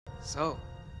So,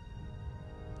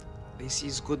 this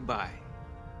is goodbye.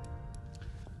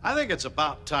 I think it's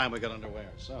about time we got underway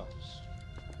ourselves.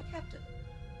 Captain,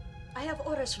 I have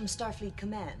orders from Starfleet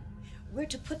Command. We're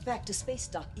to put back to space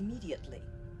dock immediately,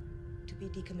 to be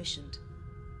decommissioned.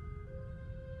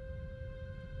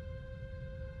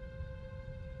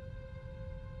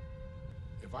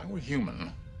 If I were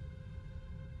human,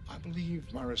 I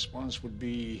believe my response would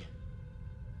be,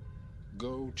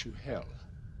 go to hell.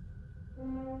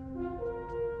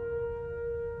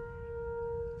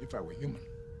 If I were human.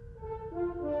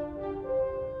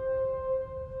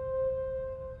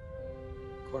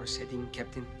 Course heading,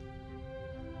 Captain.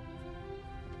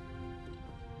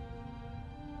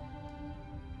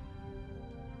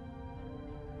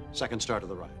 Second star to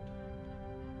the right.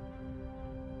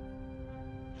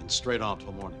 And straight on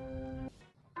till morning.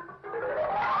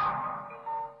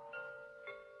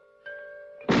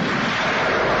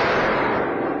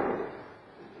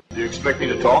 Do you expect me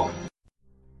to talk?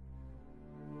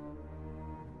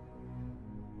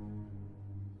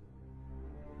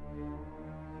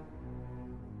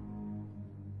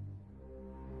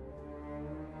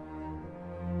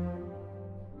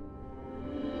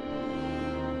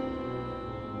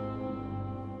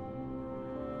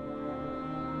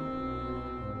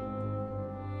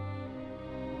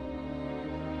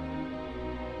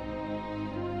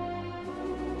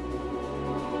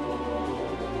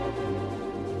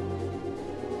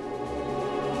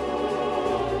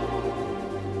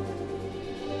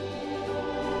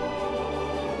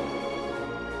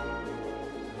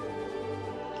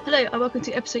 Hello and welcome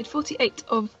to episode 48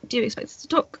 of Do You Expect Us to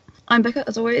Talk? I'm Becca,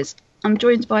 as always. I'm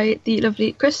joined by the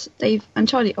lovely Chris, Dave and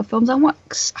Charlie of Films and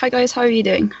Wax. Hi guys, how are you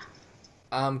doing?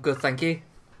 Good, thank you.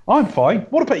 I'm fine.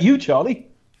 What about you, Charlie?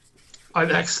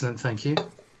 I'm excellent, thank you.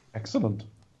 Excellent.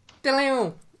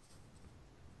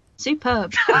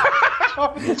 Superb.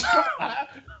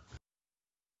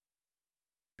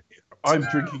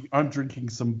 I'm drinking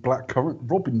some blackcurrant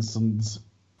Robinsons.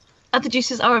 Other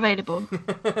juices are available.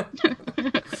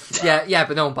 Yeah,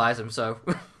 but no one buys them, so...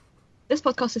 This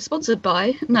podcast is sponsored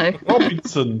by... No.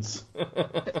 Robinsons.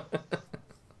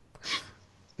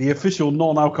 The official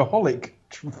non-alcoholic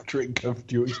drink of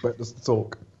Do You Expect Us to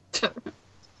Talk?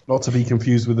 Not to be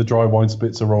confused with the dry wine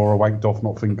spitzer or a wanked off,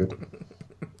 not fingered.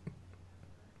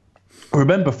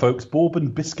 Remember, folks, bourbon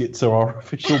biscuits are our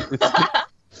official biscuit.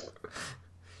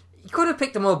 You could have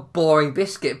picked a more boring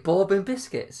biscuit, bourbon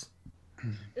biscuits.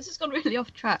 This has gone really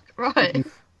off track, right?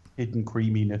 Hidden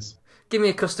creaminess. Give me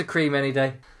a custard cream any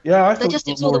day. Yeah, I thought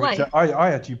Digestive's all the way.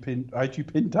 I had you pinned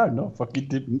down. No, I fucking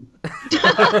didn't.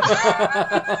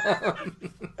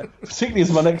 Particularly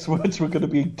as my next words were going to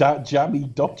be jammy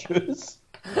Dodgers.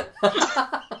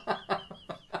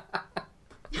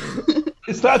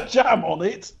 Is that jam on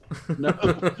it?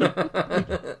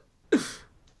 No.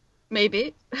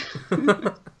 Maybe.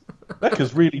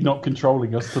 Becca's really not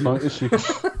controlling us tonight, is she?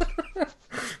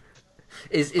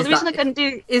 Is the reason I couldn't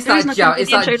do... Is the reason that I couldn't jam? do Is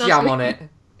the intro that jam last on week-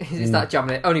 it? Is that jam on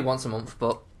it? Only once a month,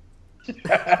 but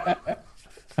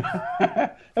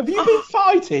Have you been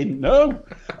fighting? No.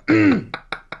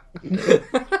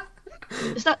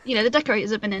 Is that, the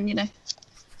decorators have been in,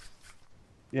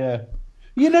 Yeah.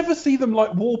 You never see them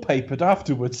like wallpapered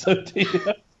afterwards, so do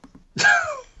you?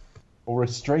 Or a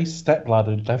stray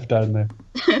stepladder left down there.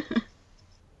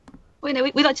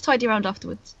 Well, we like to tidy around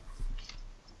afterwards.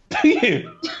 Do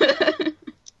you?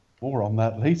 More on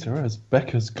that later as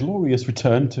Becca's glorious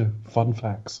return to fun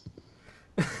facts.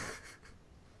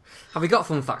 have we got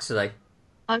fun facts today?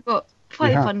 I've got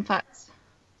 5 have. fun facts.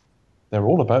 They're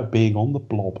all about being on the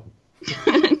blob.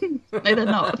 No, they're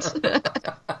not.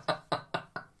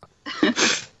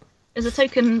 As a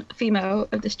token female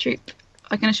of this troop,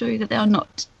 I can assure you that they are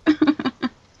not.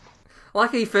 I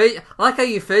like how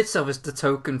you referred yourself as the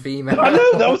token female. I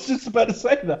know, I was just about to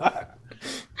say that.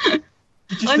 I'm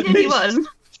the only one.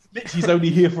 Mitchie's only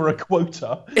here for a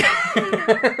quota.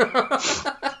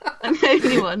 I'm the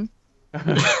only one.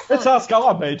 Let's ask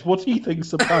Ahmed what he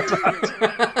thinks about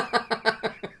that.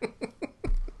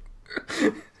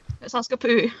 Let's ask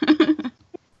Apu.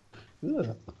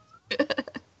 Ugh.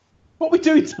 What are we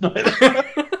doing tonight?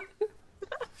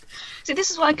 See,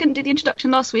 this is why I couldn't do the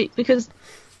introduction last week, because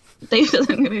Dave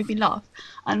doesn't make me laugh,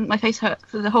 and my face hurt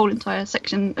for the whole entire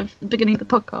section of the beginning of the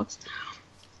podcast.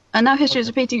 And now history is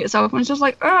repeating itself, and it's just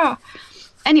like, ah.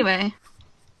 Anyway,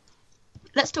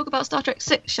 let's talk about Star Trek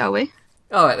VI, shall we?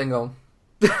 Alright, then go on.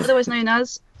 Otherwise known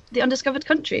as The Undiscovered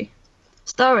Country.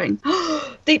 Starring,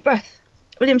 deep breath,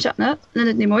 William Shatner,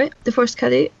 Leonard Nimoy, DeForest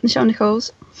Kelly, Nichelle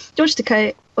Nichols, George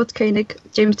Takei, Otto Koenig,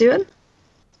 James Doohan,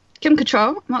 Kim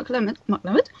Cattrall, Mark Leonard,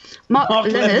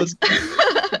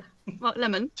 Mark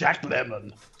Lemon. Jack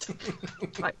Lemmon.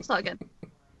 Right, start again.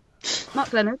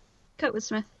 Mark Leonard, Kurtwood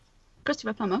Smith,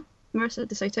 Christopher Plummer, Marissa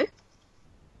De Soto.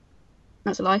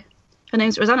 That's a lie. Her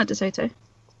name's Rosanna De Soto.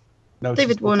 No,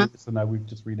 David she's Warner. So now we've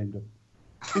just renamed her.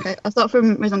 Okay, I'll start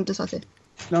from Rosanna De Soto.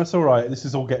 No, it's all right. This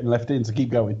is all getting left in, so keep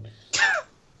going.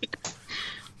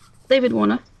 David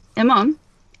Warner, Iman,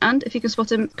 and if you can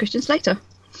spot him, Christian Slater.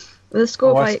 With a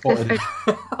score by Cliff.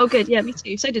 Oh, good. Yeah, me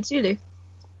too. So did Zulu.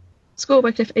 Score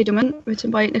by Cliff Edelman,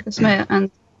 written by Nicholas Meyer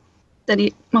and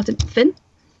Denny Martin Finn.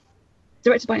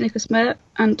 Directed by Nicholas Meyer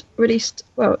and released,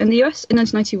 well, in the US in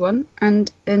 1991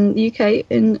 and in the UK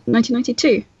in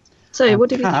 1992. So, And what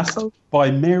did we cast think of by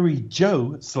Mary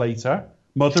Jo Slater,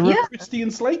 mother Yeah. of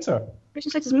Christian Slater.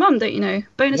 Christian Slater's mum, don't you know?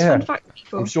 Bonus Yeah. fun fact,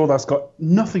 people. I'm sure that's got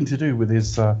nothing to do with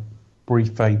his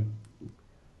brief fame.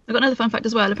 I've got another fun fact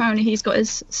as well. Apparently, he's got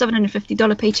his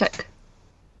 $750 paycheck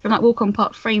from that walk-on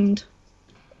part framed.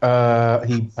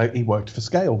 He worked for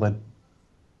Scale then.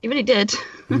 He really did.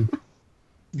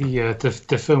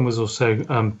 The film was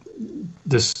also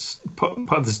this part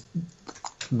of this.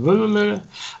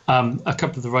 A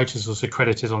couple of the writers also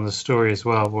credited on the story as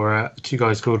well were two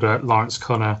guys called Lawrence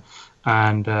Connor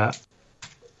and I've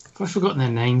forgotten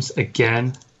their names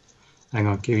again. Hang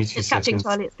on, give me 2 It's catching, seconds.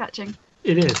 Charlie. It's catching.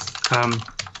 It is.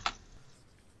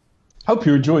 Hope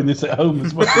you're enjoying this at home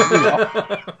as well as we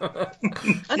are.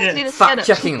 I didn't see this Fact together.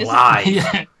 checking live.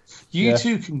 Yeah, you Yeah.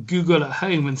 two can Google at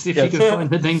home and see if Yeah. you can find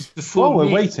the names before While we're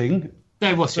me. waiting,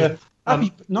 No, what's it?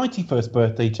 happy 91st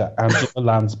birthday to Angela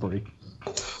Lansbury.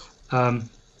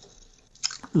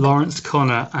 Lawrence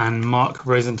Connor and Mark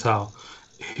Rosenthal,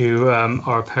 who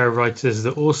are a pair of writers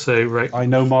that also wrote I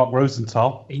know Mark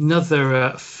Rosenthal.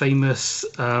 another famous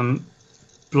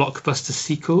blockbuster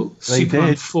sequel, They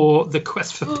Superman did. 4: The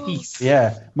Quest for Peace.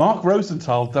 Yeah, Mark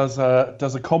Rosenthal does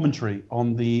a commentary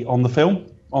on the film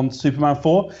on Superman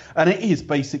 4, and it is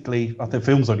basically, I think the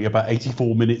film's only about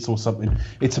 84 minutes or something.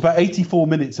 It's about 84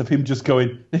 minutes of him just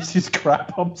going, "This is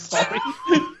crap. I'm sorry."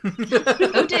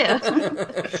 Oh dear.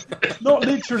 Not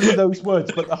literally those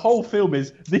words, but the whole film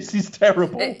is, "This is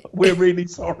terrible. We're really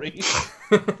sorry."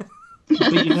 but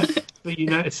you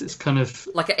know, it's kind of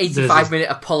Like an 85-minute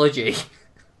apology.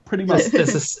 Pretty much.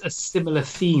 there's a similar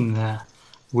theme there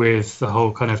with the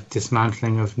whole kind of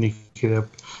dismantling of nuclear,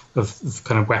 of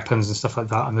kind of weapons and stuff like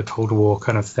that, and the Cold War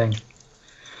kind of thing.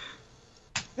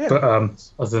 Yeah. But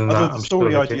other than that, The I'm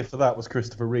story sure idea for that was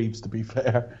Christopher Reeves, to be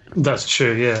fair. that's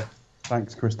true. Yeah.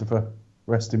 Thanks, Christopher.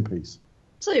 Rest in peace.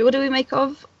 So, what do we make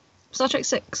of Star Trek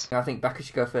 6? I think Becca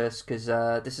should go first because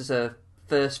this is a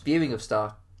first viewing of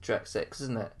Star Trek 6,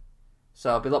 isn't it?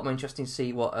 So it'll be a lot more interesting to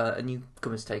see what a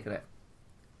newcomer's taken it.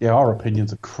 Yeah, our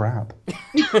opinions are crap.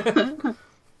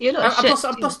 You're not And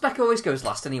shit. plus Becca always goes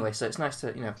last anyway, so it's nice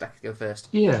to Becca go first.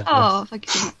 Yeah. Oh, thank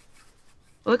you so much.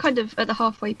 Well, we're kind of at the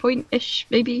halfway point-ish,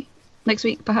 maybe. Next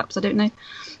week, perhaps, I don't know.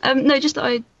 No, just that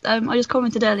I just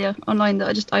commented earlier online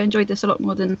that I enjoyed this a lot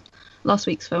more than last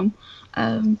week's film.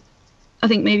 I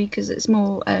think maybe because it's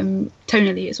more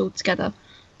tonally, it's all together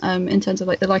in terms of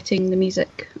like the lighting, the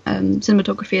music,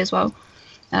 cinematography as well.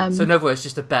 So in other words,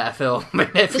 just a better film in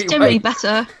every Just generally way.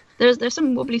 better. There's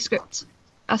some wobbly script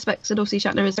aspects, and obviously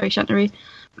Shatner is very Shatnery.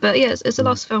 But yeah, it's the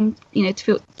last film,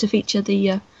 to feature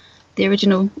the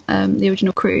original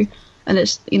crew, and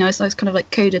it's it's nice kind of like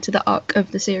coda to the arc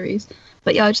of the series.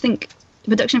 But yeah, I just think the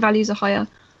production values are higher.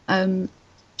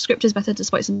 Script is better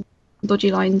despite some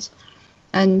dodgy lines,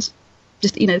 and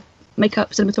just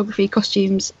makeup, cinematography,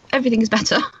 costumes, everything is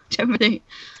better generally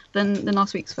than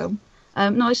last week's film.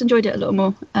 No, I just enjoyed it a lot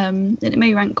more. And it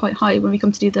may rank quite high when we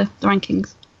come to do the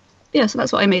rankings. Yeah, so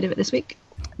that's what I made of it this week.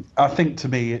 I think to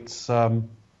me it's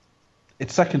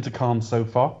second to Khan so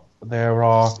far. There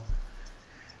are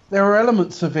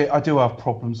elements of it I do have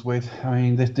problems with. I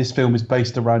mean, this film is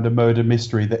based around a murder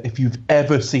mystery that if you've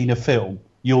ever seen a film,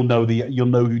 you'll know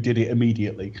who did it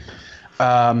immediately.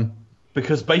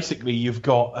 Because basically you've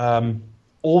got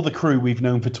all the crew we've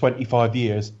known for 25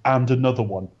 years and another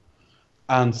one.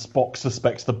 And Spock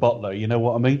suspects the butler, you know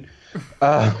what I mean?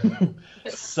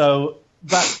 So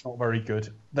that's not very good.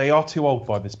 They are too old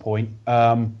by this point.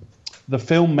 The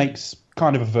film makes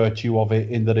kind of a virtue of it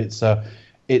in that it's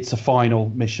a final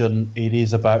mission. It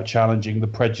is about challenging the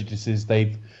prejudices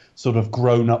they've sort of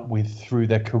grown up with through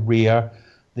their career.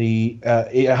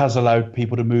 It has allowed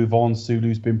people to move on.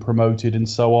 Sulu's been promoted and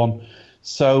so on.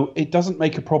 So it doesn't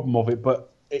make a problem of it.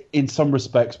 But in some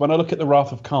respects, when I look at The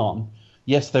Wrath of Khan,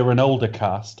 yes, they're an older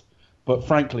cast. But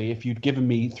frankly, if you'd given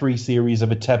me 3 series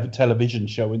of a television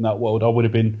show in that world, I would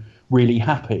have been really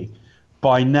happy.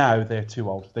 By now, they're too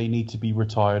old. They need to be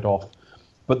retired off.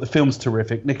 But the film's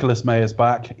terrific. Nicholas Mayer's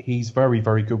back. He's very,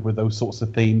 very good with those sorts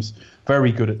of themes.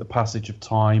 Very good at the passage of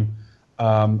time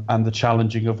and the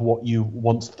challenging of what you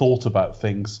once thought about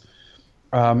things.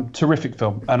 Terrific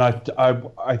film. And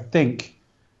I think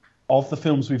of the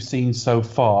films we've seen so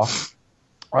far,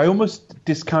 I almost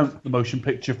discount the motion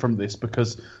picture from this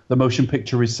because the motion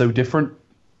picture is so different.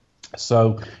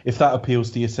 So if that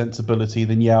appeals to your sensibility,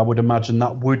 then yeah, I would imagine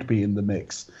that would be in the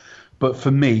mix. But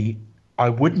for me, I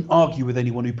wouldn't argue with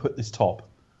anyone who put this top.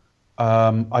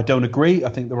 I don't agree. I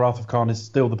think The Wrath of Khan is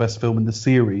still the best film in the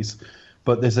series,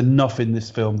 but there's enough in this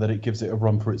film that it gives it a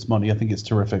run for its money. I think it's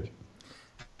terrific.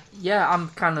 Yeah, I'm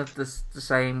kind of the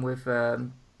same with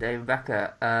David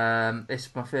Becker.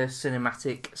 It's my first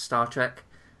cinematic Star Trek.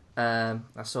 I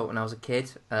saw it when I was a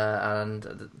kid,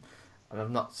 and I've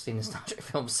not seen a Star Trek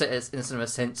film in the cinema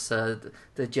since the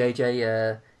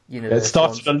JJ universe. It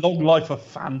started a long life of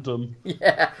fandom.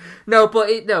 Yeah, but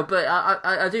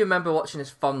I do remember watching this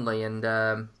fondly, and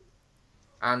I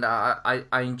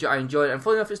enjoyed it. And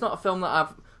funny enough, it's not a film that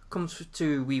I've come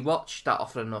to rewatch that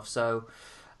often enough. So,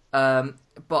 but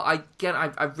I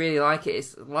really like it.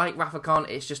 It's like Wrath of Khan.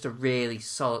 It's just a really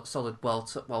solid, well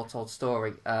told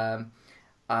story.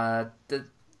 The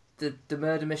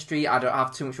murder mystery, I don't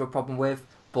have too much of a problem with,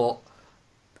 but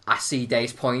I see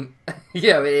Dave's point.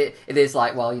 It is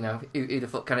like, well, who the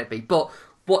fuck can it be? But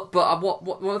what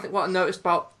I noticed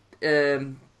about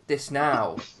this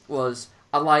now was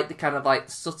I like the kind of like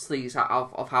subtleties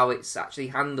of how it's actually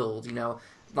handled.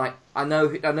 Like I know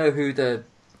who the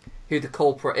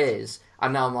culprit is,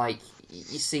 and now I'm like,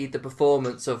 you see the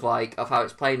performance of how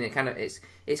it's played. And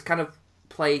it's kind of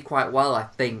played quite well, I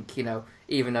think.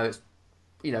 Even though it's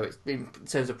in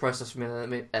terms of process from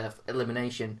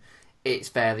elimination, it's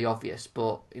fairly obvious.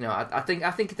 But I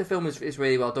think the film is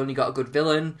really well done. You got a good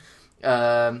villain.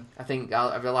 I think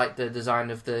I really like the design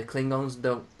of the Klingons.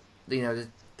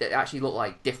 They actually look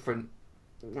like different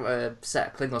set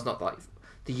of Klingons, not like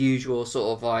the usual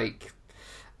sort of like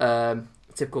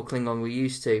typical Klingon we're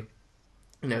used to.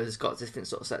 There's got a different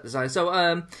sort of set design.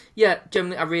 So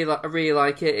generally I really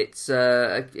like it.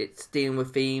 It's dealing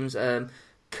with themes.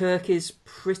 Kirk is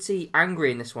pretty angry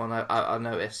in this one, I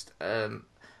noticed,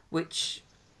 which,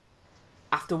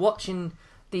 after watching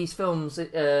these films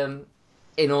in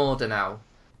order now,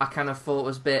 I kind of thought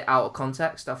was a bit out of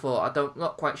context. I thought,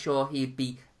 not quite sure he'd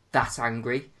be that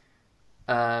angry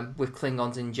with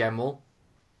Klingons in general.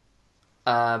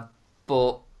 But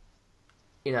for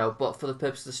the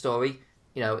purpose of the story,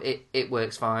 it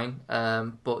works fine.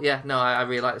 But yeah, no, I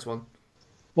really like this one.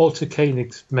 Walter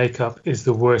Koenig's makeup is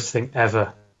the worst thing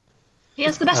ever. He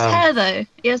has the best hair, though.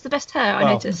 He has the best hair,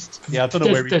 I noticed. Yeah, I don't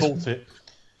know where he bought it.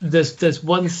 There's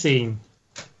one scene,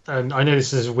 and I know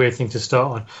this is a weird thing to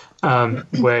start on,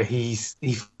 where he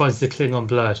finds the Klingon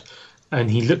blood, and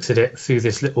he looks at it through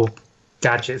this little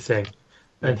gadget thing,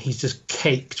 and he's just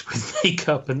caked with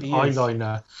makeup and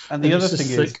eyeliner. And the other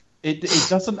thing is, it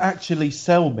doesn't actually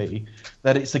sell me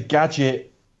that it's a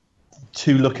gadget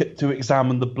to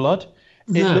examine the blood.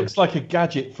 It looks like a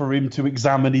gadget for him to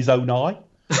examine his own eye.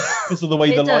 Because of the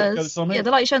way the light goes on it. Yeah,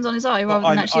 the light shines on his eye rather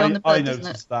than actually on the blood, doesn't it? I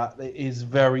noticed that. It is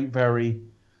very, very...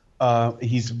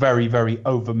 he's very, very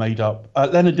over-made up.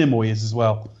 Leonard Nimoy is as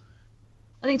well.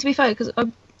 I think, to be fair, because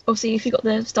obviously if you've got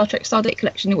the Star Trek Stardate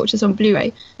collection, you watch this on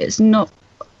Blu-ray, it's not,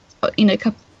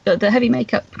 the heavy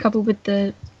makeup coupled with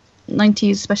the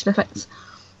 90s special effects.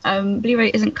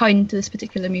 Blu-ray isn't kind to this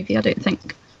particular movie, I don't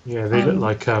think. Yeah, they look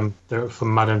like they're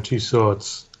from Madame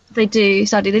Tussauds. They do,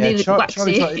 sadly. They do look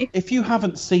waxy. Charlie, if you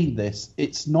haven't seen this,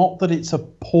 it's not that it's a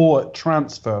poor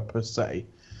transfer per se,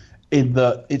 in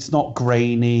that it's not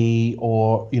grainy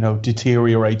or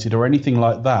deteriorated or anything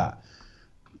like that.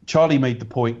 Charlie made the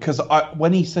point, because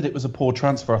when he said it was a poor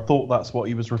transfer, I thought that's what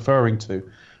he was referring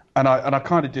to, and I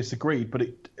kind of disagreed. But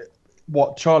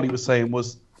what Charlie was saying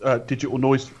was digital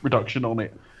noise reduction on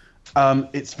it.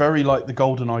 It's very like the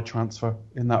GoldenEye transfer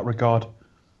in that regard,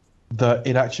 that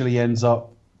it actually ends up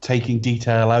taking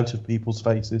detail out of people's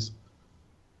faces.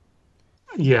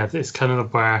 Yeah, it's kind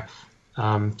of where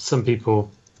some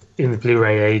people in the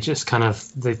Blu-ray age, it's kind of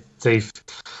they're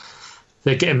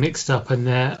getting mixed up, and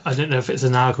I don't know if it's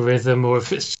an algorithm or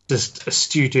if it's just a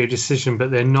studio decision, but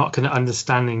they're not kind of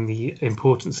understanding the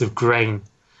importance of grain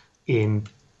in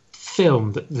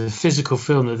film, the physical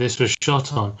film that this was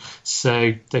shot on.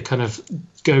 So they kind of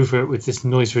go for it with this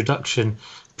noise reduction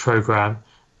program,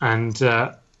 and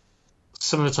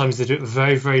some of the times they do it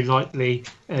very, very lightly,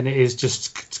 and it is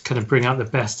just to kind of bring out the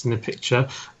best in the picture.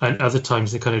 And other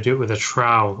times they kind of do it with a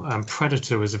trowel.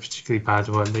 Predator was a particularly bad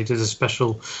one. They did a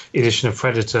special edition of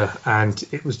Predator, and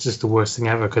it was just the worst thing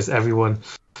ever because everyone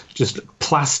just looked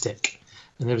plastic.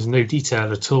 and there was no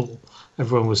detail at all.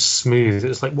 Everyone was smooth. It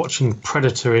was like watching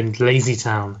Predator in Lazy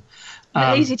Town.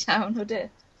 Lazy Town, oh dear.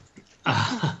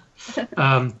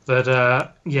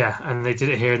 Yeah, and they did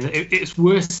it here, and it's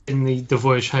worse in the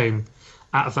Voyage Home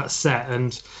out of that set.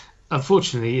 And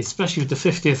unfortunately, especially with the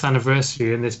 50th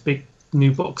anniversary and this big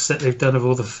new box set they've done of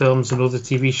all the films and all the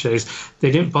TV shows,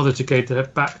 they didn't bother to go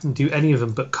back and do any of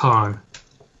them but Khan,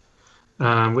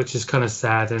 which is kind of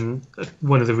sad, and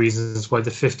one of the reasons why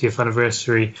the 50th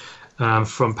anniversary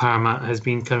from Paramount has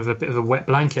been kind of a bit of a wet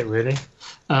blanket, really.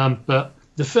 But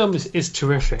the film is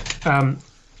terrific. Khan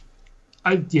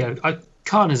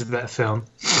is a better film.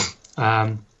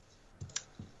 I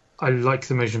like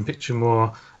the motion picture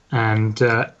more, and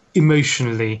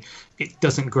emotionally, it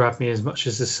doesn't grab me as much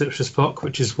as the Citrus Block,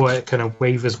 which is why it kind of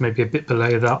wavers maybe a bit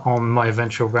below that on my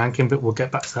eventual ranking. But we'll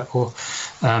get back to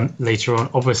that later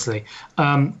on, obviously.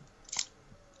 I'm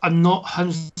not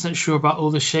 100% sure about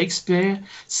all the Shakespeare.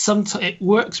 Sometimes it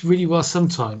works really well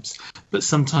sometimes, but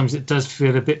sometimes it does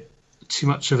feel a bit too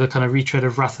much of a kind of retread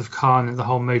of Wrath of Khan and the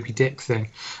whole Moby Dick thing.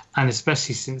 And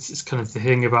especially since it's kind of the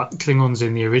thing about Klingons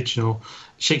in the original,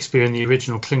 Shakespeare in the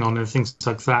original Klingon and things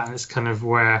like that. And it's kind of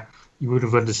where you would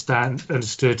have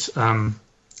understood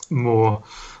more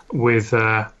with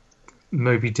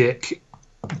Moby Dick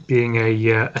being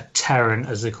a Terran,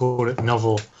 as they call it,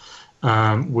 novel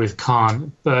with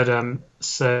Khan. But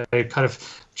so kind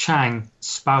of Chang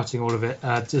spouting all of it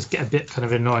just get a bit kind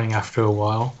of annoying after a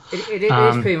while. It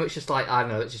is pretty much just like, I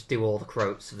don't know, let's just do all the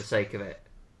quotes for the sake of it.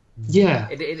 Yeah.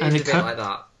 It is a bit like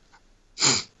that.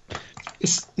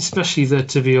 It's especially the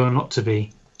to be or not to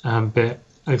be bit.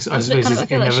 I suppose kind of, is I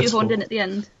feel like inevitable. shoehorned in at the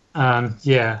end.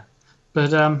 Yeah.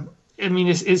 But I mean,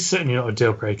 it's certainly not a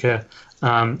deal breaker.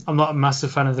 I'm not a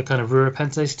massive fan of the kind of Rura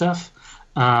Penthe stuff.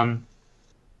 But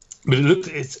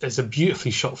it's a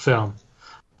beautifully shot film.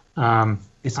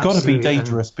 It's got to be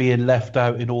dangerous being left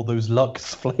out in all those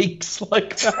Lux flakes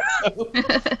like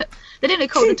that. They didn't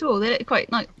look cold at all. They looked quite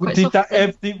Did soft.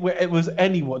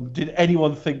 Did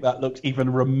anyone think that looked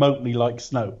even remotely like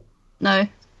snow? No.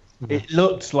 It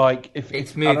looked like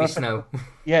it's movie snow.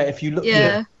 Yeah, if you look.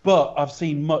 Yeah. But I've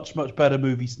seen much better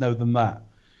movie snow than that.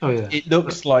 Oh yeah. It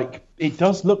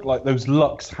does look like those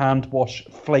Lux hand wash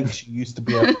flakes you used to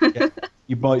be able to get.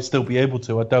 You might still be able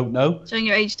to. I don't know. Showing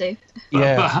your age, Dave.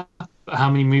 Yeah. But how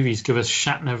many movies give us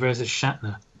Shatner versus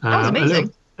Shatner? That was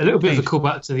amazing. A little bit of a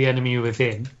callback to The Enemy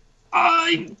Within.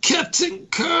 I'm Captain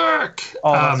Kirk.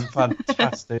 Oh, that's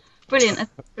fantastic. Brilliant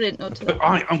nod to that.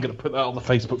 I'm going to put that on the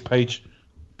Facebook page.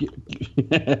 We'll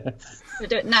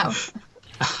do it now.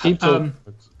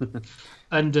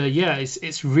 And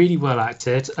it's really well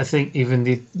acted. I think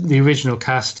even the original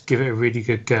cast give it a really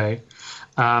good go.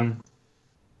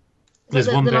 There's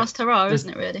the one bit, last hurrah, isn't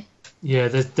it, really? Yeah,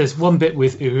 there's one bit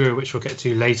with Uhura, which we'll get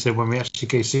to later when we actually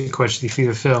go sequentially through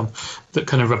the film, that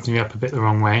kind of rubbed me up a bit the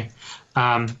wrong way.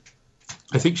 I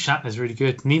think Shatner's really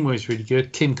good. Nimoy's really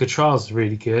good. Kim Cattrall's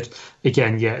really good.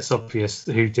 Again, yeah, it's obvious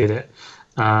who did it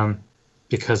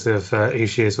because of who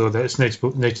she is, although it's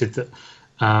noted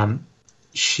that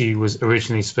she was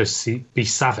originally supposed to be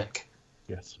Savick.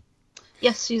 Yes.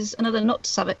 Yes, she's another not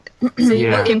Savick.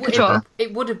 Yeah. Kim Cattrall.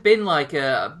 It would have been like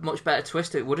a much better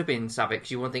twist. It would have been Savick, because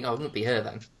you wouldn't think, oh, it wouldn't be her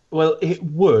then. Well, it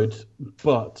would,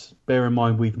 but bear in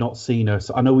mind we've not seen her.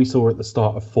 So I know we saw her at the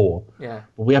start of 4. Yeah.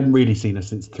 But we haven't really seen her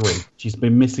since 3. She's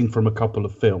been missing from a couple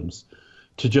of films.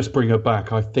 To just bring her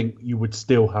back, I think you would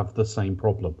still have the same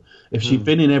problem. If she'd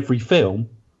been in every film,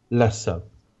 less so.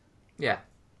 Yeah.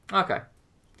 Okay.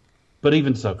 But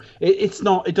even so,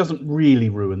 it doesn't really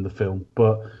ruin the film,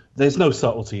 but there's no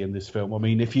subtlety in this film. I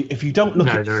mean, if you don't look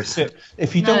at it,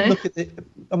 if you don't look at it,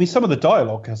 I mean, some of the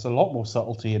dialogue has a lot more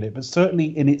subtlety in it, but certainly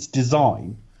in its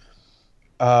design.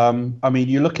 I mean,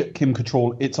 you look at Kim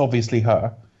Cattrall, it's obviously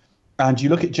her, and you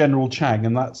look at General Chang,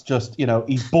 and that's just,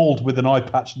 he's bald with an eye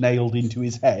patch nailed into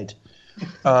his head.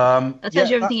 That tells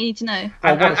you everything you need to know.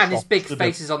 And his big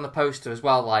faces on the poster as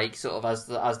well, like sort of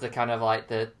as the kind of like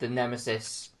the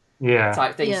nemesis. Yeah.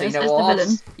 Type thing. Yeah, so, as the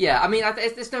villain. Yeah, I mean,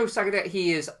 there's no saying that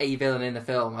he is a villain in the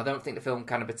film. I don't think the film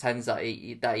kind of pretends that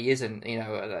he isn't.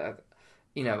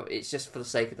 It's just for the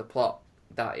sake of the plot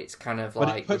that it's kind of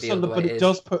like. But it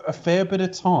does put a fair bit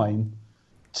of time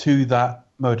to that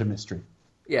murder mystery.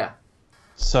 Yeah.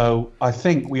 So I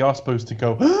think we are supposed to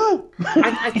go.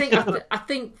 I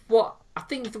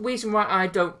think the reason why I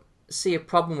don't see a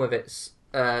problem with it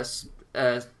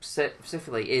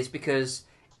specifically is because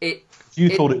You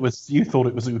thought it was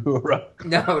Uhura.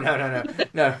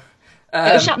 No.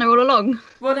 It was Shatner all along.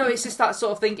 Well, no, it's just that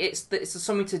sort of thing. It's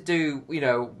something to do,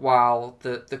 while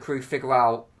the crew figure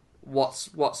out what's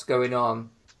going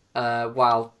on,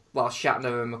 while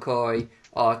Shatner and McCoy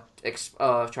or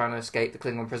trying to escape the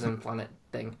Klingon prison planet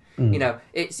thing. You know,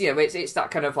 it's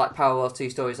that kind of like parallel two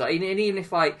stories. Like, and even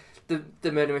if like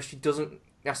the murder mystery doesn't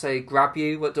necessarily grab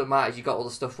you, what doesn't matter is you got all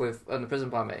the stuff on the prison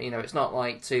planet. You know, it's not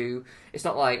like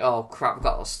oh crap, I've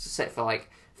got to sit for like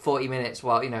 40 minutes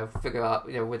while figure out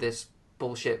with this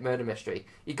bullshit murder mystery.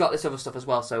 You got this other stuff as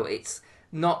well, so it's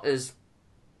not as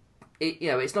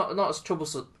it's not as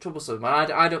troublesome.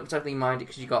 And I don't particularly mind it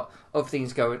because you got other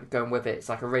things going with it. It's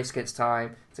like a race against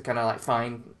time to kind of like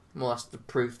find more or less the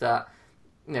proof that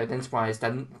the Enterprise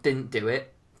didn't do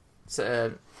it,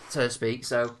 so to speak.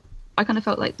 So I kind of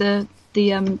felt like the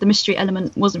mystery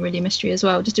element wasn't really a mystery as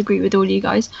well. Just agree with all you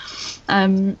guys,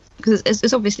 because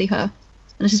it's obviously her, and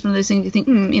it's just one of those things you think,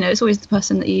 it's always the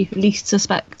person that you least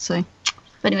suspect. So,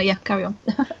 but anyway, yeah, carry on.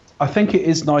 I think it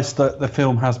is nice that the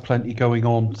film has plenty going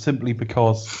on, simply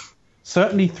because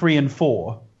certainly 3 and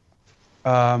 4,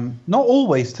 not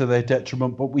always to their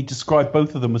detriment, but we described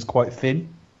both of them as quite thin.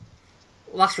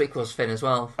 Last week was thin as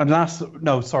well. And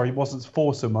it wasn't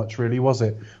 4 so much, really, was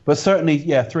it? But certainly,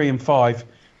 3 and 5,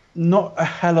 not a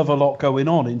hell of a lot going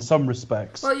on in some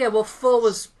respects. Well, 4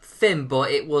 was thin, but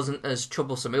it wasn't as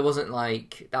troublesome. It wasn't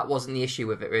like that wasn't the issue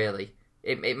with it, really.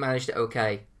 It managed it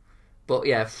okay. But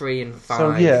 3 and 5.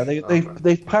 So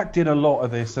they've packed in a lot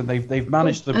of this, and they've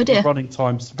managed the running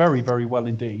times very, very well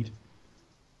indeed.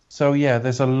 So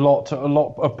there's a lot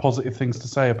of positive things to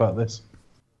say about this.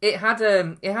 It had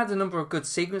a number of good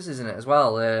sequences in it as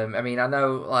well. I mean, I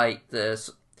know like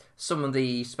some of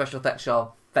the special effects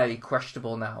are very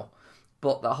questionable now,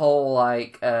 but the whole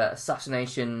like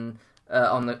assassination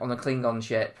on the Klingon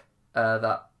ship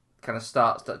that kind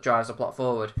of drives the plot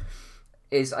forward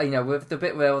is with the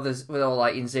bit where we're all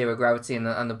like in zero gravity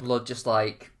and the blood just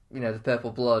like the purple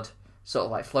blood sort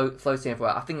of like floating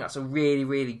everywhere. I think that's a really,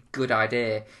 really good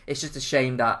idea. It's just a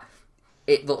shame that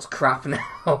it looks crap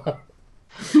now.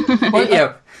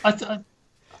 Well, I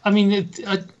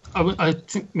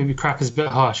think maybe crap is a bit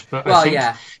harsh, but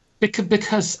I think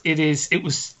because it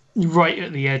was right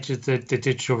at the edge of the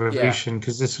digital revolution,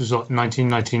 because this was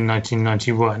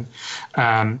 1991.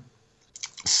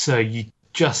 So you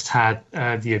just had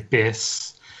the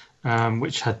Abyss,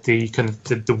 which had the kind of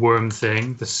the worm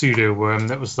thing, the pseudo worm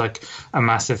that was like a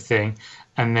massive thing,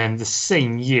 and then the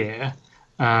same year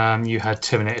you had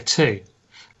Terminator 2.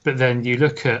 But then you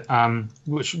look at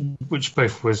which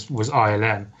both was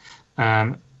ILM,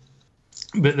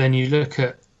 but then you look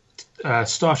at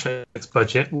Star Trek's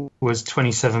budget was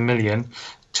 27 million.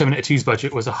 Terminator 2's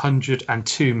budget was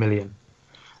 102 million.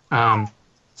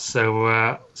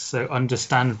 So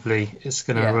understandably, it's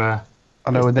going to.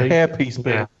 I know, and the hairpiece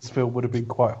bit of this film would have been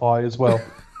quite high as well.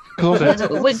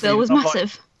 The wig bill was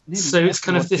massive. So it's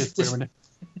kind of this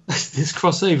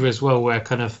crossover as well, where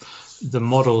kind of the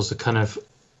models are kind of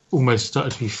almost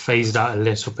started to be phased out a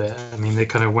little bit. I mean, they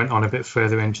kind of went on a bit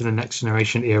further into the Next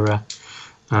Generation era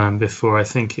before, I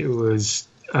think it was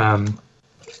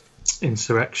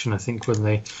Insurrection, I think, when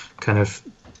they kind of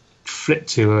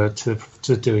flipped to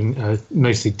doing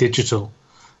mostly digital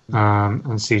and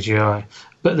CGI.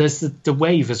 But there's the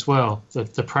wave as well,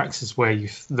 the Praxis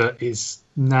wave that is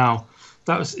now.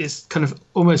 It's kind of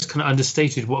almost kind of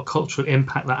understated what cultural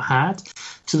impact that had,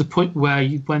 to the point where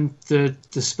when the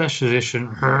special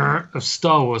edition of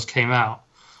Star Wars came out,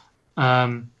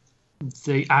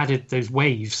 they added those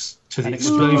waves to the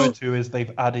explosion. To is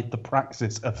they've added the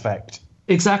Praxis effect.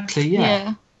 Exactly,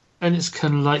 yeah. And it's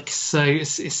kind of like, so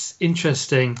it's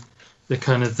interesting the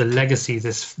kind of the legacy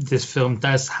this film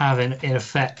does have in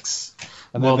effects.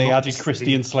 And then they added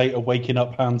Christian Slater waking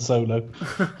up Han Solo.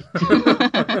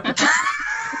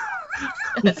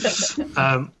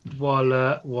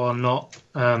 While not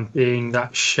being that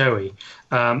showy.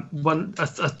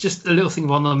 Just a little thing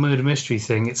on the murder mystery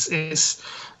thing. It's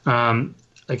again,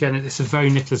 it's a very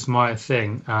Nicholas Meyer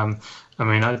thing. I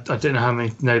mean, I don't know how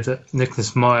many know that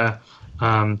Nicholas Meyer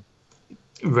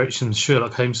wrote some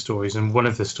Sherlock Holmes stories, and one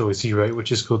of the stories he wrote,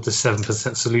 which is called The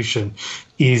 7% Solution,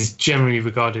 is generally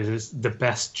regarded as the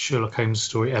best Sherlock Holmes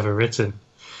story ever written,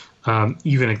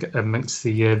 even amongst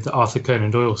the Arthur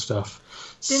Conan Doyle stuff.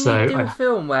 Didn't he do a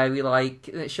film where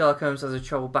Sherlock Holmes has a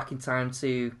travel back in time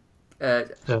to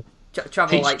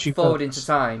travel forward into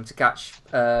time to catch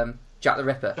Jack the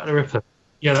Ripper? Jack the Ripper.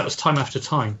 Yeah, that was Time After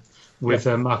Time with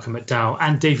Malcolm McDowell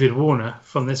and David Warner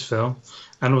from this film,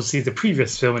 and obviously the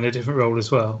previous film in a different role as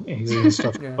well. He's in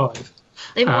Star Trek 5.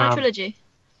 They were a trilogy.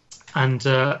 And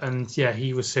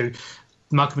he was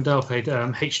Malcolm McDowell played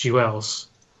H.G. Wells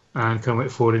and kind of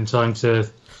went forward in time to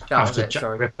after Jack the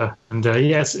Ripper. And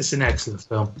it's an excellent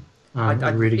film.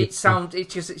 It's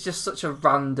just such a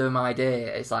random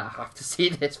idea. It's like, I have to see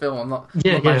this film. I'm not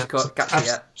managed to catch it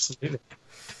yet. Absolutely.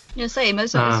 Yeah, same.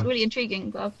 It's really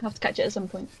intriguing, but I'll have to catch it at some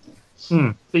point.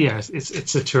 But yeah,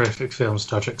 it's a terrific film,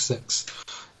 Star Trek 6.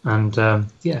 And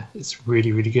yeah, it's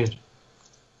really, really good.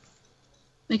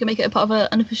 We can make it a part of an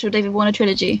unofficial David Warner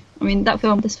trilogy. I mean, that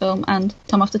film, this film, and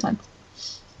Time After Time.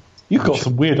 You've got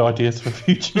some weird ideas for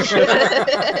future shows.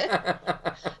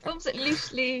 Films that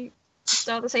loosely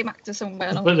star the same actor somewhere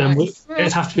along But the then line.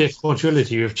 it'd have to be a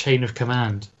quadrilogy of Chain of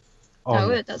Command. That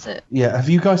would, that's it. Yeah, have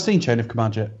you guys seen Chain of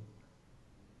Command yet?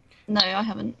 No, I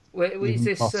haven't. Wait, is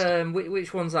this?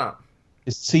 Which one's that?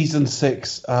 It's season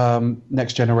 6,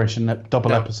 Next Generation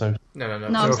double episode. No.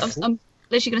 No, I'm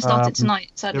literally going to start it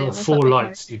tonight. Sadly, There were I'll start 4 with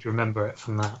lights. You'd remember it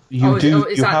from that. Is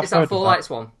have that heard 4 of Lights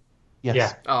one? Yes.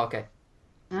 Yeah. Oh, okay.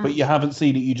 But you haven't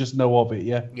seen it, you just know of it,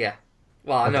 yeah? Yeah.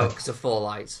 Well, I know because of 4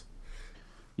 Lights.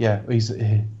 Yeah, he's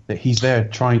there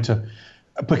trying to...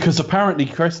 Because apparently,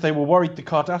 Chris, they were worried the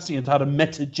Cardassians had a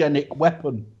metagenic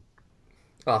weapon.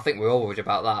 Well, I think we're all worried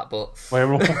about that, but...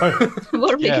 We're all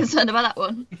What are we concerned about that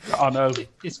one? I know.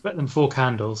 It's better than 4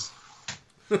 candles.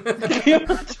 Can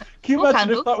you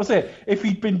imagine if that was it? If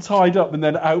he'd been tied up and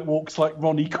then out walks like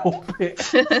Ronnie Corbett.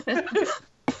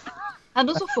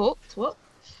 Handles or forks? What?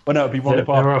 Well, no, it'd be Ronnie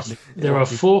Bartley. There are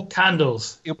 4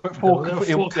 candles. He'll put There four, are 4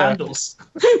 he'll- candles.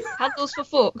 Handles for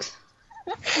forks?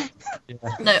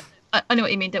 No, I know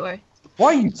what you mean, don't worry.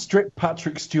 Why you strip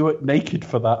Patrick Stewart naked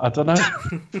for that? I don't know.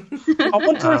 I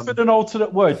wonder if in an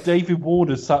alternate word, David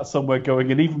Warner sat somewhere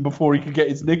going, and even before he could get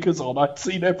his knickers on, I'd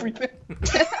seen everything.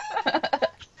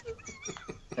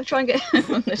 I'll try and get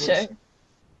him on the show.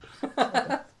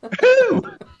 Who?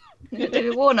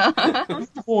 David Warner.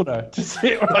 Warner. To see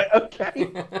it, right, okay.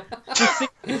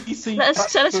 You see Tell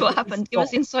us Patrick what happened. Give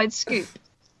us the inside scoop.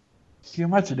 Can you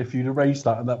imagine if you'd arranged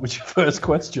that and that was your first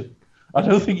question? I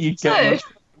don't think you'd get much,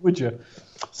 would you?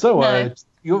 So, No.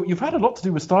 you've had a lot to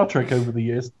do with Star Trek over the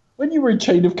years. When you were in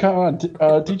Chain of Command,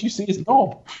 did you see his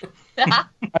knob? Did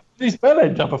his bell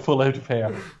end up a full load of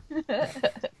hair? Are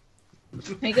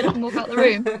you going to walk out the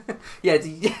room? Yeah,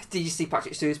 did you see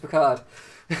Patrick Stewart's Picard?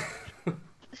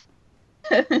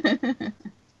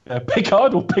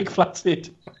 Picard or Pig Flathead?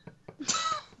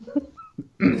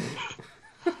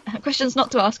 Questions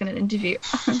not to ask in an interview.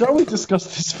 Shall we discuss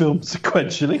this film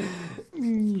sequentially?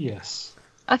 Yes.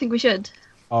 I think we should.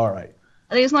 All right.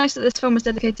 I think it's nice that this film was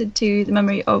dedicated to the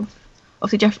memory of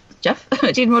obviously Jeff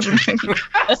Gene Roddenberry.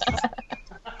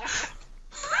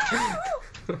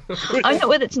 I'm not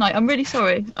with it tonight. I'm really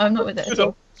sorry. I'm not with it at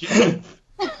all.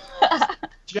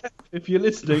 Jeff, if you're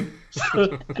listening,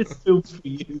 this film's for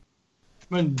you.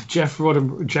 When Jeff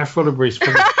Roddenberry's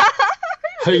from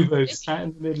hobo sat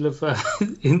in the middle of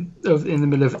in the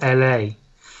middle of LA,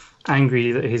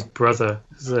 angry that his brother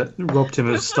has robbed him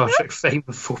of Star Trek fame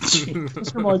and fortune.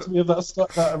 This reminds me of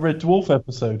that Red Dwarf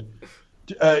episode.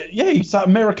 Yeah, that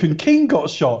American King got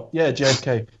shot. Yeah,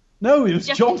 JFK. No, it was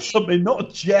Jeff John K. something,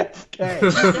 not Jeff K.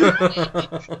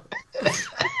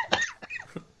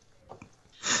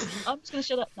 I'm just going to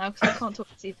shut up now because I can't talk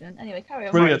this evening. Anyway, carry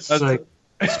on. Brilliant. So,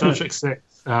 Star Trek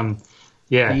 6.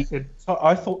 Yeah.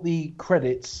 I thought the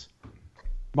credits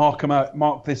mark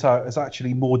this out as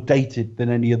actually more dated than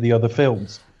any of the other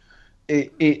films.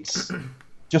 It's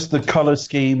just the color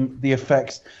scheme, the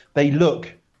effects. They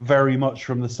look very much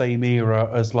from the same era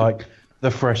as like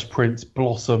The Fresh Prince,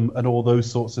 Blossom, and all those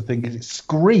sorts of things. It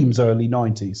screams early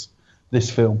 90s, this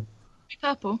film.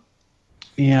 Purple.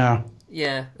 Yeah.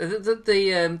 Yeah,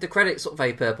 the credits look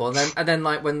very purple, and then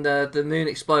like when the moon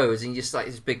explodes and you just like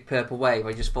this big purple wave,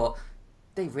 I just thought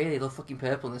they really love fucking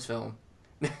purple in this film.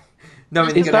 No,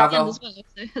 I mean, There's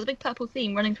a big purple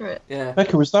theme running through it. Yeah.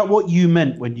 Becca, is that what you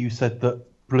meant when you said that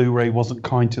Blu-ray wasn't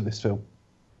kind to this film?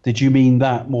 Did you mean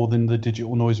that more than the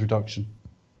digital noise reduction?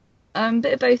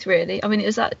 Bit of both, really. I mean,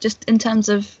 is that just in terms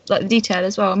of like the detail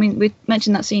as well? I mean, we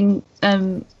mentioned that scene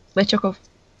where Chekhov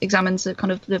examines the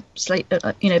kind of the slate,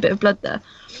 a bit of blood there,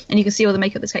 and you can see all the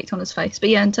makeup that's caked on his face. But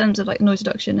yeah, in terms of like noise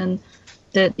reduction and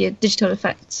the digital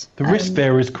effects, The risk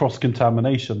there is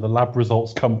cross-contamination. The lab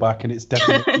results come back, and it's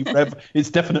definitely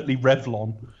definitely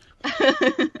Revlon.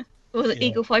 or the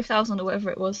Eagle 5000 or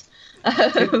whatever it was.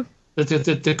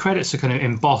 The credits are kind of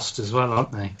embossed as well,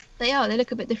 aren't they? They are. They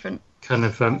look a bit different. Kind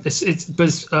of. But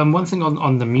one thing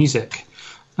on the music.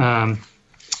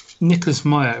 Nicholas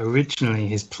Meyer originally,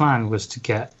 his plan was to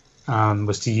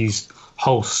use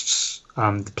Holst's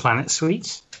The Planet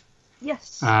Suite.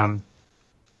 Yes.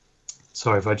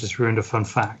 Sorry if I just ruined a fun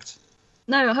fact.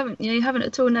 No, I haven't. You haven't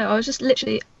at all. No, I was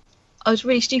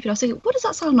really stupid. I was thinking, what does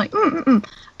that sound like? And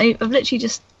I've literally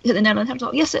just hit the nail on the head.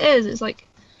 Like, yes, it is. It's like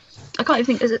I can't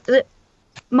even think. Is it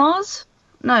Mars?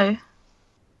 No.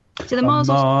 So the Mars,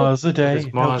 Mars a day,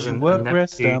 There's Mars helps you and work,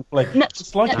 rest, Neptune. and play.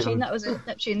 Just like Neptune, that was it.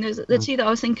 Neptune. There's the two that I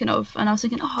was thinking of, and I was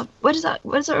thinking, oh, where does that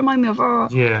remind me of? Oh.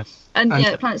 Yeah. And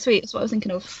yeah, Planet Sweet is what I was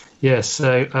thinking of. Yeah,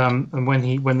 so and when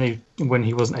he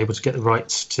wasn't able to get the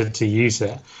rights to use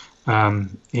it,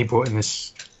 he brought in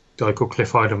this guy called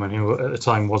Cliff Eidelman, who at the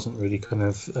time wasn't really kind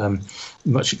of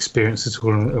much experienced at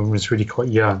all and was really quite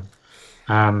young.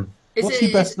 What's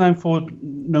he best known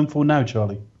for now,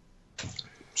 Charlie?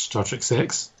 Star Trek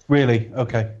 6. Really?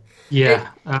 Okay. Yeah.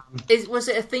 Was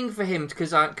it a thing for him?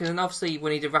 Because obviously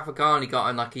when he did Wrath of Khan, he got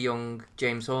on like a young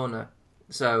James Horner.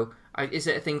 So is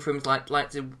it a thing for him to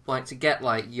like to get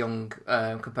like young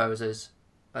composers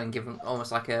and give them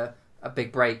almost like a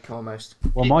big break almost?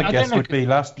 Well, my guess would be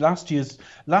the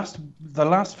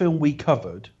last film we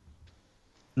covered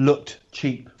looked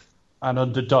cheap and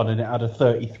underdone, and it had a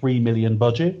 33 million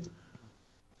budget.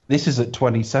 This is at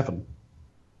 27.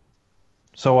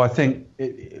 So I think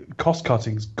cost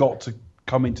cutting's got to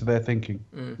come into their thinking.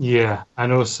 Yeah,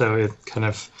 and also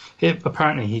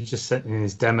apparently he just sent in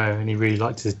his demo and he really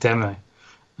liked his demo,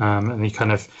 and they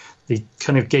kind of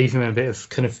gave him a bit of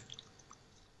kind of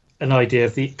an idea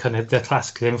of the kind of their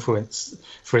classical influence.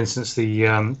 For instance, the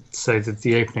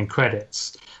opening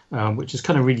credits, which is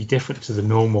kind of really different to the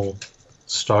normal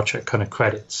Star Trek kind of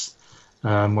credits.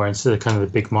 Where instead of kind of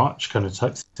the big march kind of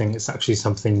type thing, it's actually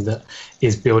something that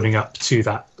is building up to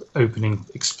that opening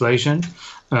explosion,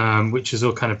 which is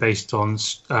all kind of based on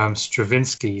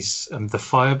Stravinsky's The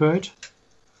Firebird.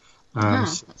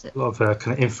 That's a lot of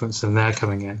kind of influence in there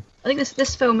coming in. I think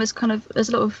this film is there's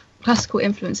a lot of classical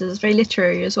influences. It's very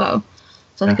literary as well.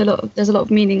 So I think there's a lot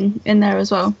of meaning in there as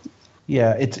well.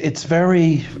 Yeah, it's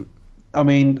very. I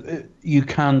mean, you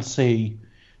can see,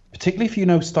 particularly if you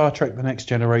know Star Trek: The Next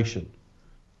Generation.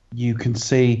 You can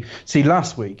see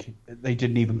last week they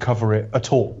didn't even cover it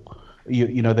at all.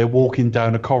 You know, they're walking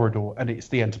down a corridor and it's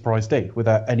the Enterprise D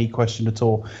without any question at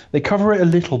all. They cover it a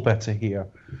little better here,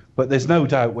 but there's no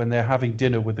doubt when they're having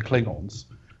dinner with the Klingons,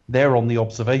 they're on the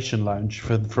observation lounge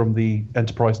from the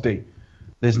Enterprise D.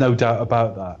 There's no doubt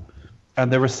about that.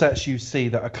 And there are sets you see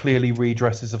that are clearly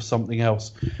redresses of something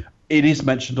else. It is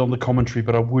mentioned on the commentary,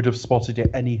 but I would have spotted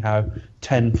it anyhow.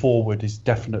 10 forward is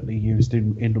definitely used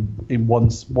in one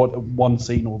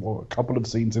scene or a couple of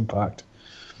scenes, in fact.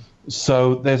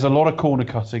 So there's a lot of corner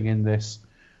cutting in this.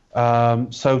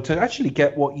 So to actually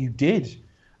get what you did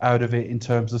out of it in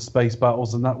terms of space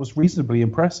battles, and that was reasonably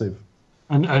impressive.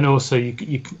 And also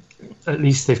you at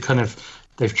least they've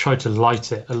tried to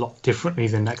light it a lot differently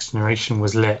than Next Generation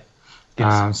was lit.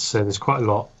 Yes. So there's quite a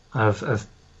lot of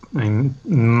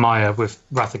Maya with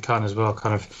Wrath of Khan as well,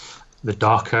 kind of the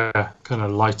darker kind of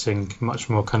lighting, much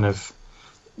more kind of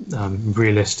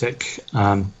realistic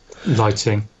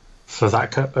lighting for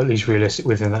that, at least realistic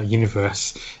within that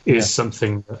universe, is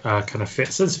something that kind of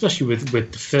fits, especially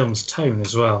with the film's tone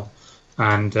as well,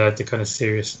 and the kind of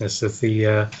seriousness of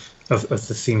the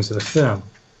themes of the film.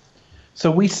 So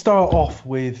we start off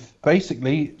with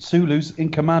basically Sulu's in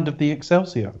command of the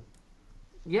Excelsior.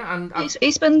 Yeah, and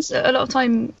he spends a lot of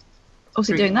time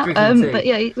obviously doing that. But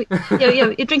yeah,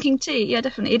 drinking tea. Yeah,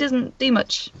 definitely. He doesn't do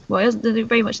much. Well, he doesn't do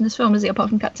very much in this film, is he? Apart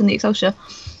from Captain the Excelsior.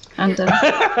 And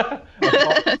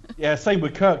yeah, same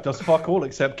with Kirk. Does fuck all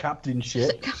except Captain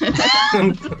shit. we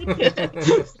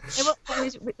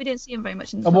didn't see him very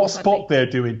much in the And film, what's Spock there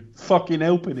doing? Fucking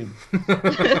helping him.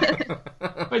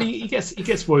 Well, he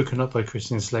gets woken up by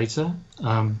Christian Slater.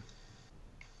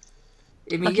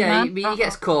 he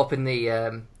gets caught up in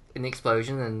the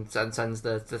explosion and sends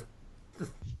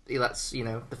he lets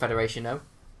the Federation know.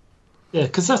 Yeah,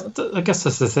 because I guess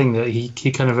that's the thing, that he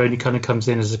kind of only kind of comes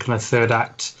in as a kind of third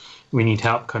act, we need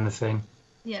help kind of thing.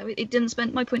 Yeah, it didn't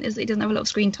spend. My point is that he doesn't have a lot of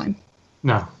screen time.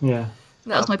 No, yeah.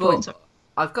 That was my point. Sorry.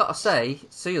 I've got to say,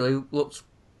 Sulu looks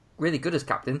really good as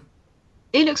captain.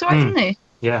 He looks alright, doesn't he?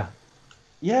 Yeah.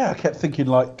 Yeah, I kept thinking,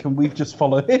 like, can we just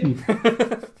follow him?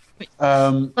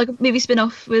 Like a movie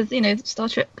spin-off with, Star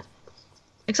Trek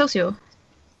Excelsior.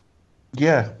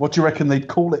 Yeah, what do you reckon they'd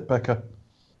call it, Becca?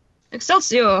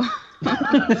 Excelsior!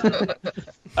 Yeah,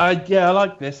 I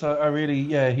like this. I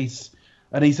really, he's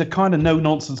a kind of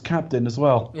no-nonsense captain as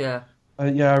well. Yeah.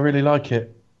 Yeah, I really like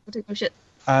it. I don't know shit.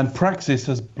 And Praxis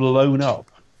has blown up.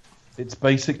 It's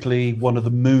basically one of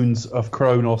the moons of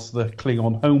Kronos, the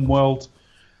Klingon homeworld.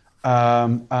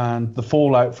 And the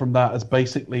fallout from that has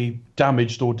basically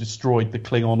damaged or destroyed the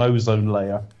Klingon ozone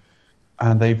layer.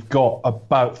 And they've got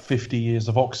about 50 years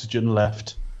of oxygen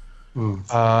left. And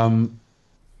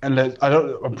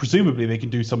presumably they can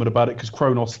do something about it because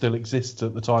Kronos still exists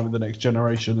at the time of the Next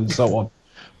Generation and so on.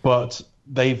 But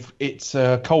it's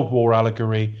a Cold War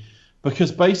allegory.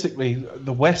 because basically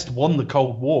the West won the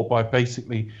Cold War by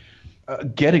basically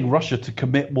getting Russia to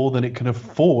commit more than it can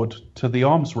afford to the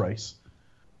arms race.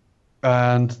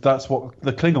 And that's what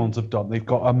the Klingons have done. They've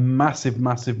got a massive,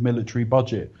 massive military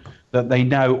budget that they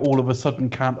now all of a sudden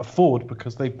can't afford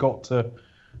because they've got to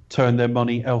turn their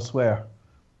money elsewhere.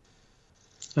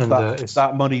 And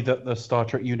that money that the Star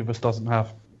Trek universe doesn't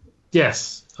have.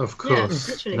 Yes, of course.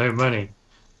 literally. No money.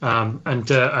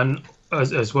 And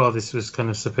as well, this was kind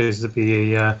of supposed to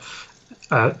be an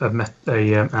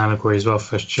allegory as well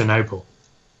for Chernobyl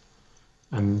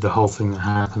and the whole thing that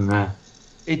happened there.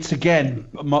 It's again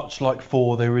much like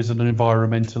 4. There is an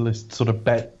environmentalist sort of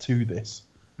bet to this,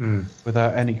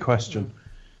 without any question.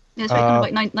 Yeah, it's very kind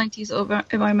of like 90s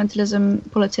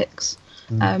environmentalism politics.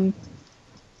 And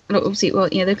obviously, well,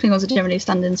 the Klingons are generally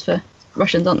stand-ins for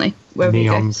Russians, aren't they? Wherever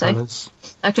Neon you go. colours.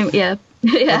 Yeah.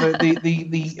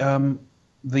 Yeah.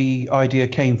 The idea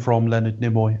came from Leonard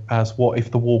Nimoy as what if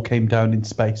the wall came down in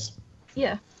space.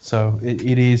 Yeah. So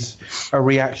it is a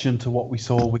reaction to what we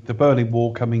saw with the Berlin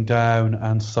Wall coming down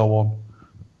and so on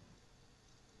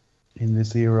in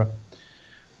this era.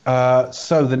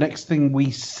 So the next thing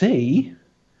we see,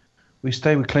 we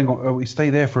stay with Klingon, we stay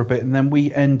there for a bit, and then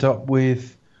we end up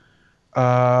with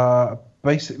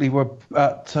basically we're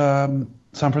at San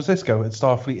Francisco at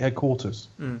Starfleet headquarters.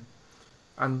 And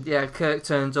yeah, Kirk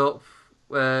turns up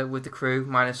with the crew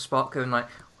minus Spock, going like,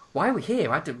 "Why are we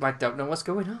here? I don't know what's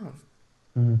going on."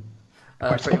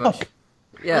 Pretty much.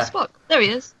 Yeah. Spock. There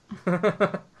he is.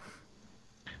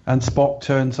 And Spock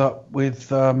turns up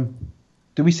with.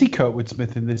 Do we see Kurtwood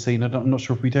Smith in this scene? I'm not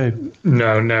sure if we do.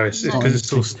 No, it's because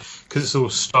it's all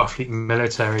Starfleet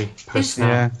military personnel.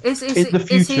 Yeah. Is he a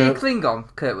Klingon,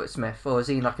 Kurtwood Smith, or is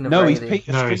he like another? No, he's alien?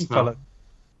 Peter Stringfellow.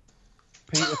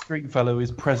 Peter Stringfellow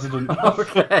is president.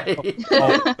 Okay.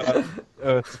 of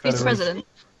Earth's He's Federation. president.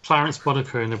 Clarence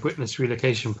Boddicker in the Witness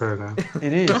Relocation Program.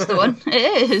 It is. That's the one.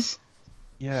 It is.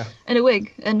 Yeah. In a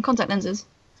wig and contact lenses.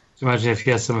 Imagine if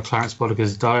you had some of Clarence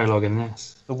Boddicker's dialogue in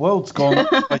this. The world's gone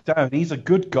upside down. He's a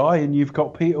good guy, and you've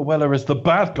got Peter Weller as the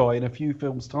bad guy in a few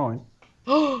films' time.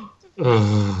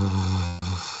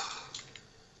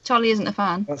 Charlie isn't a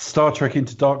fan. That's Star Trek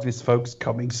Into Darkness, folks,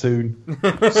 coming soon.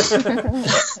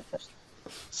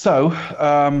 So,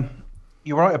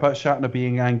 you're right about Shatner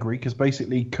being angry, because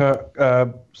basically Kirk,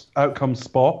 out comes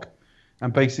Spock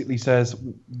and basically says,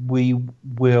 we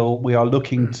are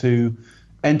looking to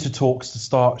enter talks to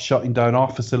start shutting down our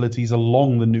facilities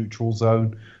along the neutral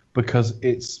zone because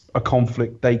it's a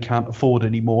conflict they can't afford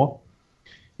anymore.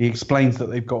 He explains that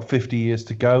they've got 50 years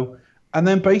to go, and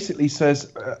then basically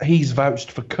says he's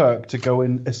vouched for Kirk to go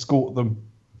and escort the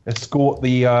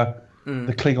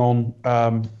Klingon.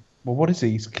 Well, what is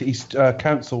he? He's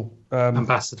council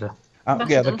ambassador.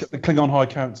 Yeah, the Klingon High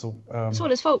Council. It's all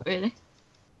his fault, really.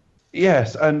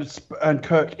 Yes, and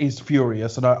Kirk is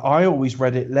furious, and I always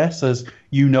read it less as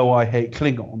I hate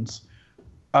Klingons,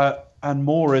 and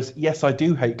more as yes, I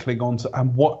do hate Klingons,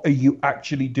 and what are you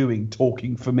actually doing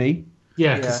talking for me?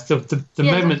 Yeah, because the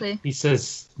moment exactly. he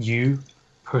says you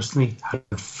personally have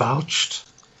vouched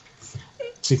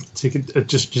to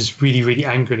just really, really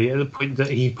angrily at the point that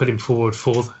he put him forward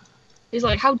for that. He's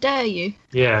like, "How dare you?"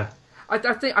 Yeah. I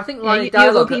think Yeah, like you of all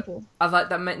dialogue people. I like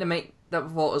that make that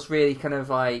thought was really kind of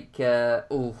like really,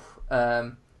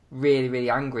 really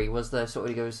angry was the sort of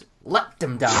he goes, "Let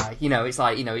them die." It's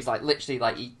like he's like literally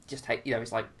like he just hate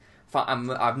it's like I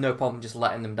have no problem just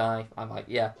letting them die. I'm like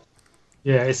yeah.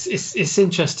 Yeah, it's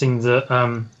interesting that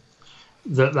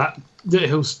that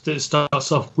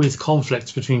starts off with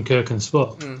conflict between Kirk and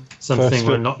Spock. Something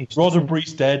we're not used to.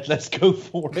 Roddenberry's dead. Let's go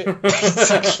for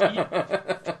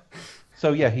it.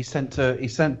 So yeah, he's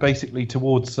sent basically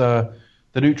towards the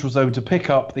neutral zone to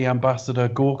pick up the ambassador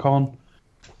Gorkon,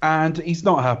 and he's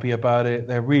not happy about it.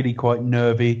 They're really quite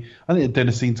nervy. I think the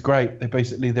dinner scene's great.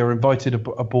 They're invited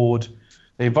aboard.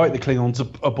 They invite the Klingons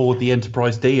aboard the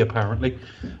Enterprise D, apparently,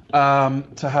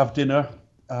 to have dinner.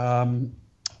 And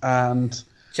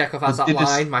Chekhov has that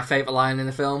line, my favourite line in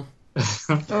the film.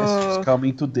 Just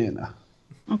coming to dinner.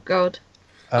 Oh God.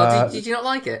 Did you not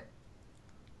like it,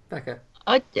 Becca?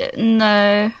 I didn't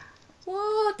know.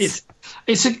 What?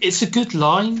 It's a good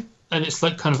line, and it's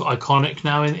like kind of iconic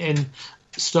now in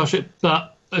Star Trek,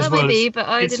 but as That well, may be, but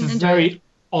I didn't it's enjoy very it.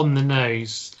 on the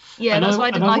nose. Yeah, And that's why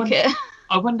I didn't like it.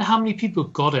 I wonder how many people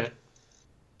got it,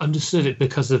 understood it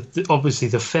because of obviously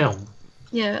the film.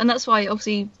 Yeah, and that's why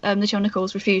obviously Nichelle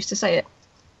Nichols refused to say it.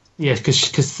 Yeah,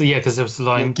 because there was the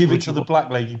line. Give it to the black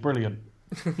lady. Brilliant.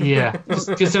 Yeah,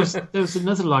 because there was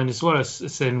another line as well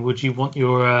saying, "Would you want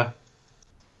your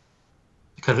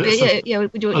kind of Would you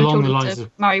want your along the children lines to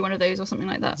of marry one of those or something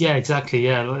like that? yeah, exactly,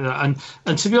 yeah, like that.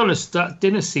 And to be honest, that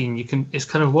dinner scene, it's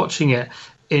kind of watching it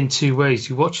in two ways.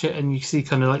 You watch it and you see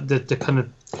kind of like the kind of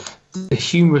the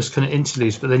humorous kind of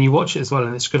interludes, but then you watch it as well,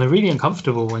 and it's kind of really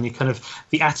uncomfortable when you kind of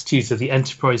the attitudes of the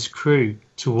Enterprise crew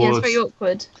towards. Yeah, it's very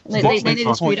awkward. They What's nearly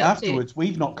the screwed point up too. afterwards?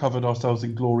 We've not covered ourselves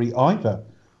in glory either.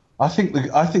 I think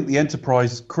the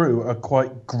Enterprise crew are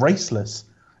quite graceless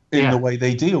in the way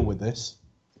they deal with this,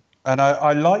 and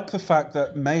I like the fact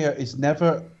that Maya is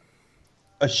never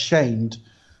ashamed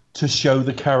to show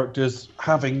the characters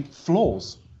having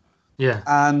flaws. Yeah,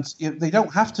 and they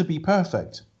don't have to be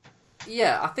perfect.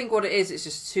 Yeah, I think what it is, it's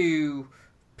just two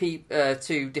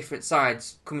different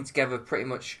sides coming together pretty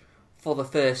much for the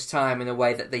first time in a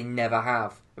way that they never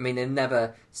have. I mean, they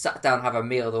never sat down and have a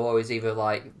meal. They've always either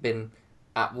like been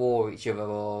at war with each other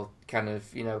or kind of,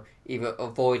 either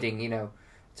avoiding, in a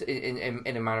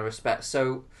manner of respect.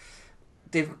 So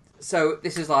this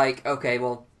is like, okay,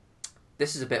 well,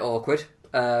 this is a bit awkward.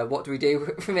 What do we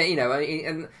do from it?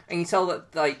 And you tell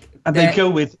that like, and they go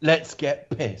with let's get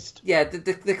pissed. Yeah, the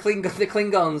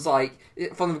Klingons like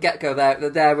from the get go they're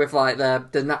there with like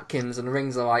the napkins and the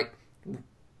rings are like,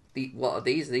 what are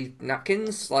these? Are these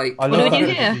napkins? Like, I love that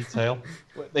little detail.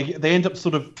 They end up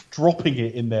sort of dropping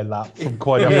it in their lap from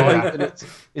quite a height, and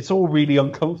it's all really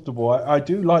uncomfortable. I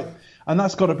do like, and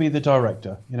that's got to be the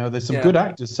director. There's some good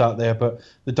actors out there, but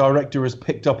the director has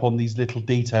picked up on these little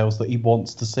details that he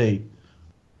wants to see.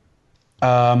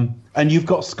 And you've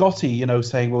got Scotty,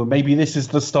 saying, well, maybe this is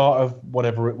the start of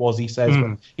whatever it was he says,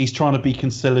 but he's trying to be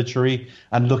conciliatory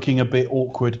and looking a bit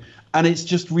awkward. And it's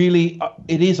just really,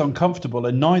 it is uncomfortable.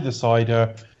 And neither side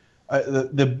are,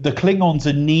 the Klingons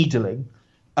are needling,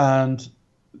 and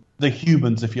the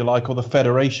humans, if you like, or the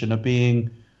Federation are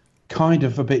being kind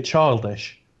of a bit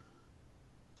childish.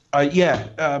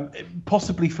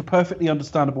 Possibly for perfectly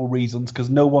understandable reasons, because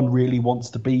no one really wants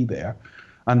to be there.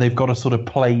 And they've got to sort of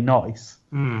play nice.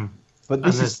 But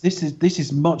this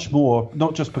is much more,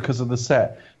 not just because of the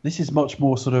set. This is much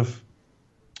more sort of.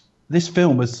 This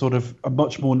film is sort of a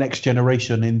much more next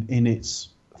generation in its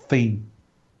theme.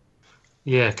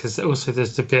 Yeah, because also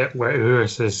there's the bit where Uhura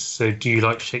says, "So do you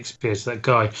like Shakespeare?" to that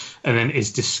guy, and then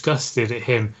is disgusted at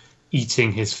him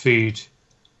eating his food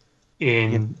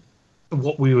in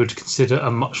what we would consider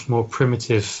a much more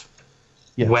primitive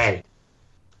way.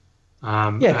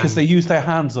 Because they use their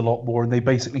hands a lot more, and they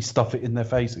basically stuff it in their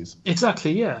faces.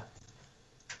 Exactly, yeah.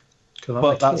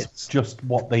 But that's just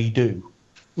what they do.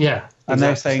 Yeah, and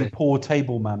they're saying poor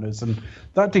table manners, and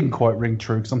that didn't quite ring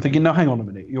true. Because I'm thinking, no, hang on a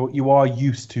minute. You are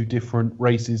used to different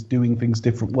races doing things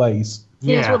different ways.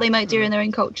 Yeah, it's what they might do in their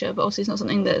own culture, but also it's not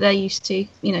something that they're used to.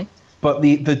 But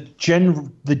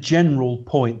the general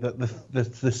point that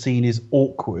the scene is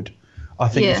awkward, I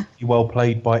think it's really well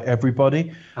played by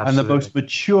everybody. Absolutely. And the most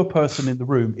mature person in the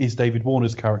room is David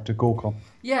Warner's character, Gorkon.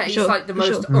 Yeah, he's like the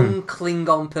most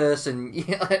un-Klingon person.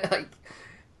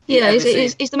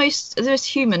 He's the most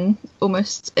human,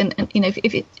 almost. And if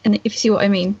you see what I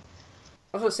mean.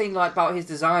 I was saying like about his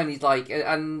design. He's like,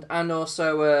 and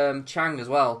also Chang as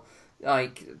well.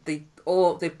 Like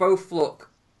they both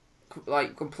look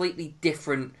like completely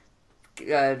different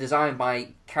design by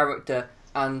character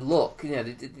and look. We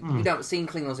haven't seen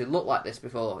Klingons who look like this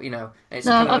before.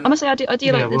 I must say I do like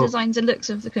the designs and looks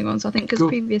of the Klingons. I think because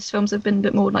previous films have been a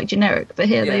bit more like generic, but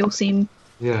here they all seem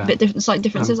a bit different, slight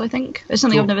differences. I think it's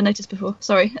something I've never noticed before.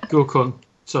 Sorry.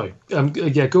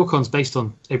 Gorkon's based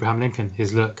on Abraham Lincoln,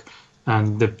 his look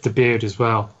and the beard as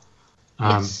well.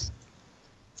 Yes.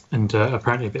 And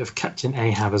apparently a bit of Captain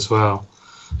Ahab as well.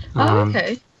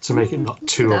 Okay. To make it not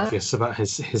too obvious about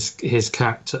his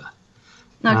character.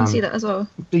 No, I can see that as well.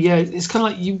 But yeah, it's kind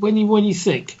of like when you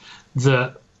think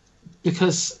that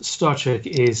because Star Trek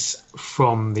is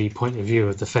from the point of view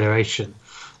of the Federation,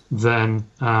 then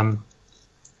all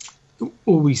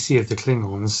we see of the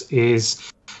Klingons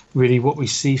is really what we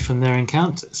see from their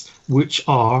encounters, which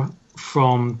are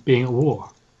from being at war.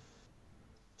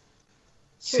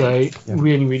 So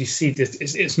really see this.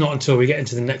 It's not until we get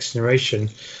into the next generation,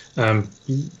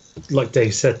 like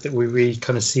Dave said, that we really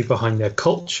kind of see behind their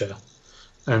culture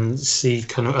and see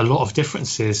kind of a lot of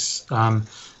differences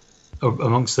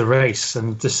amongst the race,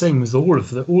 and the same with all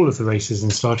of the races in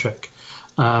Star Trek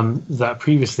that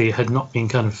previously had not been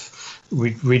kind of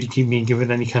really been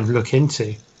given any kind of look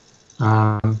into.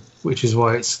 Which is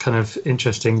why it's kind of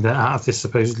interesting that out of this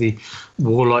supposedly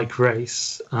warlike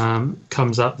race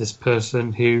comes up this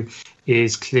person who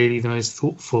is clearly the most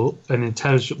thoughtful and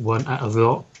intelligent one out of the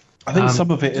lot. I think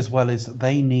some of it as well is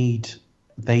they need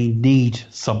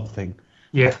something.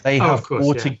 Yeah. They Oh, have of course,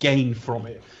 more yeah. to gain from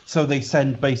it. So they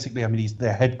send basically, I mean, he's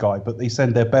their head guy, but they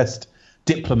send their best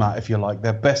diplomat, if you like,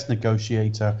 their best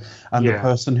negotiator, and the Yeah.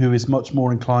 person who is much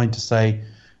more inclined to say,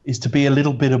 is to be a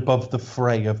little bit above the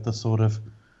fray of the sort of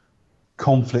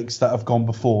conflicts that have gone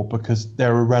before, because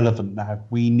they're irrelevant now.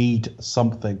 We need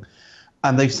something.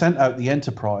 And they've sent out the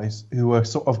Enterprise, who are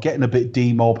sort of getting a bit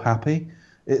demob happy.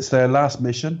 It's their last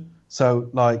mission. So,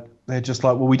 like, they're just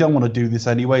like, well, we don't want to do this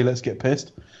anyway. Let's get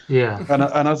pissed. Yeah.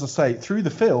 And as I say, through the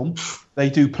film, they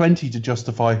do plenty to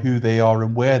justify who they are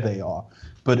and where they are.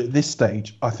 But at this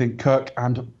stage, I think Kirk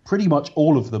and pretty much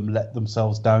all of them let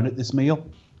themselves down at this meal.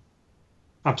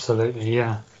 Absolutely,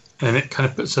 yeah. And it kind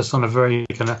of puts us on a very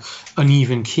kind of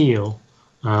uneven keel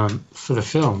for the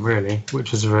film, really,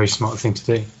 which is a very smart thing to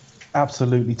do.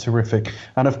 Absolutely terrific.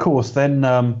 And of course, then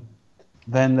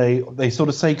they sort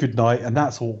of say goodnight, and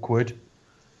that's awkward.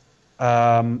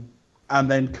 And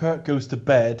then Kirk goes to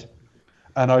bed,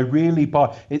 and I really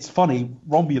buy. It's funny,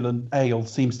 Romulan ale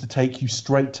seems to take you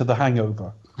straight to The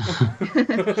Hangover.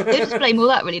 They just blame all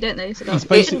that, really, don't they? So He's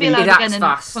it shouldn't be allowed basically- again in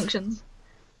That's fast. functions.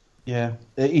 Yeah,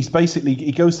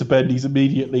 he goes to bed and he's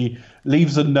immediately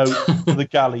leaves a note for the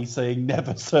galley saying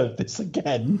never serve this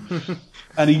again,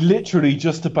 and he literally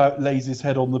just about lays his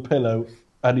head on the pillow,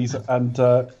 and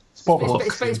Spock.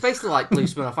 It's basically like Blue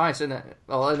Smirnoff Ice, isn't it?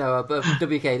 Well, no,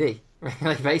 WKD,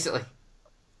 really, basically.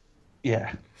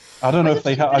 Yeah, I don't know if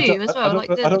they have. Blue as well, like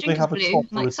the drink is a blue, top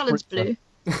for like a salad's spritzer.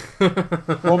 blue.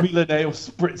 Romulan ale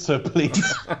spritzer, please.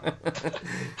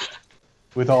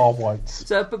 With our whites.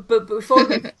 So, but before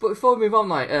we move on,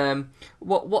 like,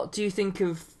 what do you think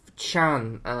of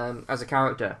Chan as a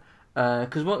character?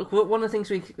 Because one of the things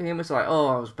we hear was like, oh,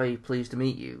 I was very pleased to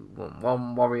meet you,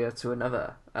 one warrior to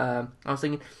another. I was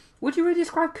thinking, would you really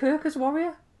describe Kirk as a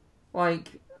warrior? Like,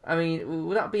 I mean,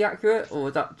 would that be accurate, or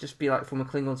would that just be like from a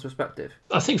Klingon's perspective?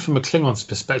 I think from a Klingon's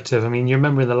perspective, I mean, you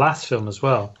remember in the last film as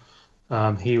well,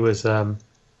 he was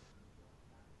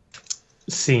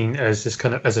seen as this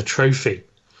kind of as a trophy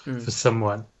for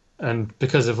someone, and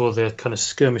because of all the kind of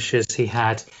skirmishes he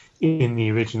had in the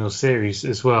original series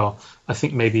as well, I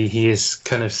think maybe he is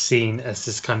kind of seen as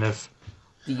this kind of.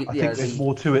 I think there's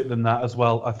more to it than that as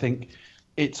well. I think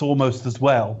it's almost as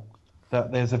well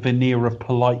that there's a veneer of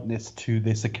politeness to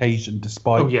this occasion,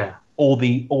 despite all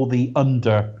the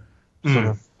under sort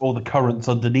of all the currents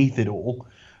underneath it all,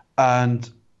 and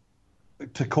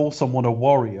to call someone a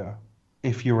warrior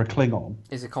if you're a Klingon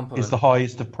is a compliment. Is the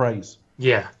highest of praise.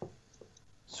 Yeah.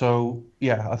 So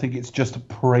yeah, I think it's just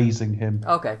praising him.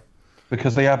 Okay.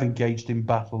 Because they have engaged in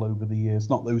battle over the years,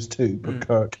 not those two, but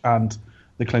Kirk and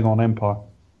the Klingon Empire.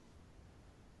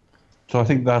 So I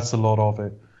think that's a lot of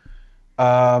it.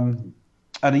 And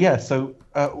yeah, so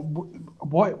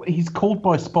why he's called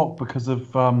by Spock because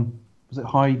of was it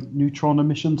high neutron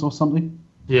emissions or something?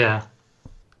 Yeah.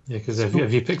 Yeah, because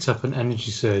have you picked up an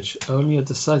energy surge only at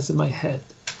the size of my head?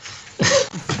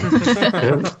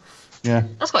 Yeah.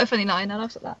 That's quite a funny line. I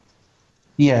laughed at that.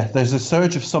 Yeah, there's a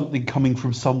surge of something coming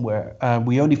from somewhere.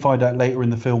 We only find out later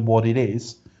in the film what it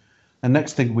is. And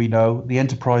next thing we know, the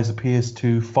Enterprise appears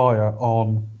to fire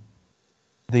on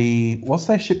the what's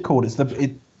their ship called? It's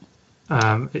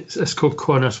called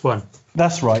Kronos 1.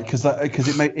 That's right, because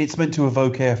it's meant to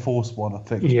evoke Air Force One, I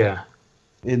think. Yeah.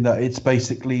 In that it's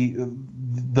basically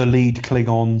the lead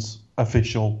Klingon's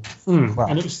official craft.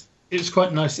 And it was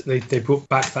quite nice that they brought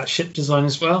back that ship design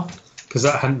as well, because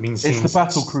that hadn't been seen. It's the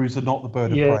battle cruiser, not the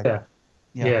bird of prey.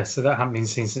 Yeah, so that hadn't been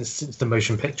seen since the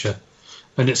motion picture.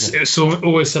 And it's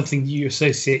always something you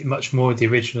associate much more with the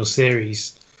original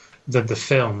series than the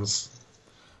films,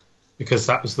 because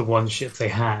that was the one ship they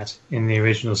had in the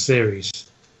original series.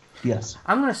 Yes.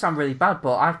 I'm going to sound really bad,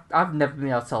 but I've never been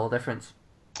able to tell the difference.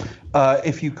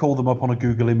 If you call them up on a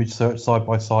Google image search side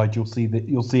by side, you'll see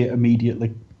it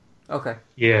immediately. Okay.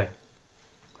 Yeah.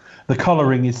 The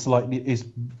colouring is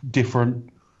different.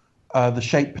 The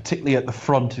shape, particularly at the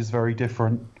front, is very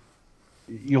different.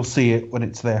 You'll see it when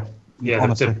it's there. Yeah,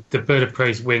 the bird of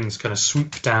prey's wings kind of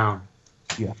swoop down.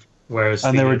 Yeah. Whereas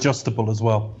they're adjustable as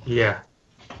well. Yeah.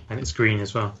 And it's green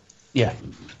as well. Yeah.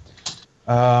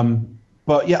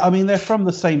 But yeah, I mean, they're from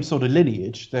the same sort of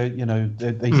lineage. They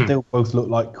still both look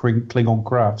like Klingon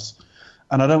crafts,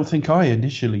 and I don't think I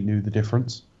initially knew the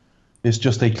difference. It's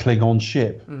just a Klingon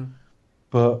ship.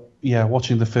 But yeah,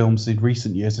 watching the films in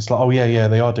recent years, it's like, oh yeah,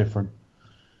 they are different.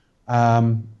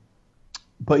 But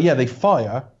yeah, they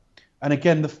fire, and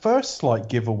again, the first slight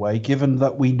giveaway, given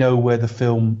that we know where the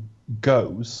film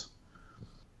goes,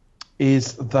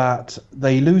 is that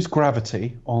they lose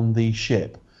gravity on the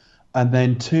ship, and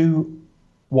then two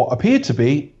what appear to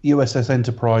be USS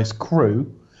Enterprise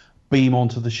crew beam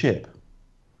onto the ship.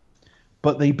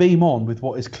 but they beam on with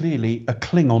what is clearly a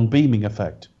Klingon beaming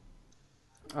effect.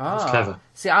 Ah, clever.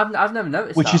 See, I've never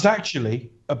noticed Which that. is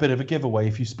actually a bit of a giveaway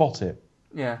if you spot it.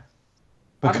 Yeah.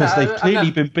 Because I've they've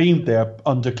clearly never- been beamed there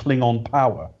under Klingon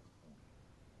power.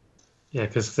 Yeah,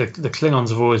 because the Klingons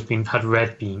have always had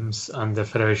red beams, and the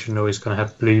Federation always going to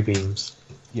have blue beams.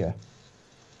 Yeah.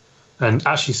 And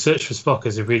actually, Search for Spock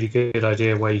is a really good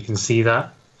idea where you can see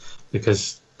that,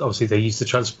 because obviously they use the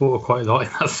transporter quite a lot in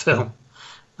that film,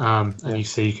 and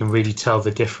you can really tell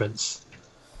the difference.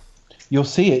 You'll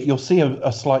see it. You'll see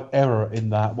a slight error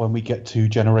in that when we get to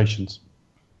Generations.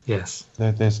 Yes.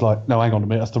 There's like, no, hang on a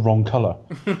minute, that's the wrong colour.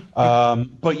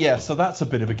 But yeah, so that's a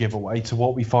bit of a giveaway to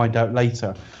what we find out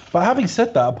later. But having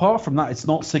said that, apart from that, it's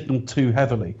not signalled too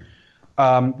heavily.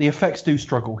 The effects do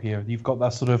struggle here. You've got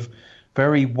that sort of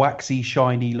very waxy,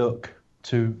 shiny look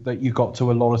that you got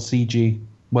to a lot of CG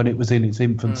when it was in its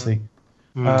infancy.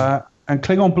 And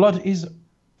Klingon blood is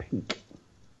pink.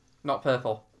 Not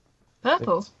purple.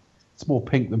 Purple. It's more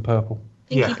pink than purple.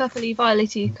 Pinky, purpley,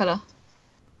 violety colour.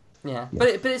 Yeah,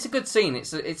 but it's a good scene.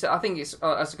 It's I think it's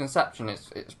as a conception,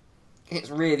 it's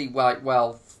really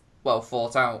well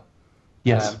thought out.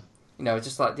 Yes.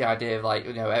 Just like the idea of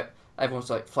everyone's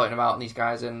like floating about, and these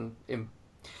guys in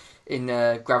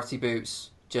gravity boots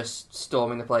just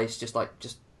storming the place, just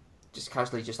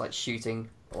casually shooting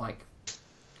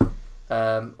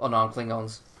unarmed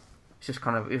Klingons. It's just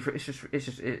kind of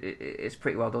it's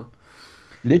pretty well done.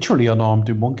 Literally unarmed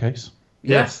in one case.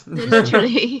 Yes.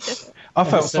 Literally. I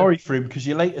felt sorry for him because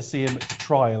you later see him at the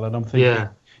trial, and I'm thinking,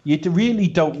 you really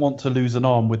don't want to lose an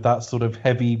arm with that sort of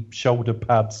heavy shoulder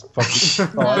pads.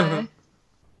 Fucking No.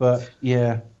 But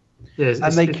yeah,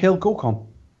 and they kill Gorkon.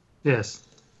 Yes,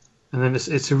 and then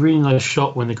it's a really nice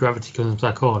shot when the gravity comes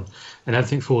back on, and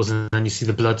everything falls, and then you see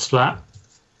the blood splat.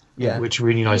 Yeah, which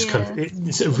really nice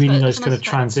it's a really nice kind of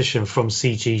transition from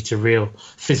CG to real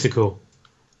physical.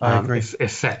 I agree.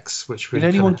 Effects, which really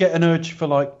Did anyone get an urge for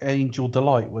like Angel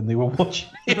Delight when they were watching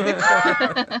it?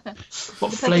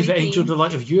 What flavour Angel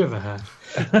Delight have you ever had?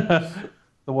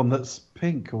 The one that's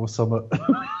pink or something.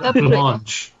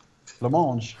 Blancmange.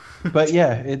 Blancmange. But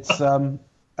yeah, it's and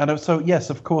so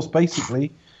yes, of course,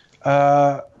 basically,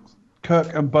 Kirk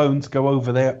and Bones go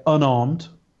over there unarmed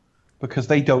because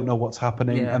they don't know what's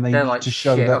happening, and they need to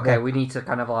show that. Okay, we need to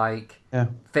kind of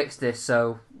fix this,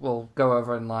 so we'll go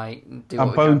over and do.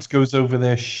 And Bones goes over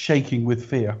there shaking with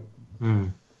fear.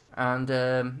 And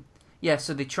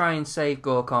so they try and save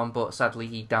Gorkon, but sadly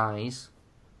he dies.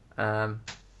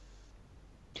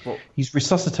 But he's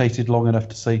resuscitated long enough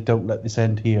to say, "Don't let this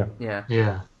end here."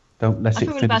 Yeah. Don't let I it feel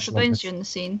really finish. bad for like Bones this. during the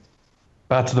scene.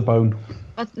 Bad to the bone.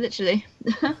 Literally.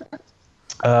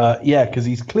 Yeah, because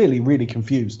he's clearly really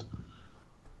confused.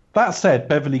 That said,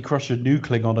 Beverly Crusher knew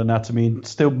Klingon anatomy, and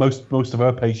still most of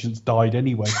her patients died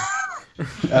anyway.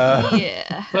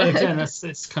 Yeah. But again,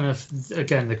 it's kind of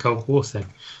the Cold War thing.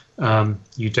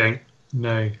 You don't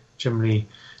generally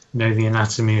know the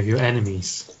anatomy of your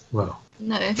enemies well.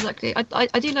 No, exactly. I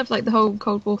do love the whole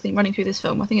Cold War thing running through this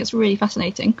film. I think it's really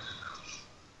fascinating.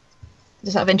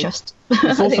 Just out of interest.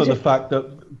 It's also the fact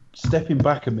that, stepping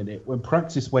back a minute, when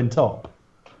Praxis went up,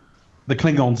 the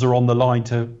Klingons are on the line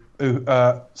to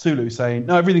Sulu saying,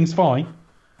 "No, everything's fine."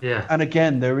 Yeah. And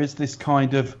again, there is this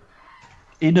kind of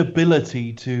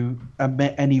inability to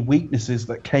admit any weaknesses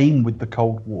that came with the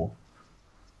Cold War.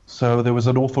 So there was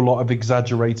an awful lot of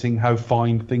exaggerating how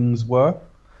fine things were.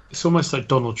 It's almost like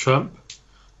Donald Trump.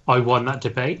 I won that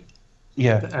debate.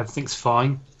 Yeah. Everything's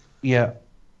fine. Yeah.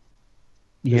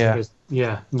 Yeah.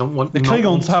 Yeah. The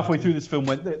Klingons halfway through this film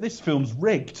went, "This film's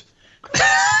rigged.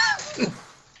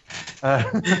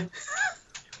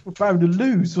 We're bound to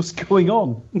lose. What's going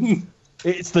on?"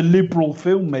 It's the liberal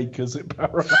filmmakers at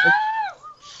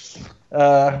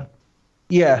Paramount.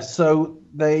 So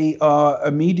they are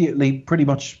immediately pretty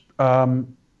much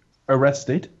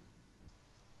arrested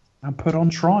and put on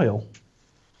trial.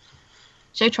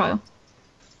 Show trial.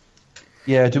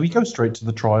 Yeah, do we go straight to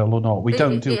the trial or not? We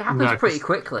don't do it. It happens pretty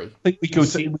quickly. I think we go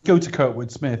to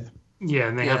Kurtwood Smith. Yeah,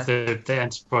 and they have the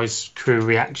Enterprise crew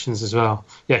reactions as well.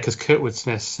 Yeah, because Kurtwood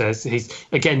Smith says you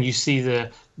see the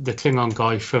Klingon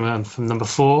guy from number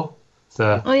 4.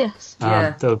 Oh yes.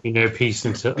 There will be no peace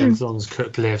until as long as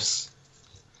Kirk lives.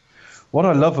 What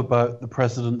I love about the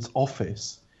president's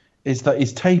office is that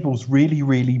his table's really,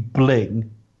 really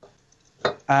bling,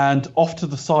 and off to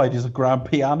the side is a grand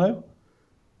piano.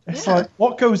 It's like,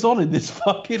 what goes on in this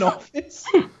fucking office?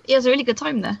 He has a really good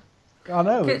time there. I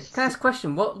know. Can I ask a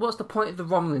question? What's the point of the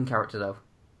Romulan character though?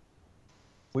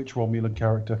 Which Romulan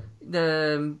character?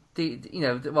 The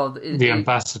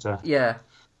ambassador. Yeah.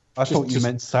 I thought you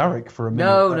meant Sarek for a minute.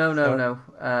 No.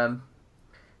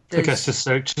 I guess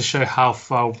to show how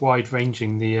far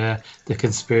wide-ranging the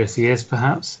conspiracy is,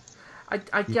 perhaps.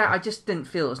 I just didn't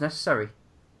feel it was necessary.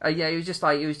 Yeah, he was just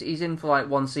like he's in for like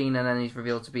one scene and then he's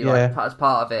revealed to be like as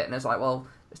part of it, and it's like, well,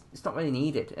 it's not really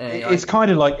needed. It's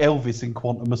kind of like Elvis in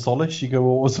Quantum of Solace. You go,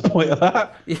 what was the point of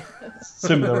that? Yeah.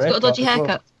 Similar. He's got a dodgy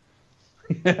haircut.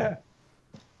 Yeah.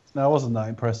 No, I wasn't that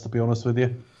impressed, to be honest with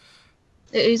you.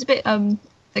 It was a bit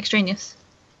extraneous.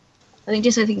 I think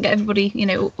just so they can get everybody,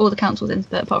 all the councils in,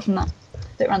 but apart from that,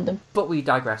 a bit random. But we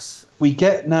digress. We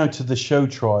get now to the show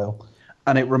trial,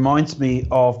 and it reminds me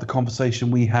of the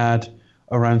conversation we had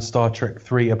around Star Trek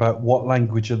 3 about what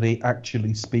language are they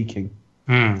actually speaking.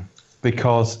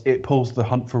 Because it pulls the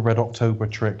Hunt for Red October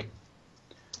trick.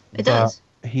 It does.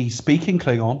 He's speaking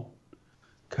Klingon.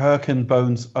 Kirk and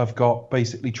Bones have got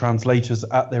basically translators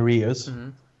at their ears. Mm-hmm.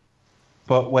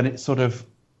 But when it's sort of,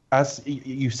 as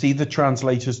you see the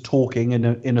translators talking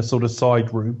in a sort of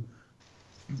side room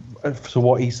for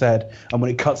what he said, and when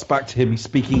it cuts back to him, he's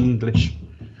speaking English.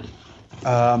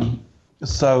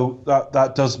 So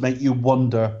that does make you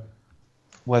wonder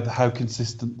how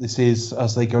consistent this is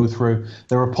as they go through.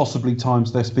 There are possibly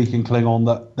times they're speaking Klingon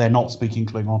that they're not speaking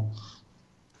Klingon,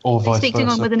 or vice versa. Speak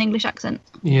Klingon with an English accent.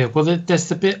 Yeah, well, there's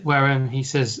the bit where he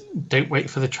says, "Don't wait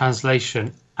for the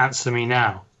translation. Answer me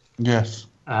now." Yes.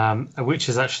 Which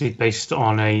is actually based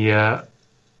on a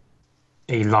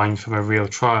line from a real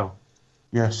trial.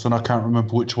 Yes, and I can't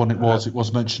remember which one it was. It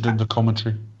was mentioned in the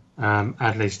commentary.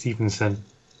 Adlai Stevenson.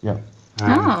 Yeah.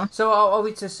 So are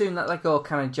we to assume that like all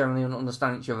kind of generally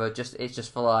understand each other? It's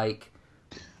just for like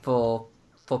for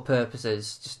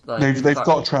purposes. Just like they've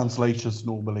got translators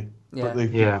normally, but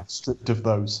they've stripped of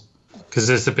those. Because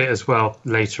there's a bit as well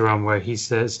later on where he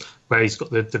says, where he's got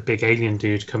the big alien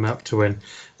dude come up to him,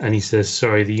 and he says,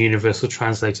 "Sorry, the universal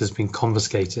translator's been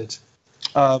confiscated."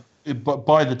 But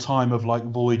by the time of like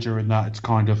Voyager and that, it's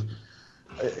kind of.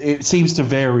 It seems to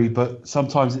vary, but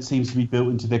sometimes it seems to be built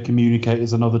into their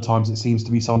communicators, and other times it seems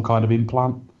to be some kind of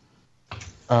implant.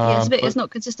 It's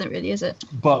not consistent, really, is it?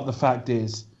 But the fact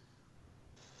is,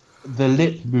 the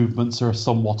lip movements are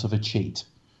somewhat of a cheat.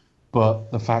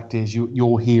 But the fact is,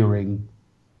 you're hearing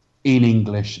in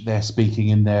English, they're speaking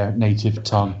in their native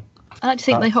tongue. I like to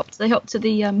think they hopped to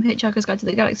the Hitchhiker's Guide to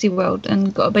the Galaxy world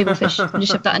and got a babel fish and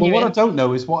just shoved that in your ear. What I don't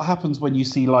know is what happens when you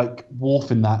see like Worf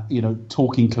in that,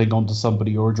 talking Klingon to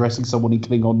somebody or addressing someone in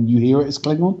Klingon, and you hear it as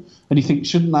Klingon, and you think,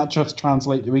 shouldn't that just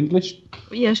translate to English?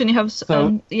 Yeah, shouldn't you have?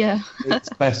 It's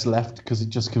best left because it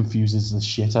just confuses the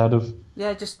shit out of.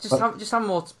 Yeah, just have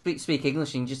more speak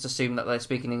English and just assume that they're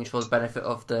speaking English for the benefit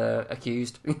of the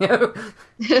accused. Speaking,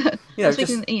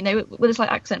 with a slight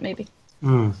accent maybe.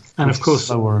 And of course,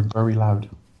 slower and very loud.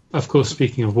 Of course,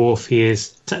 speaking of Worf, he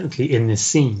is technically in this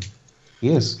scene. He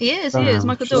is. He is.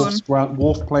 Michael Dorn.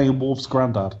 Worf playing Worf's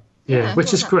granddad. Yeah,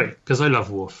 which is great because I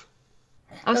love Worf.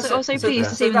 I was so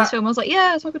pleased to see him in this film. I was like,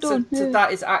 yeah, it's Michael Dorn. So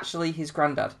that is actually his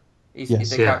granddad. He's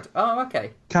the character. Oh, okay.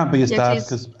 Can't be his dad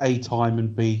because A, time,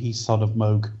 and B, he's son of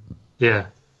Moog. Yeah.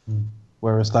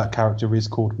 Whereas that character is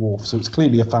called Worf, so it's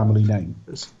clearly a family name.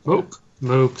 It's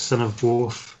Moog, son of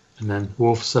Worf, and then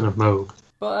Worf, son of Moog.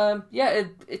 But to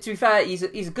be fair, he's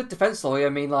a good defence lawyer. I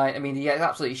mean, he gets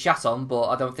absolutely shat on, but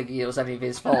I don't think it was any of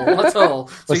his fault at all.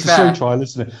 It's a show trial,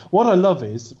 isn't it? What I love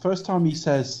is first time he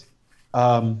says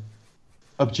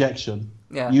objection.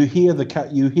 Yeah. You hear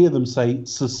them say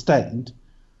sustained,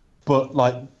 but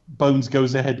like Bones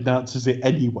goes ahead and answers it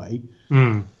anyway.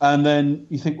 And then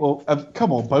you think, well,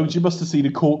 come on, Bones, you must have seen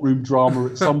a courtroom drama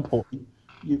at some point.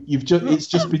 It's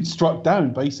just been struck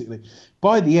down, basically.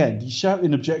 By the end, he's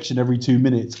shouting objection every 2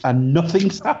 minutes, and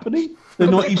nothing's happening. They're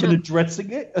not even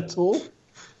addressing it at all.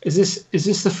 Is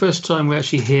this the first time we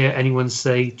actually hear anyone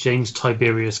say James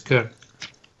Tiberius Kirk?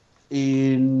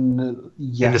 In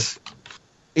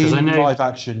live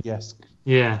action, yes.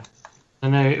 Yeah, I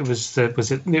know it was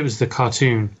the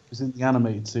cartoon. It was in the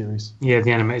animated series. Yeah,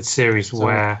 the animated series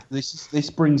where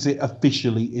this brings it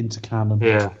officially into canon.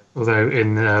 Yeah, although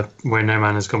in Where No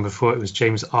Man Has Gone Before, it was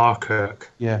James R.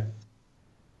 Kirk. Yeah,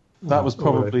 that was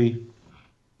probably.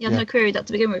 Yeah, I had no query that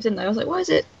to begin with, didn't I? I was like, why is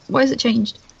it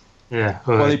changed? Yeah,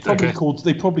 well they probably called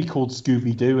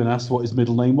Scooby Doo and asked what his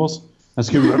middle name was, and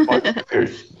Scooby went.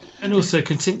 And also,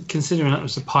 considering that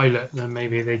was a pilot, then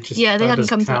maybe they just... Yeah, they hadn't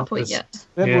come to that point yet.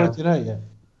 They haven't worked it out yet.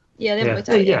 Yeah, they haven't worked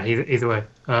it out yet. Yeah, either way.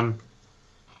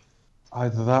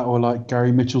 Either that or, like,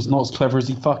 Gary Mitchell's not as clever as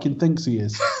he fucking thinks he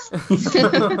is.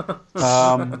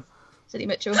 Silly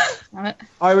Mitchell. Damn it.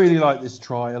 I really like this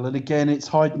trial, and again, it's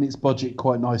hiding its budget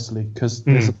quite nicely, because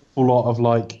there's a whole lot of,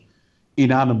 like,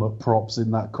 inanimate props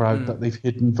in that crowd that they've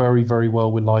hidden very, very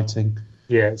well with lighting.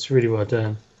 Yeah, it's really well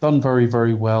done. Done very,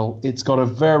 very well. It's got a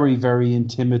very, very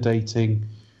intimidating.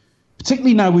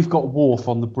 Particularly now we've got Worf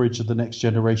on the bridge of the Next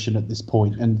Generation at this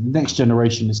point, and the Next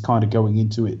Generation is kind of going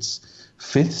into its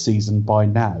 5th season by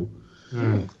now.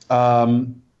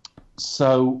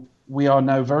 So we are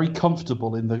now very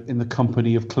comfortable in the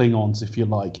company of Klingons, if you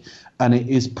like, and it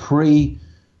is pre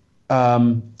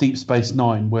Deep Space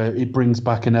Nine, where it brings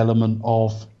back an element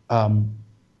of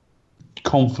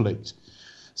conflict.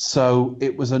 So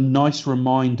it was a nice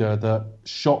reminder that,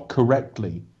 shot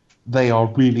correctly, they are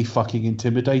really fucking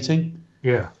intimidating.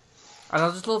 Yeah. And I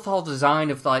just love the whole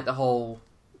design of like the whole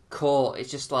court.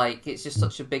 It's just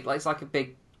such a big, like it's like a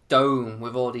big dome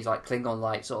with all these like Klingon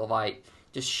like sort of like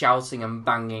just shouting and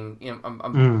banging, you know,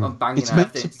 and banging. It's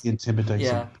meant to be intimidating.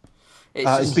 Yeah.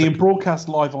 It's being broadcast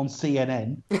live on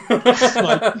CNN.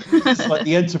 it's like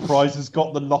the Enterprise has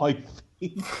got the live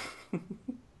feed.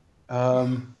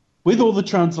 With all the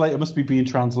translator, must be being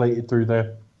translated through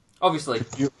their obviously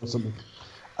computer or something.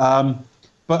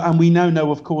 And we now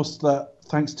know, of course, that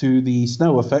thanks to the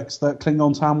snow effects, that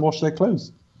Klingons hand wash their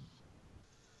clothes.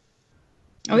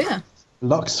 Oh yeah.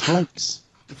 Lux Flakes.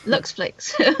 Lux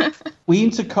Flakes. We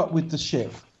intercut with the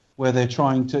ship where they're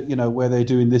trying to, where they're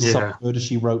doing this Murder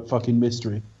She Wrote fucking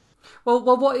mystery. Well,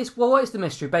 what is the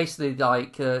mystery? Basically,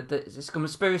 like it's a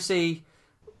conspiracy.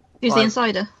 Who's the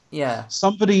insider? Yeah.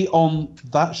 Somebody on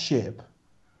that ship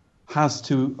has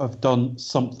to have done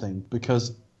something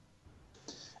because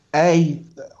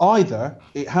either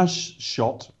it has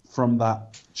shot from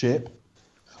that ship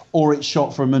or it's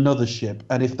shot from another ship.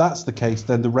 And if that's the case,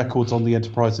 then the records on the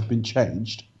Enterprise have been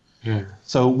changed. Yeah.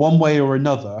 So one way or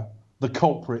another, the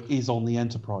culprit is on the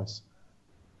Enterprise.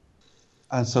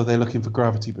 And so they're looking for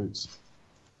gravity boots.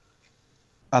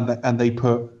 And they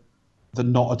put the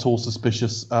not at all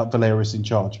suspicious Valeris in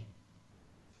charge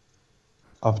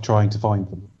of trying to find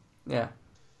them. Yeah.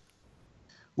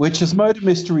 Which, as murder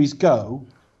mysteries go,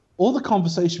 all the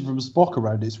conversation from Spock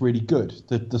around it is really good.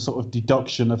 The sort of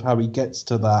deduction of how he gets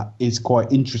to that is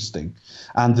quite interesting.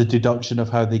 And the deduction of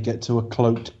how they get to a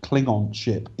cloaked Klingon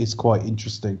ship is quite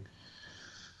interesting.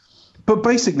 But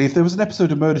basically, if there was an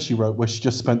episode of Murder, She Wrote where she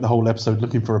just spent the whole episode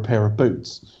looking for a pair of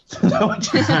boots,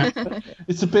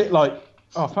 it's a bit like,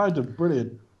 I found them,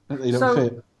 brilliant. They don't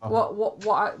fit.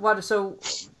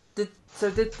 So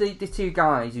did the two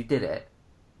guys who did it,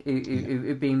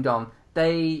 who beamed on,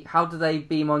 how did they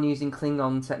beam on using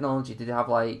Klingon technology? Did they have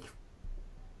like...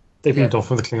 They beamed off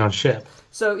with the Klingon ship.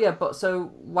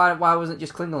 So why wasn't it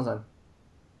just Klingons then?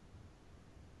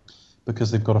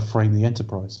 Because they've got to frame the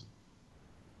Enterprise.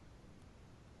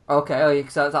 Okay,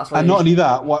 so that's why. And not only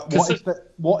that, what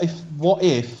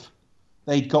if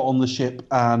they'd got on the ship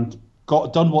and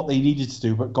done what they needed to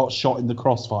do, but got shot in the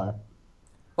crossfire?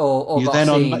 Or you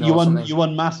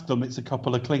unmask them. It's a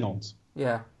couple of Klingons.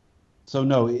 Yeah. So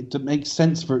no, it makes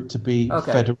sense for it to be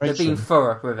Federation. They're being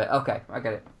thorough with it. Okay, I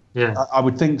get it. Yeah, I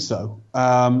would think so.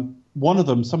 One of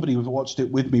them, somebody who watched it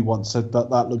with me once, said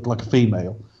that looked like a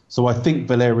female. So I think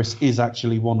Valeris is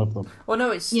actually one of them. Well,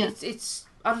 no, it's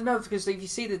I don't know, because if you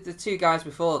see the two guys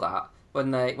before that, when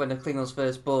the Klingons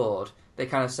first board, they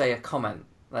kind of say a comment.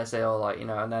 They say,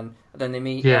 and then they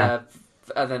meet. Yeah.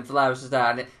 And then Valeris is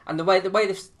there, and the way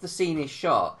the scene is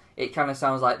shot, it kind of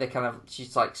sounds like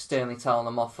she's like sternly telling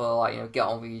them off for get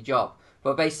on with your job.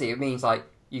 But basically, it means like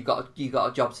you got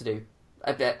a job to do.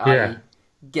 A bit.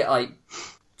 Get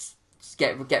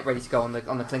ready to go on the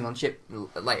Klingon ship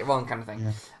later on, kind of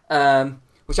thing. Yeah.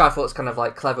 Which I thought was kind of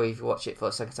like clever if you watch it for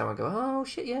a second time and go, oh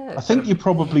shit, yeah. I think you're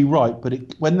probably right, but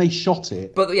when they shot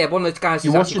it... But yeah, one of the guys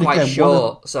is actually quite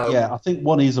short. Yeah, I think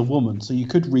one is a woman, so you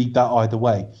could read that either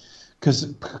way.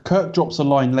 Because Kirk drops a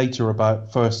line later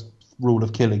about first rule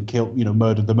of killing,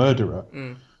 murder the murderer.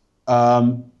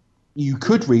 You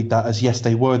could read that as, yes,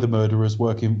 they were the murderers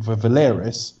working for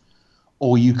Valeris,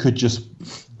 or you could just...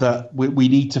 that we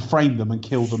need to frame them and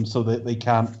kill them so that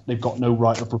they've got no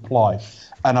right of reply.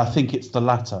 And I think it's the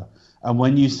latter. And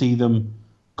when you see them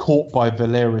caught by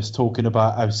Valeris talking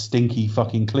about how stinky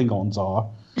fucking Klingons are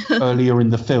earlier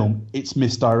in the film, it's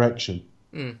misdirection.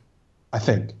 I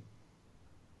think.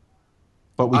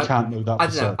 But we can't know that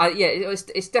for certain.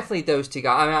 It's definitely those two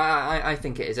guys. I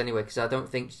think it is anyway, because I don't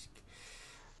think...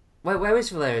 Where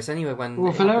is Valeris anyway?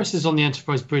 Valeris is on the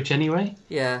Enterprise bridge anyway.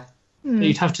 Yeah.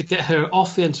 You'd have to get her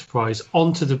off the Enterprise,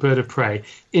 onto the Bird of Prey,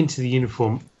 into the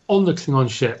uniform, on the Klingon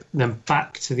ship, then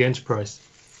back to the Enterprise.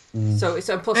 So it's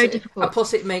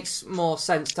plus it makes more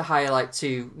sense to hire like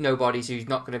two nobodies who's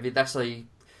not going to be necessarily.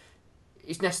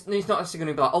 He's not necessarily going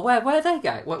to be like, oh, where are they,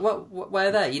 guy? Where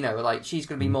are they? Like she's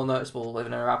going to be more noticeable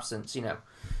in her absence.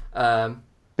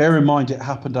 Bear in mind, it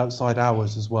happened outside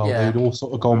hours as well. Yeah. They'd all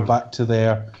sort of gone back to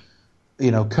their.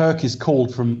 Kirk is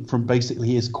called from basically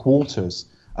his quarters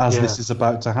as this is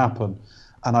about to happen.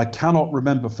 And I cannot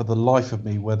remember for the life of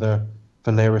me whether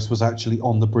Valeris was actually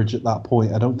on the bridge at that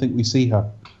point. I don't think we see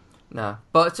her. No,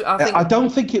 but I don't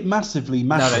think it massively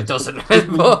matters. No, it doesn't.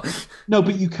 No,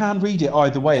 but you can read it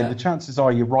either way, and the chances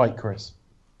are you're right, Chris.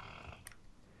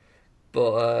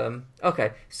 But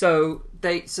okay, so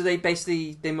they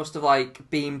basically must have like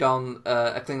beamed on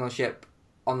a Klingon ship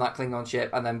on that Klingon ship,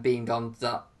 and then beamed onto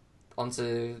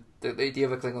the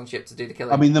other Klingon ship to do the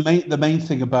killing. I mean, the main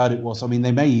thing about it was,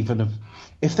 they may even have,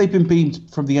 if they'd been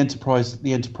beamed from the Enterprise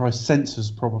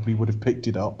sensors probably would have picked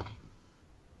it up.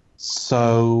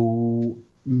 So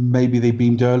maybe they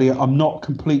beamed earlier. I'm not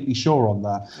completely sure on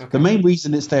that. Okay. The main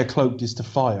reason it's there cloaked is to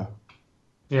fire.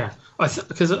 Yeah,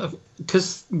 because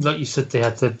like you said, they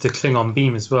had the Klingon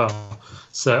beam as well.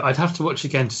 So I'd have to watch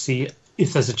again to see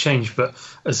if there's a change. But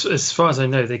as far as I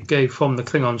know, they go from the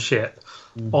Klingon ship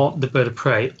on the Bird of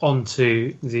Prey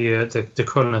onto the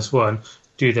Kronos One,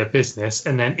 do their business,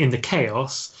 and then in the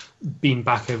chaos, beam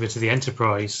back over to the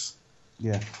Enterprise.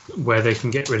 Yeah, where they can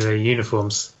get rid of their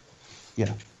uniforms.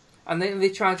 Yeah, and they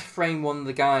tried to frame one of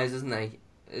the guys, isn't they?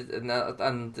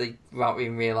 And they, without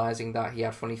even realizing that he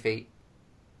had funny feet.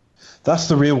 That's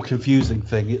the real confusing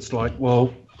thing. It's like,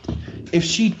 well, if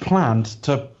she'd planned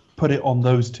to put it on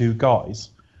those two guys,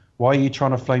 why are you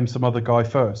trying to flame some other guy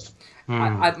first?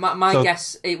 My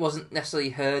guess, it wasn't necessarily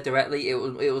her directly. It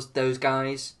was those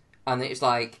guys, and it's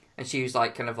like, and she was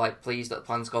like, kind of like pleased that the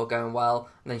plan's all going well,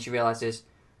 and then she realizes,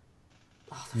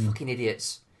 oh, the fucking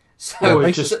idiots. Or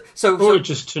it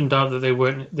just turned out that they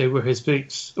were his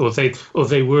boots, or they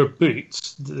were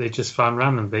boots that they just found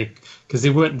randomly, because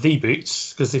they weren't the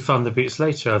boots, because they found the boots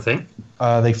later, I think.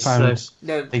 They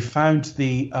found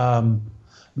the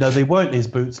no, they weren't his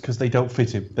boots because they don't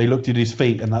fit him. They looked at his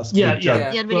feet, and that's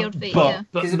really old feet, but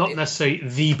not necessarily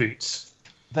the boots.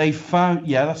 They found,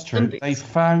 that's true. They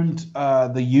found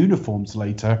the uniforms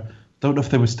later. Don't know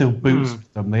if they were still boots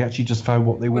with them. They actually just found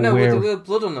what they were wearing. There were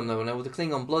blood on them, though. No, with the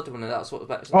Klingon blood on it. That's what.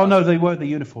 No, they were the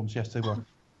uniforms. Yes, they were.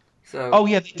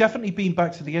 They definitely been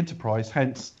back to the Enterprise.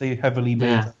 Hence, they heavily made.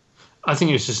 Yeah. I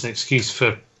think it was just an excuse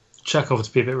for Chekhov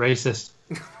to be a bit racist.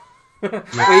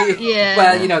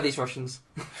 Well, these Russians.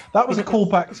 That was a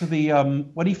callback to the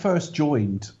when he first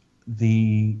joined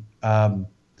the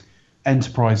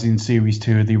Enterprise in Series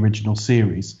 2 of the original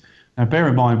series. Now, bear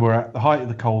in mind, we're at the height of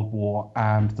the Cold War,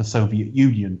 and the Soviet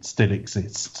Union still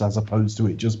exists, as opposed to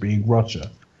it just being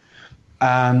Russia.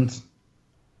 And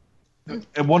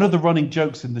one of the running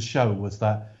jokes in the show was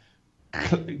that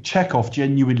Chekhov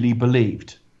genuinely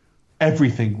believed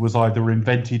everything was either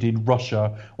invented in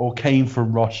Russia or came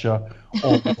from Russia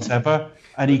or whatever.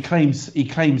 And he claims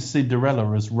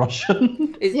Cinderella as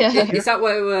Russian. Is that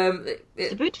where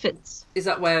the boot fits? Is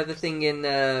that where the thing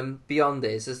in Beyond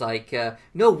is? Is like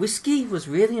no, whiskey was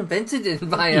really invented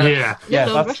by that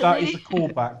is a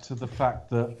callback to the fact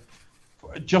that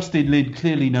Justin Lin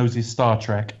clearly knows his Star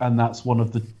Trek, and that's one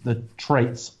of the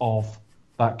traits of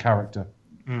that character.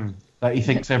 That he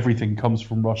thinks everything comes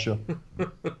from Russia.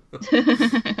 Like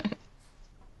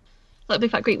a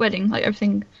big fat Greek wedding, like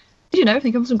everything. Did you know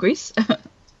everything comes from Greece?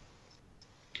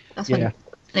 That's funny.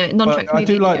 Anyway, non-Trek I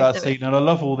do like that scene, and I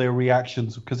love all their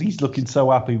reactions because he's looking so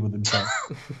happy with himself.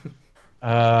 He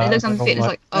looks on his feet and it's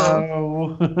like,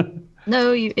 oh,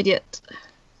 no, you idiot.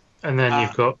 And then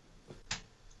you've got.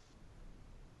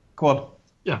 Go on.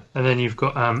 Yeah, and then you've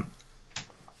got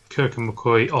Kirk and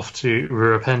McCoy off to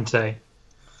Ruapente,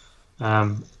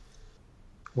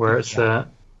 where it's not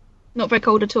very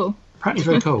cold at all. Apparently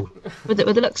very cold. with the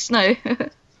look snow.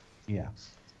 Yeah.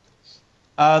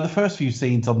 The first few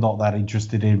scenes I'm not that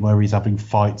interested in, where he's having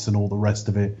fights and all the rest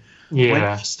of it. Yeah.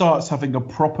 When he starts having a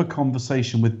proper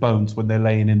conversation with Bones when they're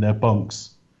laying in their bunks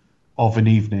of an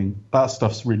evening, that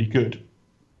stuff's really good.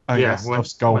 When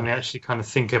they actually kind of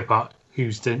think about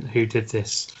who did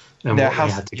this and what they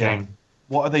had to gain.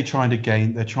 What are they trying to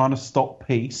gain? They're trying to stop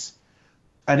peace.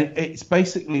 And it's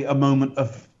basically a moment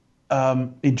of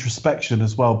introspection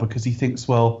as well, because he thinks,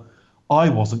 well, I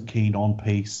wasn't keen on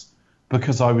peace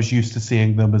because I was used to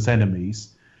seeing them as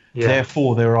enemies. Yeah.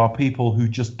 Therefore, there are people who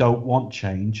just don't want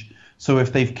change. So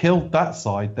if they've killed that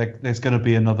side, there's going to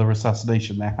be another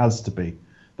assassination. There has to be.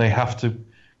 They have to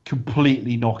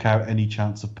completely knock out any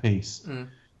chance of peace.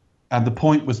 And the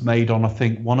point was made on, I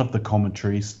think, one of the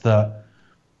commentaries that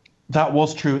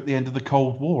was true at the end of the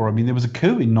Cold War. I mean, there was a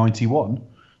coup in 91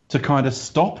 to kind of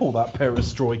stop all that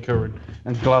perestroika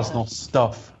and glasnost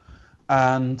stuff.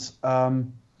 And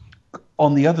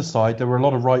on the other side, there were a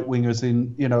lot of right-wingers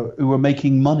who were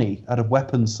making money out of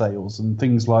weapons sales and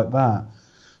things like that.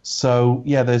 So,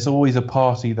 yeah, there's always a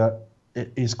party that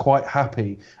is quite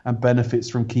happy and benefits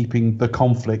from keeping the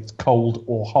conflict cold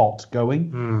or hot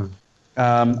going.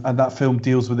 And that film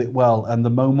deals with it well. And the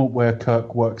moment where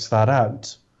Kirk works that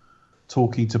out,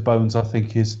 talking to Bones, I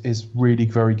think is really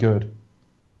very good.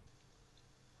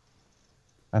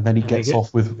 And then he gets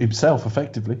off with himself,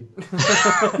 effectively.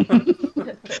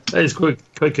 That is quite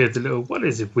good. The little, what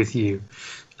is it with you?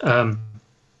 And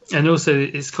also,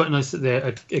 it's quite nice that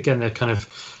they're kind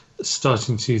of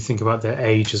starting to think about their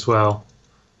age as well.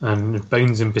 And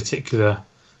Bones in particular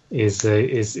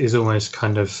is almost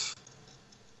kind of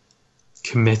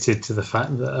committed to the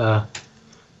fact that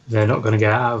they're not going to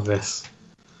get out of this.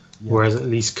 Yeah. Whereas at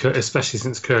least Kirk, especially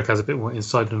since Kirk has a bit more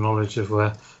insider knowledge of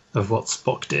what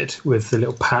Spock did with the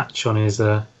little patch on his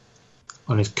coat.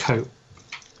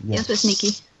 Yeah, that's a bit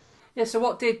sneaky. Yeah. So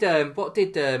what did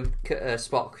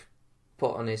Spock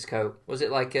put on his coat? Was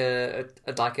it like a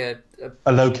locator?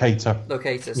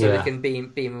 Locator, so they can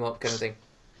beam him up, kind of thing.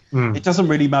 It doesn't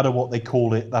really matter what they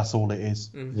call it. That's all it is.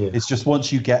 Yeah. It's just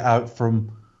once you get out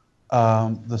from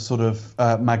the sort of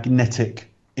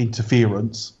magnetic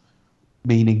interference,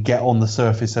 meaning get on the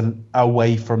surface and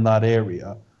away from that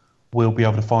area, we'll be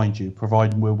able to find you,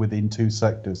 providing we're within 2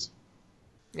 sectors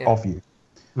of you.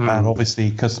 And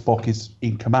obviously, because Spock is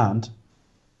in command,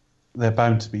 they're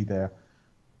bound to be there.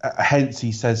 Hence,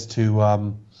 he says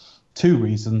to 2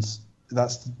 reasons.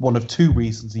 That's one of 2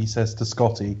 reasons he says to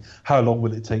Scotty, how long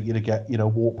will it take you to get,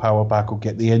 warp power back or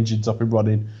get the engines up and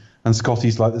running? And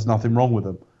Scotty's like, there's nothing wrong with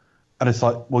them. And it's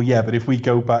like, well, yeah, but if we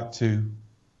go back to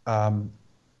the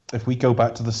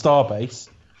starbase,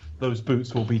 those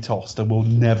boots will be tossed and we'll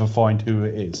never find who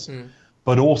it is.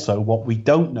 But also what we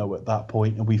don't know at that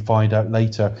point, and we find out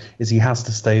later, is he has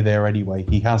to stay there anyway.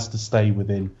 He has to stay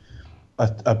within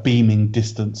a beaming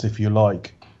distance, if you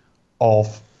like,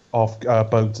 of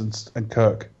Bones and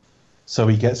Kirk. So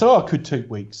he gets, it could take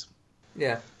weeks.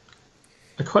 Yeah.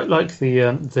 I quite like the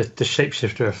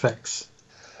shapeshifter effects.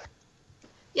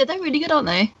 Yeah, they're really good, aren't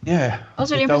they? Yeah. I was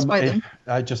really impressed by them.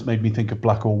 It just made me think of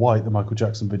Black or White, the Michael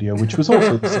Jackson video, which was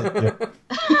also the same.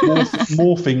 Yeah.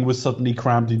 Morphing was suddenly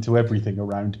crammed into everything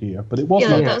around here, but it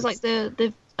wasn't. Yeah, that was like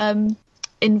the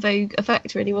in vogue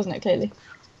effect, really, wasn't it? Clearly.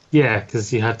 Yeah,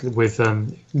 because you had with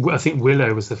I think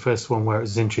Willow was the first one where it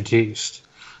was introduced.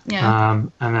 Yeah.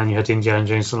 And then you had Indiana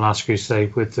Jones and Last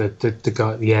Crusade with the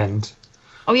guy at the end.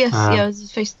 Oh yes,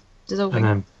 his face dissolving. And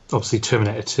then obviously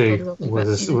Terminator 2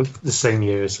 was the same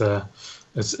year as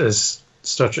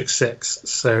Star Trek 6.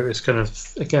 So it's kind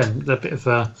of, again, a bit of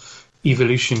a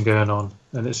evolution going on,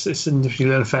 and it's an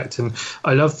interesting effect. And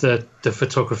I love the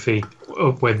photography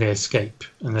of when they escape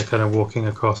and they're kind of walking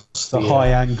across the high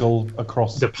angle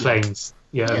across the plains.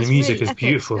 Yeah, and the music really is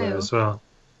beautiful there as well.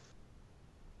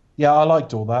 Yeah, I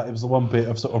liked all that. It was the one bit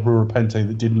of sort of Rura Pente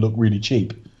that didn't look really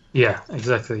cheap. Yeah,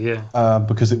 exactly. Yeah,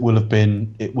 because it will have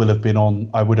been on.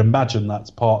 I would imagine that's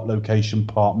part location,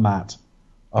 part matte.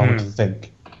 I would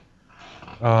think.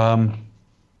 And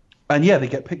yeah, they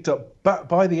get picked up back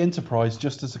by the Enterprise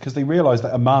because they realise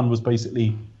that a man was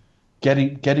basically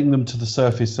getting them to the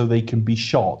surface so they can be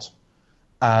shot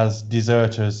as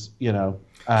deserters. So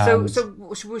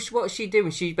what's she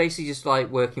doing? She's basically just like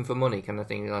working for money, kind of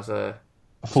thing, as a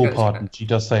full pardon. She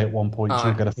does say at one point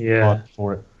she'll get a full pardon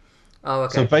for it. Oh,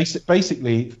 okay. So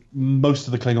basically, most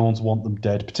of the Klingons want them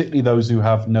dead, particularly those who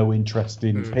have no interest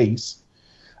in peace.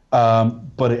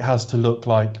 But it has to look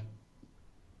like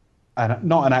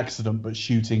not an accident, but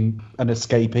shooting an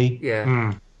escapee.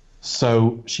 Yeah.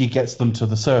 So she gets them to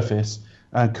the surface,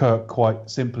 and Kirk quite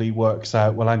simply works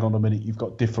out, well, hang on a minute, you've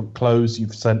got different clothes,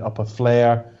 you've sent up a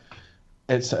flare,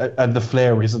 and the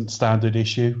flare isn't standard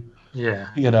issue. Yeah.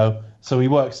 So he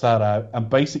works that out, and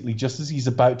basically, just as he's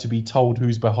about to be told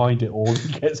who's behind it all,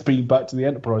 he gets beamed back to the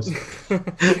Enterprise.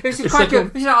 It's quite good.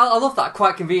 I love that.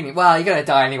 Quite convenient. Well, you're going to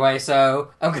die anyway,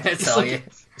 so I'm going to tell you.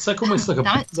 It's like almost like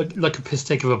a piss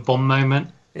take of a bomb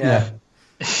moment. Yeah.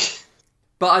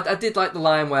 But I did like the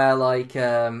line where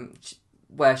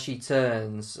where she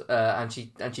turns and she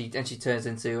turns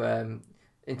into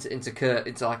Kirk.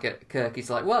 It's like Kirk. He's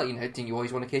like, well, didn't you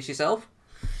always want to kiss yourself?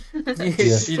 You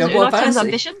don't want vanity.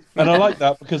 Ambition? And I like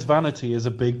that because vanity is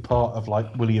a big part of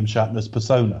like William Shatner's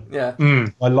persona. Yeah.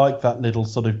 I like that little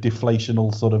sort of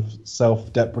deflational, sort of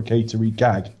self-deprecatory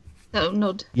gag. Little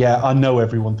nod. Yeah, I know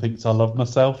everyone thinks I love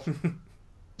myself. No,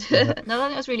 I think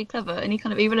that's really clever, and he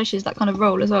relishes that kind of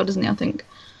role as well, doesn't he? I think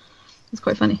it's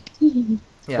quite funny.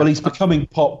 Yeah. Well, he's becoming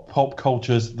pop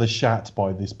culture's the Shat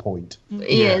by this point.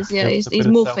 He is, yeah. He's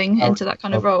morphing into that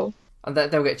kind of role. And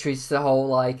they'll get treated to the whole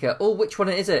which one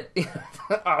is it?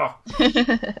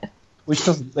 Which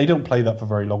they don't play that for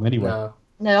very long anyway.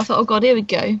 No, I thought, oh god, here we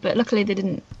go. But luckily they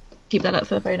didn't keep that up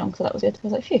for very long, so that was good. I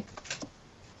was like, phew.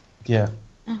 Yeah.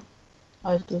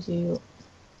 I was to see you.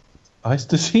 Nice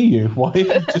to see you. Why have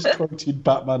you just quoted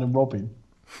Batman and Robin?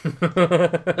 So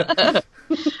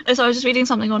I was just reading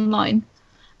something online.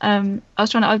 Earlier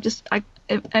I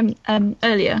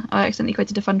accidentally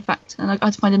created a fun fact, and I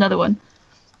had to find another one.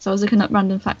 So I was looking up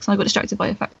random facts, and I got distracted by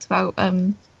a fact about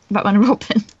Batman and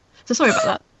Robin. So sorry about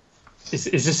that. Is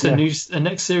this a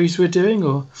next series we're doing,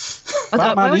 or?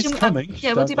 Batman is coming.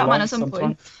 Yeah, we'll do Batman at some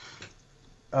point.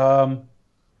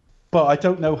 But I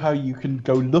don't know how you can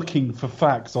go looking for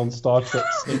facts on Star Trek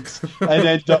 6 and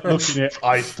end up looking at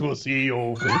I still see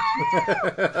you.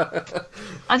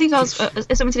 I think it's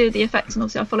something to do with the effects, and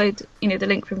obviously I followed, the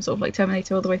link from sort of like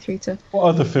Terminator all the way through to. What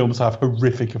other films have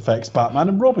horrific effects? Batman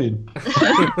and Robin.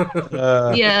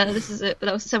 Yeah, this is it. But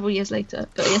that was several years later.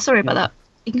 But yeah, sorry about that.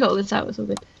 You can cut all this out. It's all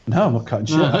good. No, I'm not cutting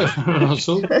shit out.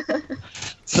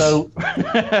 So.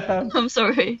 I'm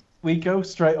sorry. We go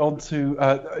straight on to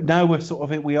now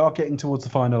we are getting towards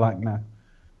the final act now.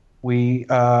 We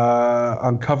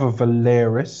uncover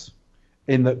Valeris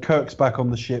in that Kirk's back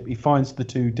on the ship. He finds the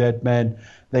two dead men.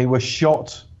 They were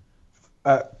shot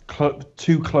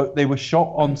too close. They were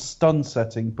shot on stun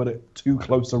setting, but at too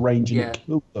close a range, and it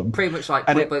killed them. Pretty much like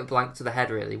point blank to the head,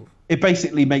 really. It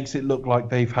basically makes it look like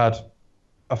they've had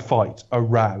a fight, a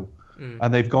row,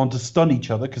 and they've gone to stun each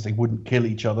other because they wouldn't kill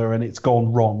each other, and it's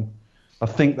gone wrong. I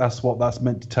think that's what that's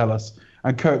meant to tell us.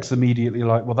 And Kirk's immediately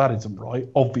like, well, that isn't right,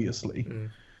 obviously.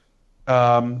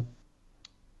 And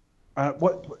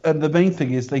the main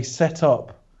thing is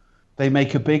they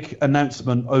make a big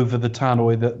announcement over the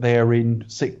tannoy that they're in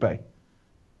sickbay.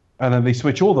 And then they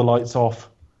switch all the lights off.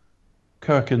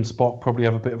 Kirk and Spock probably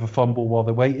have a bit of a fumble while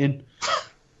they're waiting.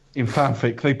 In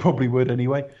fanfic, they probably would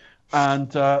anyway. And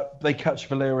they catch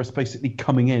Valeris basically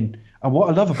coming in. And what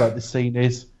I love about this scene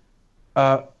is...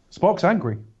 Spock's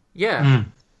angry. Yeah.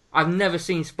 I've never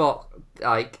seen Spock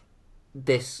like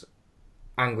this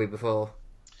angry before.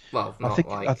 Well,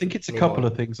 I think it's a couple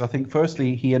of things. I think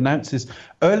firstly he announces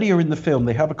earlier in the film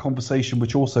they have a conversation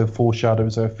which also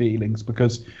foreshadows her feelings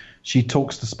because she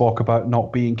talks to Spock about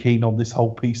not being keen on this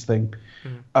whole peace thing.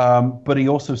 But he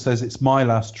also says it's my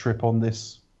last trip on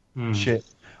this ship.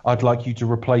 I'd like you to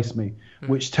replace me,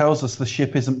 which tells us the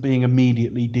ship isn't being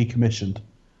immediately decommissioned.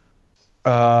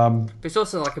 But it's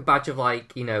also like a badge of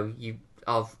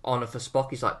of honor for Spock.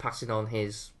 He's like passing on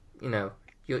his, you're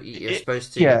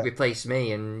supposed to replace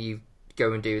me, and you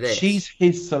go and do this. She's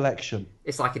his selection.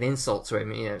 It's like an insult to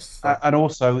him, And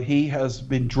also, he has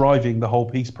been driving the whole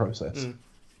peace process.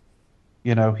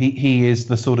 He is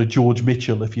the sort of George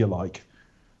Mitchell, if you like,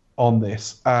 on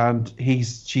this, and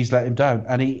she's let him down,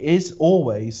 and he is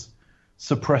always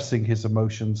suppressing his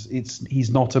emotions.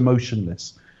 He's not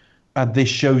emotionless. And this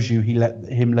shows you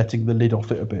him letting the lid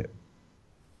off it a bit.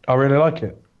 I really like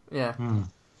it. Yeah.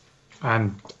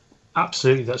 And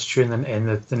absolutely, that's true in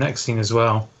the next scene as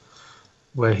well,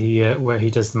 where he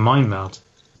does the mind meld.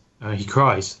 He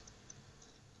cries.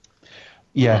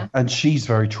 Yeah, and she's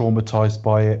very traumatized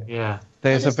by it. Yeah.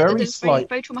 There's a very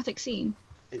traumatic scene.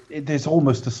 There's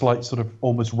almost a slight sort of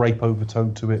almost rape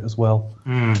overtone to it as well.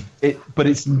 But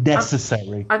it's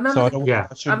necessary. I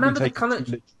remember the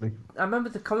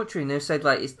commentary, and they said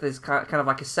there's kind of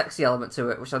like a sexy element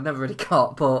to it, which I've never really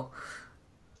got. But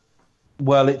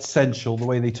well, it's sensual the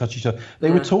way they touch each other.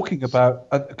 They were talking about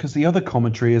because the other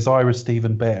commentary is Ira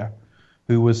Stephen Bear,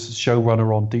 who was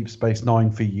showrunner on Deep Space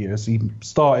Nine for years. He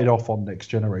started off on Next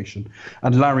Generation.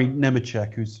 And Larry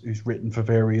Nemeczek, who's written for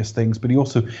various things. But he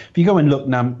also, if you go and look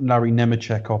Larry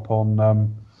Nemeczek up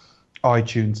on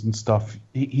iTunes and stuff,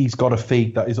 he's got a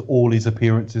feed that is all his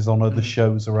appearances on other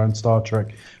shows around Star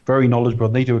Trek. Very knowledgeable.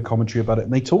 And they do a commentary about it.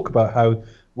 And they talk about how,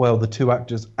 well, the two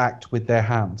actors act with their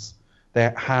hands.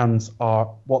 Their hands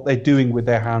what they're doing with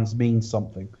their hands means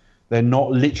something. They're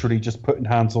not literally just putting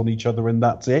hands on each other and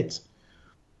that's it.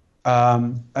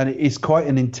 And it is quite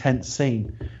an intense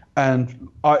scene, and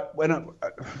I don't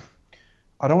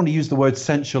want to use the word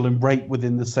sensual and rape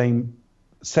within the same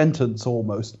sentence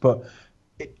almost, but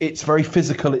it's very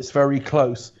physical, it's very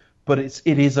close, but it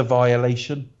is a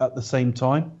violation at the same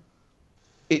time.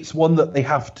 It's one that they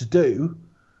have to do,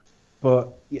 but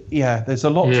yeah, there's a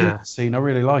lot to the scene. I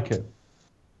really like it.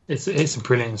 It's a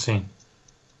brilliant scene,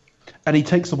 and he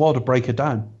takes a while to break her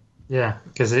down. Yeah,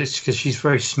 because she's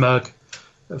very smug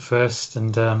at first,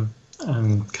 and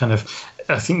kind of,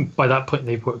 I think by that point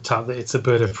they've worked out that it's a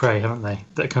bird of prey, haven't they?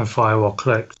 That can fire while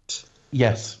cloaked.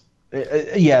 Yes,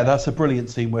 that's a brilliant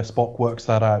scene where Spock works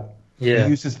that out. Yeah,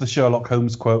 he uses the Sherlock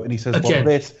Holmes quote, and he says, "Well,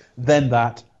 this, then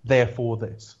that, therefore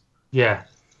this." Yeah.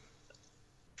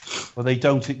 Well, they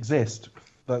don't exist.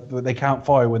 that they can't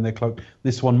fire when they're cloaked.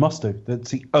 This one must do.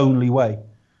 That's the only way,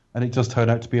 and it does turn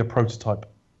out to be a prototype.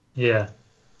 Yeah.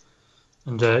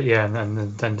 And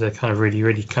and then the kind of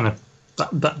really kind of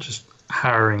that just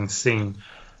harrowing scene,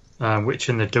 which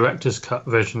in the director's cut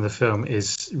version of the film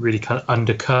is really kind of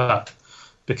undercut,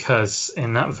 because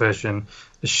in that version,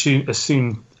 as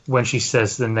soon when she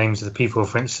says the names of the people,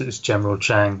 for instance, General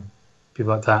Chang,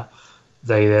 people like that,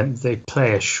 they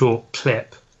play a short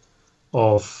clip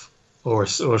of or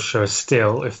show a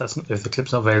still if the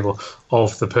clip's not available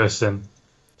of the person.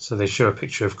 So they show a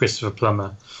picture of Christopher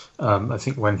Plummer. I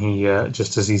think when he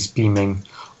just as he's beaming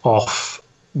off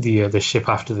the ship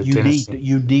after the dinner scene.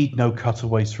 You need no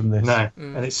cutaways from this. No,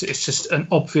 and it's just an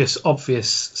obvious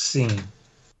scene.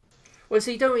 Well,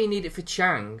 so you don't really need it for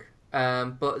Chang,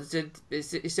 but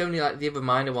it's only like the other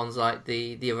minor ones, like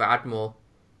the other Admiral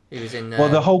who was in. Well,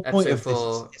 the whole point of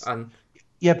four, this. and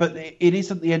yeah, but it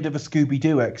isn't the end of a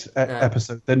Scooby-Doo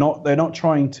episode. They're not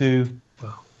trying to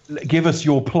give us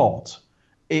your plot.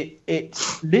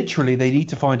 It's literally they need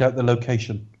to find out the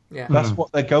location. Yeah. That's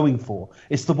what they're going for.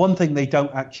 It's the one thing they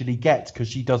don't actually get because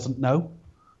she doesn't know.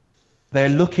 They're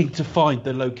looking to find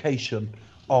the location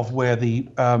of where the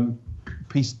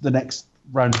next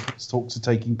round of peace talks are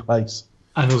taking place.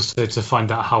 And also to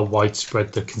find out how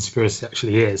widespread the conspiracy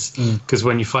actually is. Because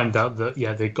when you find out that,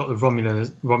 they've got the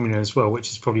Romulan as well, which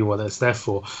is probably what that's there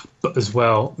for, but as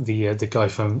well, the guy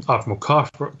from Admiral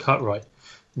Cartwright,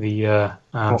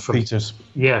 Brock Peters.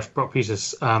 Yeah, Brock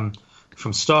Peters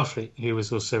from Starfleet, who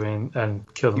was also in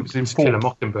Kill a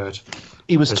Mockingbird.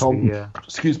 He was Tom.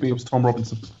 It was Tom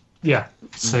Robinson. Yeah,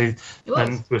 so I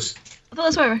thought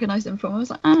that's where I recognised him from. I was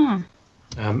like,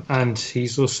 and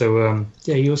he's also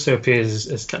he also appears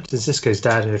as Captain Sisko's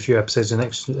dad in a few episodes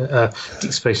of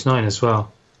Deep Space Nine as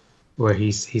well, where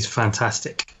he's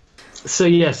fantastic. So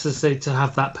yes, to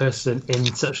have that person in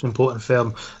such an important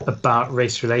film about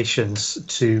race relations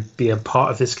to be a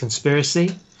part of this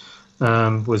conspiracy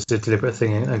was a deliberate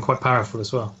thing and quite powerful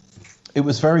as well. It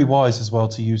was very wise as well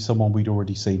to use someone we'd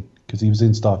already seen because he was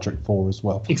in Star Trek 4 as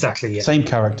well. Exactly, yeah. Same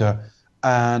character,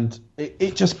 and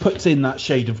it just puts in that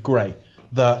shade of grey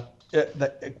that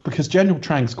because General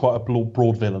Chang's quite a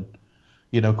broad villain,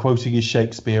 quoting his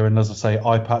Shakespeare and, as I say,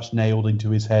 eye patch nailed into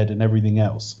his head and everything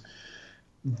else.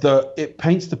 It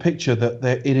paints the picture that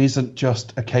it isn't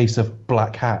just a case of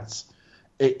black hats.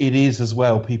 It is as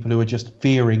well people who are just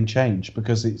fearing change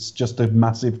because it's just a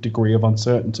massive degree of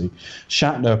uncertainty.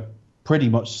 Shatner pretty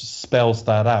much spells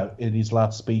that out in his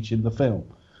last speech in the film.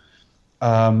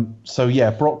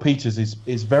 Brock Peters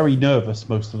is very nervous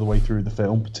most of the way through the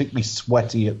film, particularly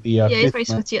sweaty at the he's very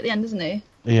sweaty at the end, isn't he?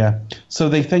 Yeah. So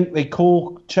they think they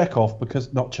call Chekhov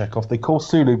they call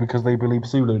Sulu because they believe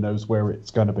Sulu knows where it's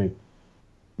going to be.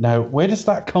 Now, where does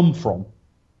that come from?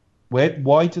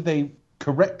 Why do they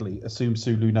correctly assume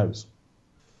Sulu knows?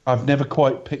 I've never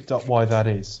quite picked up why that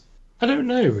is. I don't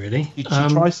know, really. He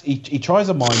tries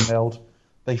a mind meld.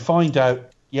 They find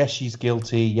out, yes, she's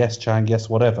guilty, yes, Chang, yes,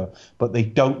 whatever, but they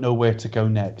don't know where to go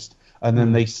next. And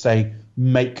then they say,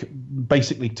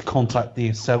 basically to contact the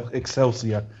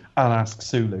Excelsior and ask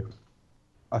Sulu.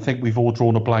 I think we've all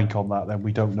drawn a blank on that. Then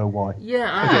we don't know why. Yeah,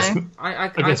 I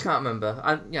can't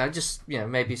remember.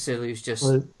 Maybe Sulu's just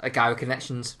a guy with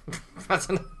connections. I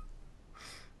don't know.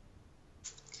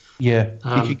 Yeah,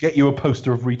 he could get you a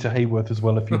poster of Rita Hayworth as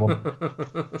well if you want.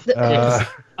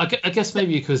 I guess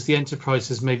maybe because the Enterprise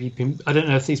has maybe been. I don't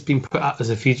know if he's been put out as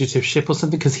a fugitive ship or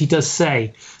something. Because he does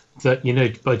say that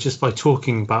by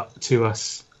talking to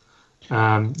us,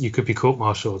 you could be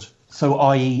court-martialed. So,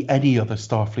 i.e., any other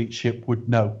Starfleet ship would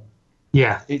know.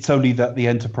 Yeah. It's only that the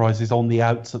Enterprise is on the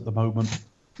outs at the moment.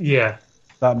 Yeah.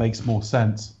 That makes more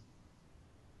sense.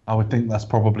 I would think that's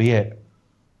probably it.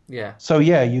 Yeah. So,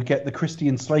 you get the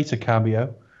Christian Slater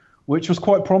cameo, which was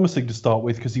quite promising to start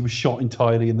with because he was shot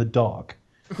entirely in the dark.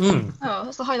 Oh,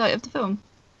 that's the highlight of the film.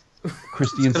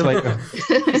 Christian Slater.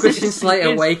 Christian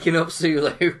Slater waking up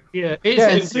Sulu. Yeah.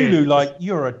 Sulu,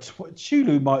 you're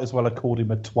Sulu might as well have called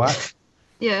him a twat.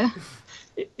 Yeah.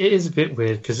 It is a bit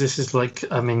weird because this is right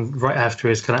after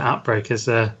his kind of outbreak as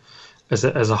a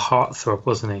heartthrob,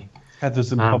 wasn't he?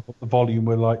 Heathers and Pump Up the Volume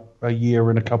were like a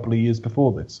year and a couple of years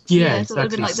before this. Yeah, exactly. So that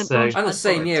would have been like and the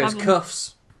same year as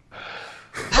Cuffs.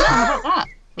 How about that?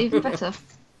 Even better.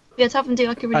 Yeah, to have them do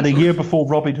like a really. And a year before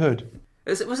Robin Hood.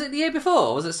 Was it the year before?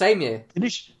 Or was it the same year?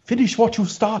 Finish what you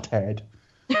started.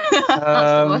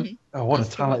 What a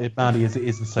talented man he is! It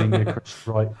is the same year, Chris.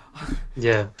 Right?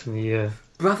 Yeah.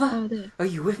 Brother, are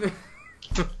you with me?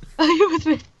 Are you with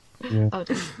me? Yeah. Oh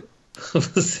dear.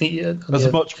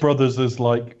 As much brothers as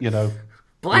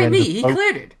Blind me, he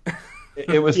cleared it.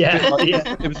 It was Yeah, a bit like,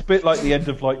 yeah. it was a bit like the end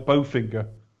of like Bowfinger.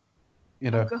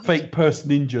 Fake person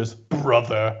ninjas,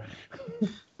 brother.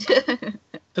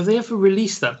 Have they ever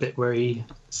released that bit where he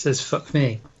says "fuck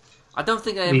me"? I don't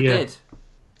think I ever Yeah. did.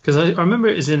 Because I remember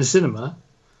it was in the cinema.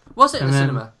 Was it in And the then-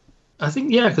 cinema? I think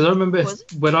because I remember Was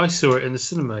it? when I saw it in the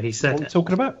cinema, he What said are we it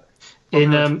talking about?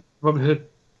 in Robin Hood,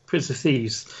 Prince of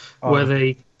Thieves, Oh. where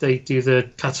they do the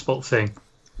catapult thing,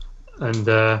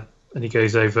 and he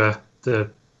goes over the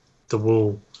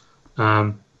wall,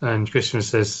 and Christian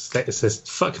says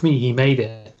 "fuck me," he made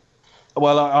it.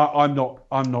 Well, I'm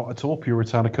not at all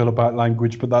puritanical about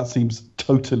language, but that seems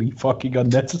totally fucking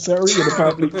unnecessary in a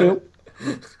family film.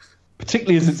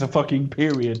 Particularly as it's a fucking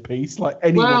period piece. Like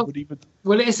anyone Well- would even.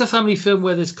 Well, it is a family film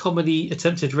where there's comedy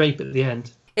attempted rape at the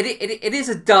end. It is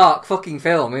a dark fucking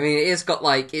film. I mean, it's got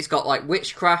like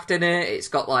witchcraft in it. It's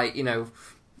got like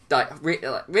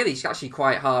really, it's actually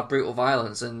quite hard, brutal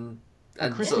violence and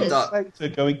sort of dark.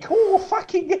 Slater going, cool,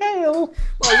 fucking hell.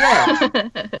 Well,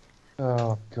 yeah,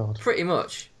 Oh god. pretty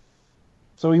much.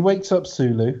 So he wakes up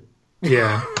Sulu,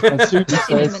 Yeah. and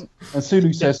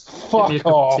Sulu says, moment. "Fuck Give me a cup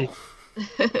of off! tea.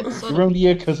 You're only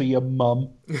here because of your mum."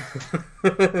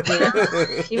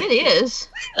 He really is.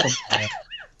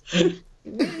 He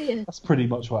really is. That's pretty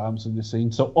much what happens in this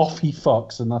scene. So off he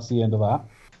fucks, and that's the end of that.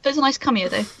 It was a nice cameo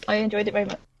though. I enjoyed it very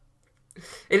much.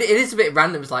 It is a bit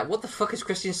random. It's like, what the fuck is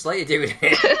Christian Slater doing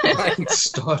here? Like,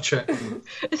 Star Trek.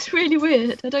 It's really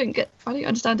weird. I don't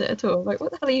understand it at all. Like,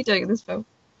 what the hell are you doing in this film?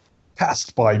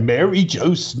 Cast by Mary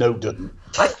Jo Snowden.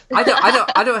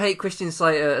 I don't hate Christian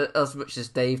Slater as much as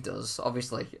Dave does,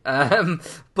 obviously.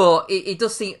 But it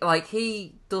does seem like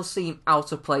he does seem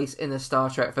out of place in a Star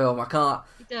Trek film. I can't.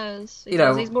 He does. You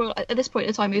know- He's more at this point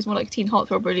in time. He was more like teen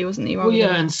heartthrob, really, wasn't he? Well, rather yeah,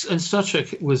 than- and Star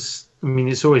Trek was. I mean,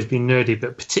 it's always been nerdy,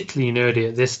 but particularly nerdy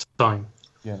at this time.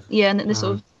 yeah, and in this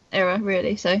sort of era,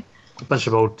 really. So A bunch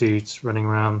of old dudes running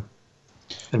around.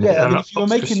 And Yeah, I and mean, if you were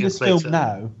lots of making Christian this film Slater.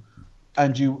 now,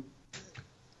 and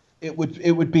it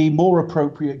would be more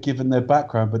appropriate given their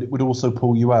background, but it would also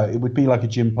pull you out. It would be like a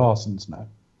Jim Parsons now,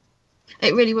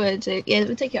 it really would. Yeah, it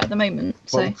would take it at the moment.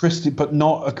 So but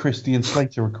not a Christian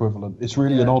Slater equivalent. It's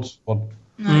really an odd one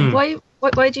no.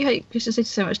 Why do you hate Christian Slater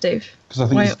so much, Dave? because I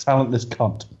think Why- he's a talentless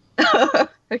cunt.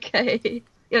 Okay.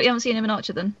 You haven't seen him in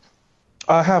Archer then?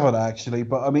 I haven't actually,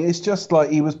 but I mean, it's just like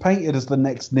he was painted as the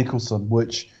next Nicholson,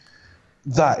 which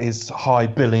that is high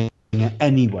billing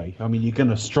anyway. I mean, you're going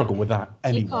to struggle with that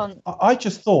anyway. can't. I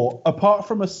just thought, apart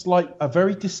from a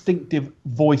very distinctive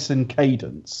voice and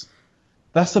cadence,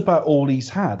 that's about all he's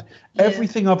had. Yeah.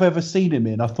 Everything I've ever seen him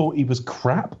in, I thought he was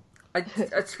crap. To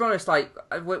be honest, like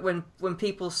when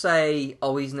people say,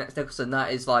 "Oh, he's next Nicholson,"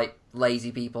 that is like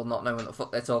lazy people not knowing what the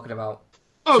fuck they're talking about.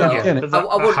 Oh, So- yeah. Again, But that, I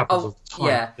that wouldn't. happens all the time.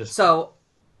 Yeah. Just- So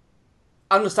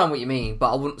I understand what you mean,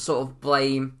 but I wouldn't sort of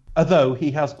blame. Although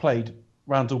he has played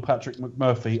Randall Patrick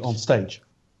McMurphy on stage.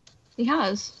 He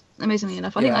has, amazingly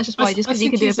enough. I Yeah. think that's just why, just because he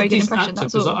think could do a he's very good decent impression. actor,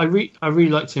 That's 'cause all. I really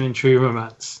liked him in True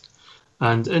Romance,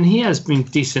 and he has been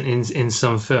decent in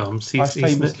some films. I He's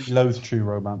famously loathe True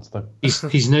Romance, though.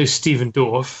 he's no Stephen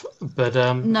Dorff, but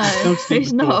No, Don't see he's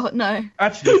the not. No.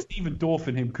 Actually, Stephen Dorff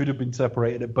and him could have been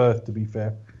separated at birth, to be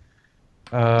fair.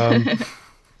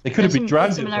 They could have There's been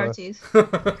dragged at birth. similarities.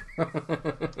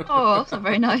 Oh, that's not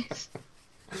very nice.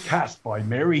 Cast by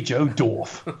Mary Jo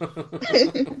Dorff.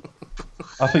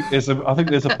 I think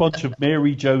there's a bunch of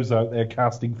Mary Joes out there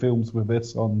casting films with their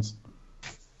sons.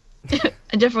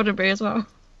 And Jeff Roddenberry as well.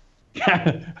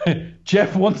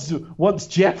 Jeff once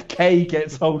Jeff K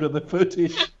gets hold of the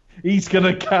footage, he's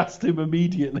gonna cast him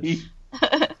immediately.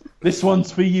 This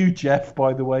one's for you, Jeff,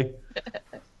 by the way.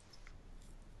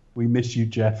 We miss you,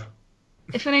 Jeff.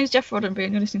 If your name's Jeff Roddenberry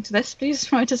and you're listening to this,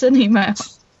 please write us an email.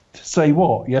 To say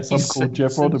what? Yes, I'm he's called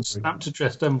Jeff sent a Roddenberry. snapped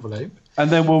addressed envelope. And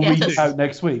then we'll read Yes. it out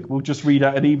next week. We'll just read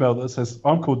out an email that says,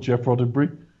 I'm called Jeff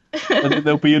Roddenberry. And then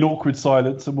there'll be an awkward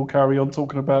silence and we'll carry on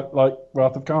talking about, like,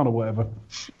 Wrath of Khan or whatever.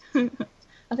 I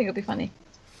think it'll be funny.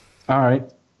 All right.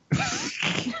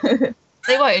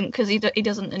 They won't, because he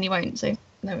doesn't and he won't, so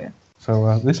there we are.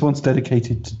 So this one's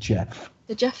dedicated to Jeff.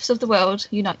 The Jeffs of the world,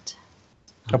 unite.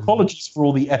 Apologies for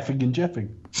all the effing and jeffing.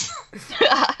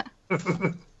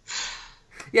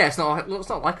 Yeah, it's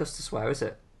not like us to swear, is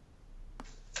it?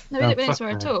 No, we Oh, don't fuck swear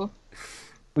at no. all.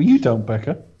 Well, you don't,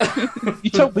 Becca. You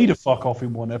told me to fuck off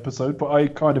in one episode, but I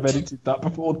kind of edited that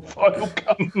before the final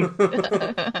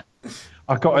cut.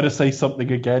 I got her to say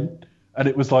something again, and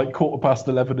it was like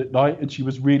 11:15 at night, and she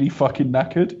was really fucking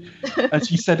knackered. And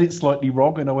she said it slightly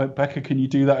wrong, and I went, Becca, can you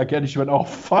do that again? And she went, oh,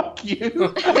 fuck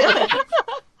you.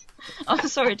 I'm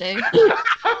sorry, Dave.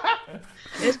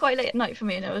 It was quite late at night for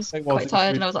me, and I was It was, quite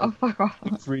tired, and I was like, oh, fuck off.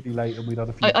 It's really late, and we'd had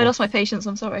a few. I lost my patience,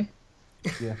 I'm sorry.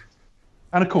 Yeah.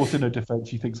 And of course, in her defence,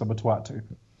 she thinks I'm a twat too.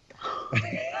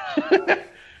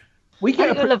 we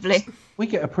get You're lovely. We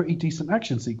get a pretty decent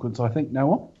action sequence, I think.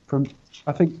 Now on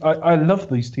I love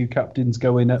these two captains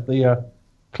going at the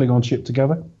Klingon ship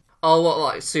together. Oh, what,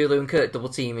 like Sulu and Kirk double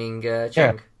teaming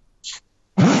Chang?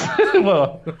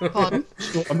 Well, Pardon?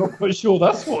 I'm not quite sure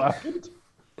that's what happened.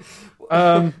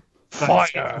 That's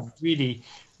Fire! a really,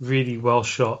 really well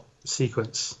shot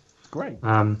sequence. Great.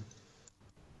 And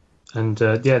then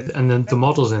the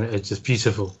models in it are just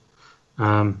beautiful.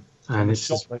 And it's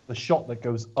just... the shot that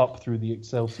goes up through the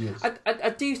Excelsior. I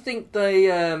do think they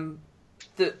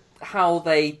that how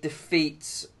they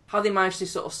manage to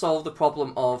sort of solve the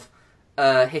problem of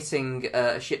hitting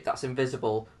a ship that's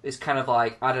invisible is kind of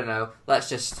like, I don't know, let's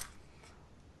just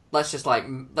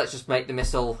make the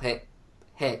missile hit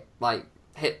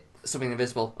something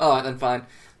invisible. All right, then fine.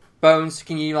 Bones,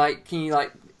 can you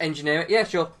engineer it? Yeah,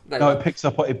 sure. No, it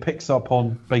picks up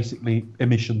on basically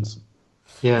emissions.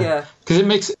 Yeah, because it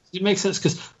makes sense,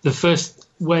 because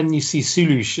when you see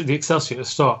Sulu, the Excelsior at the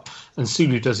start, and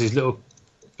Sulu does his little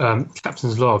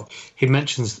captain's log, he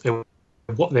mentions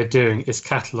what they're doing is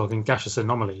cataloguing gaseous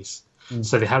anomalies.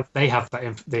 So they have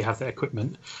that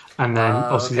equipment, and then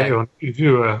obviously later on,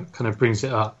 Uhura kind of brings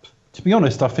it up. To be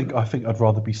honest, I think I'd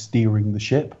rather be steering the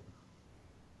ship.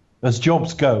 As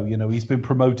jobs go, he's been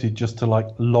promoted just to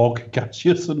log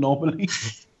gaseous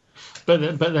anomalies.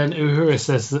 But then Uhura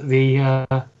says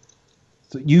that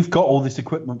So you've got all this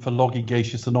equipment for logging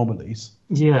gaseous anomalies.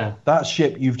 Yeah. That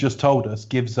ship you've just told us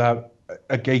gives out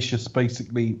a gaseous,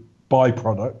 basically,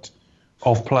 byproduct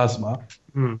of plasma.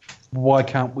 Why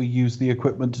can't we use the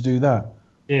equipment to do that?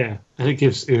 Yeah, and it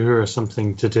gives Uhura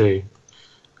something to do.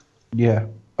 Yeah,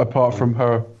 apart from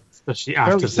her especially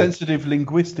after very sensitive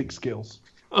linguistic skills.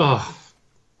 Oh,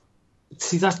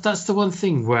 see, that's the one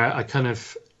thing where I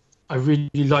really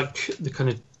like the kind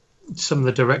of some of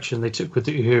the direction they took with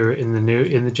the Uhura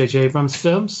in the J.J. Abrams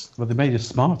films. Well, they made her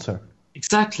smarter.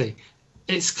 Exactly.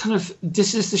 It's kind of,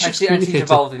 this is the ship's and she's communicator.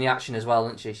 involved in the action as well,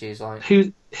 isn't she? She's like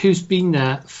who's been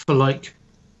there for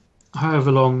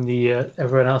however long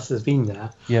everyone else has been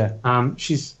there. Yeah.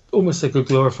 She's almost like a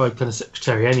glorified kind of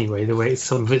secretary anyway, the way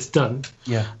some of it's done.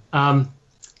 Yeah. And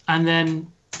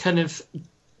then kind of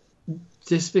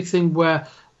this big thing where,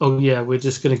 oh yeah, we're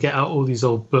just going to get out all these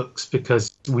old books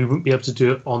because we wouldn't be able to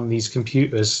do it on these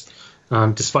computers,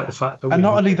 despite the fact that and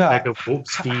not only that,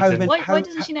 why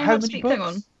doesn't she know how to speak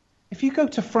Klingon? If you go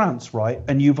to France, right,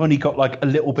 and you've only got a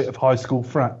little bit of high school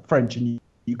French and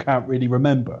you can't really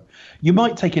remember, you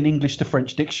might take an English to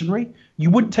French dictionary. You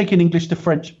wouldn't take an English to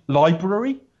French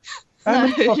library. How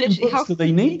many fucking books do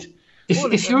they need?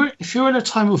 If you're in a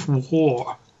time of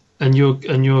war and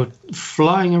you're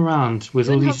flying around with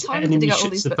all these enemy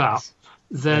ships about,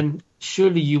 then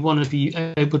surely you want to be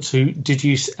able to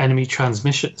deduce enemy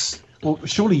transmissions. Well,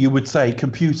 surely you would say,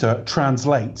 computer,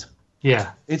 translate.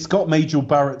 Yeah. It's got Majel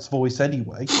Barrett's voice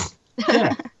anyway.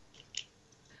 Yeah.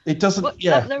 It doesn't.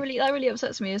 That really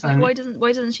upsets me. It's like, why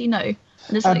doesn't she know?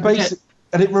 And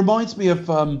it reminds me of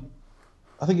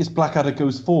I think it's Blackadder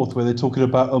Goes Forth, where they're talking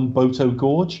about Boto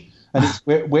Gorge, and it's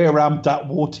where am dat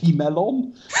warty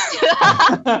melon?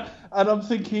 And I'm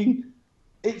thinking,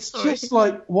 it's just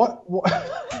like what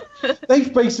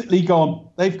they've basically gone.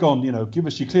 They've gone, give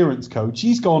us your clearance code.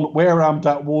 She's gone, where am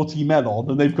dat warty melon?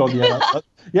 And they've gone,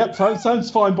 yep, sounds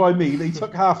fine by me. They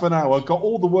took half an hour, got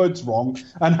all the words wrong,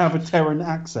 and have a Terran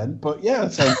accent. But yeah,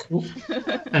 that sounds cool.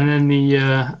 And then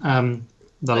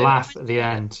the laugh at the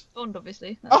end. Bond,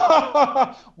 obviously.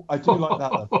 I do like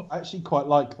that though. I actually quite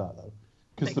like that though,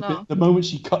 because the moment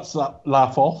she cuts that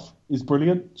laugh off is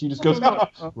brilliant. She just goes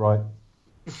right,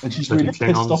 and she's really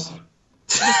pissed off.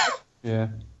 Yeah.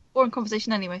 Boring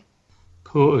conversation anyway.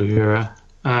 Poor Uhura.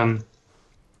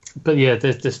 But yeah,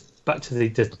 there's this back to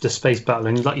the space battle,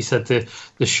 and like you said,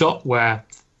 the shot where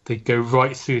they go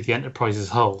right through the Enterprise's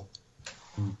hull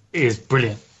is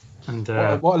brilliant. And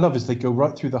what I love is they go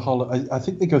right through the hull. I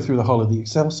think they go through the hull of the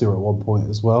Excelsior at one point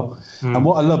as well. And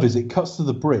what I love is it cuts to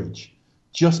the bridge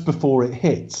just before it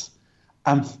hits,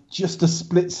 and just a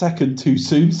split second too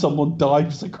soon, someone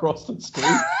dives across the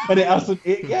screen, and it hasn't.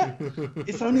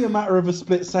 It's only a matter of a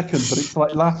split second, but it's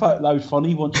like laugh out loud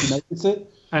funny once you notice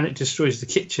it. And it destroys the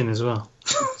kitchen as well.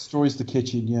 It destroys the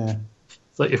kitchen, yeah.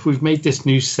 It's like if we've made this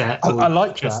new set. I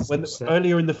like that. When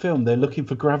earlier in the film they're looking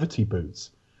for gravity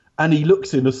boots, and he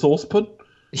looks in a saucepan.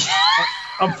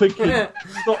 I'm thinking,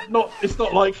 it's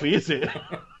not likely, is it?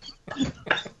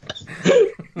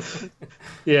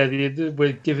 Yeah,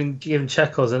 we're giving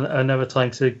Chekhov another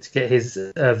time to get his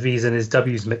V's and his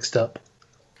W's mixed up.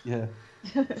 Yeah.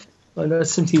 I know,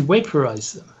 simply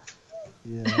vaporize them.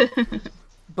 Yeah.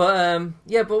 But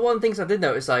but one of the things I did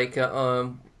notice, like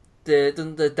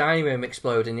the dining room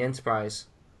explode in the Enterprise,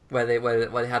 where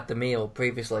they had the meal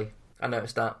previously. I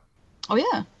noticed that. Oh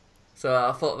yeah. So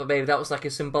I thought that maybe that was like a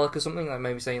symbolic or something, like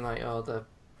maybe saying like, oh, the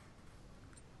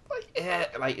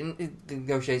the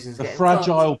negotiations. The getting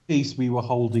fragile piece we were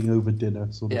holding over dinner,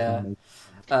 sort of thing.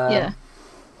 Yeah.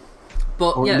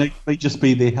 But Or it may just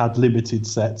be they had limited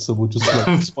sets, so we'll just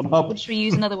blow this one up. We'll just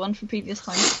reuse another one from previous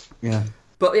times. Yeah.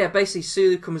 But yeah, basically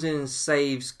Sulu comes in and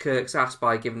saves Kirk's ass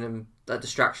by giving him a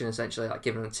distraction, essentially, like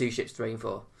giving him 2 ships to aim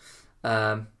for.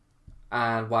 And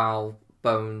while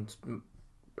Bones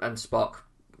and Spock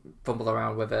fumble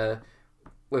around with a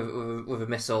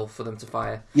missile for them to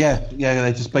fire. Yeah,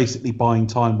 they're just basically buying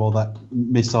time while that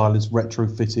missile is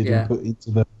retrofitted and put into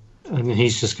the... And then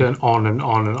he's just going on and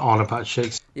on and on about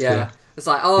Shakespeare. Yeah. It's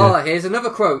like, here's another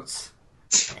quote.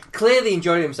 Clearly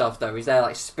enjoying himself, though. He's there,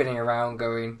 like, spinning around,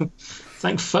 going...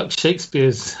 Thank fuck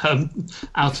Shakespeare's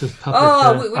out of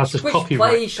public, out of which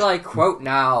copyright. play shall I quote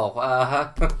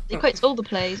now? He quotes all the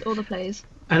plays.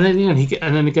 And then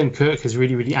and then again, Kirk is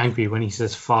really, really angry when he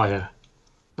says fire.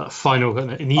 That final,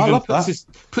 and he even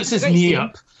puts his knee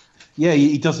up. Yeah,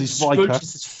 he does his Viper.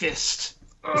 Approaches his fist.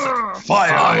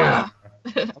 Fire!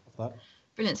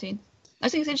 Brilliant scene. I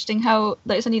think it's interesting how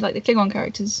it's only like the Klingon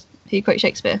characters who quote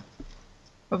Shakespeare,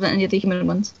 rather than any of the human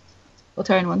ones or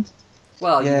Terran ones.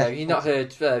 Well, you know, you've not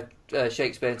heard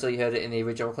Shakespeare until you heard it in the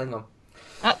original Klingon.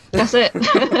 That's it.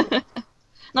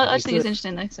 No, I just think it's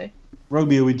interesting though. So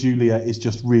Romeo and Juliet is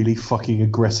just really fucking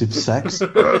aggressive sex.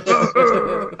 It's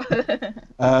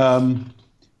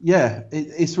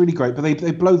really great. But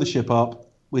they blow the ship up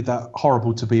with that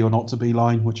horrible to be or not to be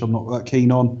line, which I'm not that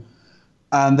keen on.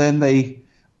 And then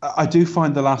I do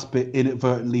find the last bit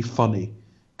inadvertently funny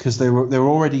because they're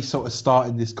already sort of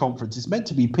starting this conference. It's meant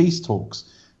to be peace talks,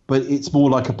 but it's more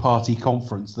like a party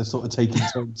conference. They're sort of taking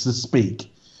turns to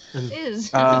speak. it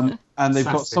is. And they've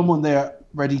got someone there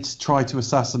ready to try to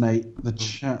assassinate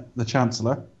the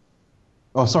Chancellor.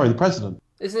 Oh, sorry, the President.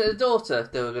 Isn't it the daughter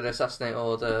they were going to assassinate,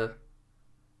 or the...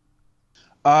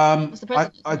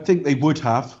 I think they would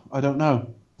have. I don't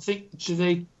know. I think because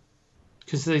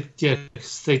they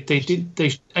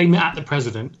aim it at the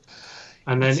president,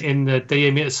 and then they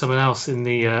aim it at someone else in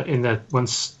the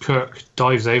once Kirk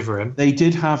dives over him. They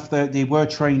did have they were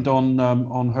trained on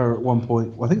her at one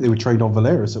point. Well, I think they were trained on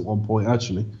Valeris at one point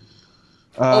actually.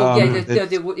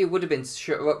 It would have been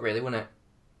shut her up, really, wouldn't it?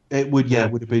 It would, it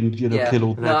would have been, kill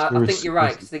all the... No, I think you're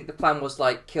right, 'cause I think the plan was,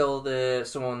 like, kill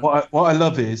someone... What I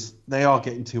love is, they are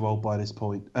getting too old by this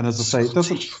point. And as I say,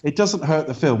 it doesn't hurt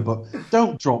the film, but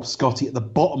don't drop Scotty at the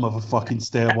bottom of a fucking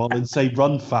stairwell and say,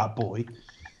 run, fat boy.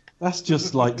 That's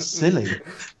just, like, silly.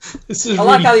 I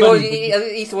like how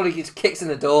he's the one who just kicks in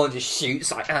the door and just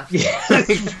shoots like that. Yeah,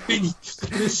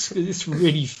 it's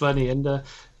really funny, and...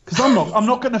 Because I'm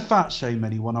not going to fat shame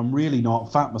anyone. I'm really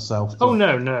not fat myself. But,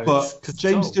 no. But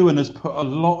James Doohan has put a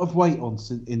lot of weight on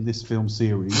in this film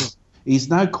series. He's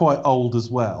now quite old as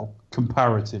well,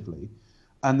 comparatively,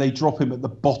 and they drop him at the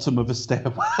bottom of a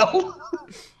stairwell.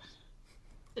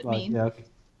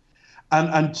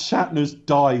 And Shatner's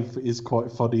dive is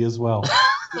quite funny as well.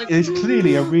 It's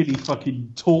clearly a really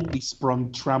fucking tautly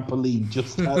sprung trampoline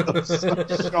just out of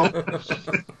shot.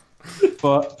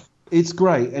 But it's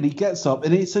great, and he gets up,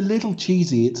 and it's a little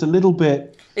cheesy. It's a little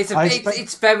bit... It's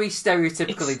very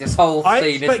stereotypically this whole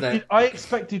scene, isn't it? I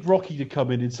expected Rocky to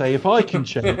come in and say, if I can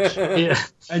change,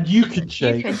 and you can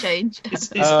change. You can change.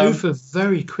 It's over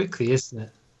very quickly, isn't it?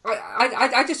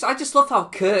 I just love how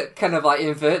Kirk kind of like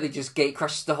inadvertently just gate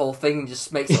crashes the whole thing and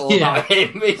just makes it all about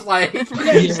him. It's like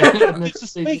it's a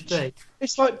speech.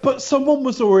 It's like, but someone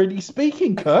was already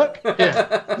speaking, Kirk.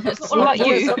 It's not all about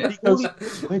you. Goes,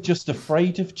 we're just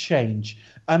afraid of change,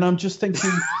 and I'm just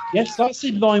thinking, yes, that's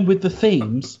in line with the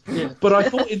themes. But I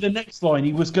thought in the next line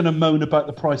he was going to moan about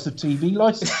the price of TV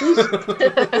licenses,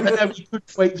 and then we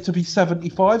couldn't wait to be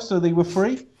 75, so they were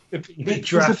free. It's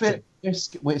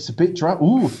a bit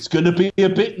Ooh, it's going to be a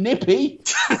bit nippy.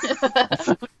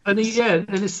 and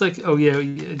it's like,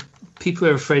 people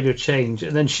are afraid of change,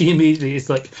 and then she immediately is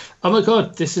like, oh my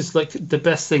god, this is like the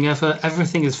best thing ever.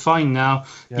 Everything is fine now.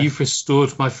 You've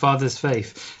restored my father's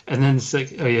faith. And then it's like,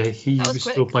 he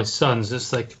restored my son's.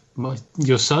 It's like,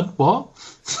 your son? What?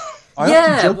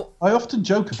 I often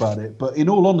joke about it, but in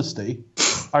all honesty,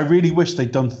 I really wish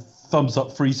they'd done thumbs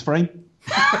up freeze frame.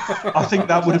 I think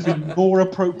that would have been more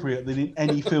appropriate than in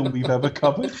any film we've ever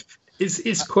covered. It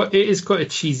is quite a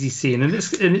cheesy scene, and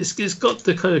it's got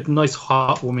the kind of nice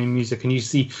heartwarming music, and you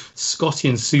see Scotty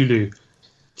and Sulu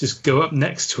just go up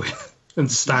next to it.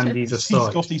 and stand either See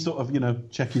side. Scotty sort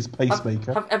of, check his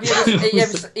pacemaker. Have you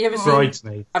ever seen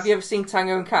Bridesmaid. Have you ever seen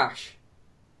Tango and Cash?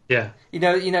 Yeah.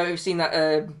 You've seen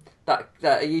that that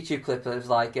YouTube clip of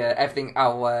like everything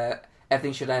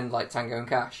should end like Tango and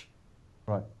Cash.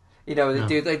 Right. They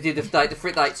do they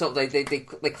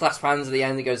clasp hands at the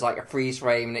end. It goes like a freeze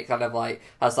frame, and it kind of like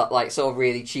has that like sort of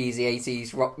really cheesy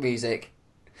 80s rock music.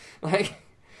 Like,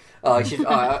 I should.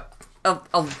 I'll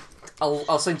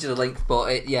send you the link. But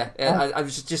I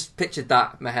just pictured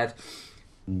that in my head.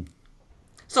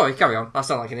 Sorry, carry on. I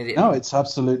sound like an idiot. No, it's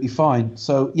absolutely fine.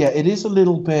 So yeah, it is a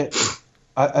little bit.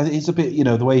 It's a bit,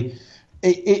 the way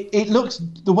it looks,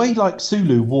 the way like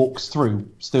Sulu walks through,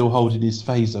 still holding his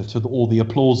phaser to all the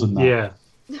applause and that. Yeah.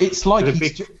 It's like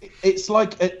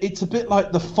it's a bit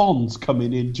like the Fonz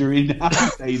coming in during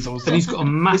Happy Days or something. And he's got a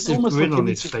massive grin like on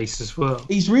his face as well.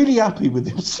 He's really happy with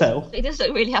himself. He does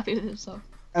look really happy with himself.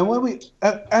 And when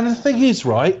and the thing is,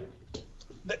 right,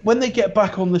 when they get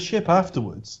back on the ship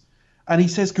afterwards, and he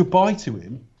says goodbye to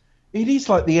him, it is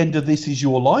like the end of This Is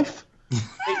Your Life.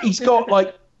 He's got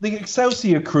like the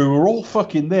Excelsior crew are all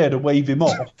fucking there to wave him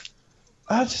off.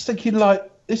 I was just thinking, like,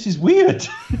 this is weird.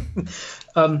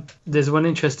 There's one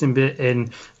interesting bit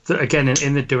in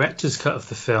the director's cut of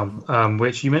the film,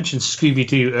 which you mentioned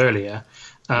Scooby-Doo earlier.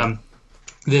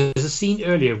 There's a scene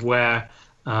earlier where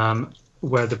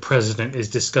the president is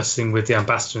discussing with the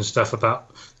ambassador and stuff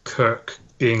about Kirk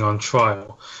being on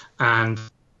trial, and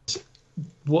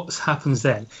what happens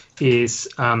then is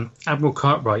Admiral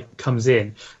Cartwright comes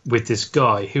in with this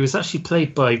guy who is actually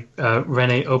played by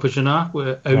Rene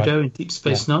Auberjonois, Odo in Deep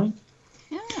Space Nine.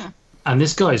 Yeah. And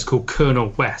this guy is called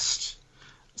Colonel West.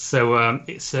 So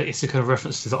it's a kind of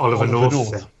reference to the Oliver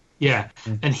North thing. Yeah.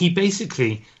 And he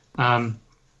basically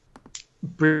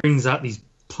brings out these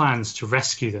plans to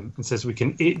rescue them and says we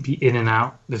can be in and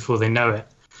out before they know it.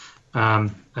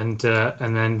 And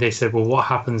then they said, well, what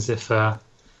happens if the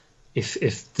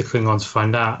Klingons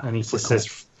find out? And he just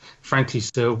says, frankly,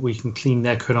 so we can clean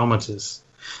their chronometers.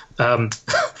 And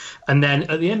then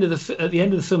at the end of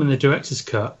the film in the director's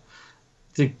cut,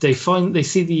 they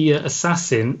see the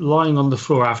assassin lying on the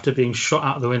floor after being shot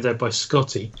out of the window by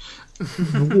Scotty.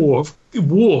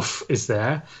 Worf is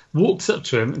there, walks up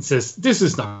to him and says, "This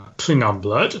is not Klingon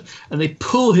blood," and they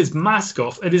pull his mask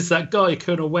off, and it's that guy,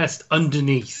 Colonel West,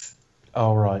 underneath.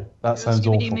 Oh right, that sounds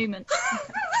Scooby-Doo awful. Movement.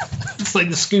 It's like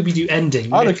the Scooby-Doo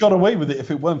ending. I'd have got away with it if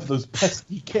it weren't for those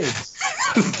pesky kids.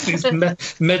 These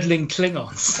meddling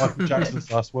Klingons. Michael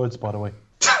Jackson's last words, by the way.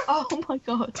 Oh my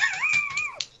god.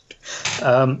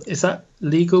 Is that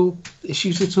legal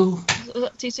issues at all? Was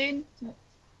that too soon?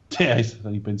 Yeah, it's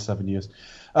only been 7 years.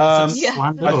 Yeah.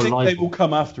 I think they will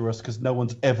come after us because no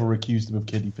one's ever accused them of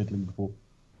kiddie fiddling before.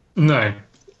 No.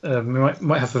 We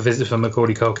might have a visit from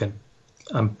Macaulay Culkin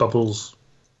and Bubbles.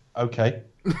 Okay.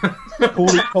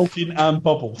 Macaulay Culkin and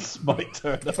Bubbles might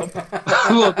turn up.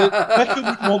 Becca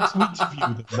would want to interview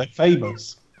them. They're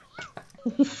famous.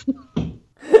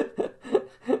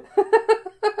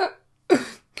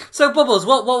 So, Bubbles,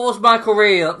 what was Michael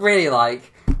really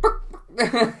like?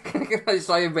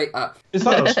 Sorry, Is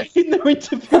that in their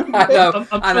interview? I know.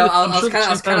 I'm I was sure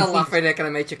kind of chimpanzees- laughing at kind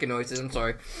of made chicken noises. I'm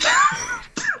sorry.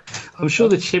 I'm sure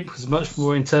the chimp was much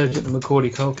more intelligent than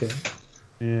Macaulay Culkin.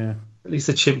 Yeah. At least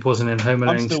the chimp wasn't in Home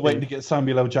Alone. I'm still waiting to get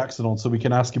Samuel L. Jackson on so we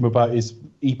can ask him about his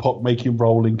epoch-making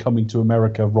role in Coming to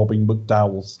America, robbing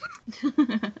McDowell's.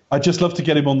 I'd just love to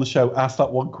get him on the show, ask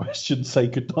that one question, say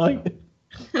goodnight.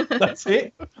 That's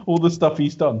it. All the stuff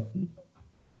he's done.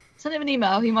 Send him an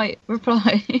email, he might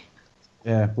reply.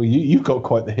 Yeah, well, you've got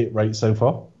quite the hit rate so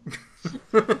far.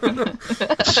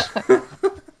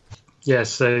 Yeah,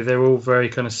 so they're all very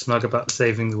kind of smug about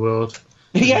saving the world.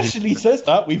 He actually says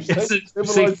that. We've said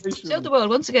civilization. Save the world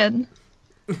once again.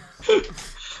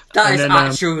 That is then,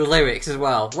 actual lyrics as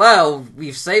well. Well,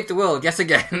 we've saved the world yet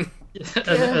again.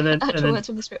 and then Words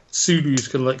from the script. Sulu's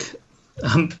kind of like,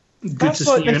 good That's to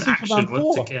like see you in Superman action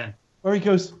 4, once again. where he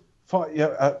goes,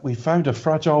 we found a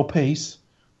fragile piece.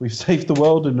 We've saved the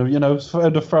world and,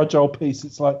 found a fragile piece.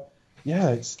 It's like,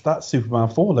 yeah, it's that Superman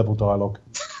 4 level dialogue.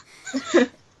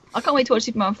 I can't wait to watch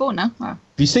Superman 4 now. Wow. Have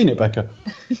you seen it, Becca?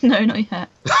 No, not yet.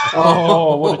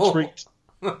 Oh, what a treat.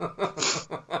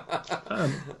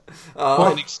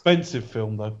 Quite an expensive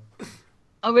film, though.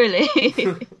 Oh, really?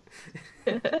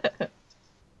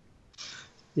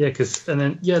 Yeah,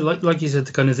 like you said,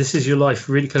 the kind of "This Is Your Life"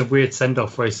 really kind of weird send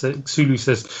off where Sulu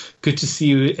says, "Good to see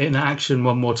you in action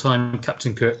one more time,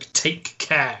 Captain Kirk. Take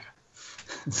care."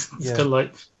 It's kind of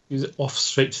like he was off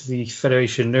straight to the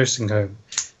Federation nursing home.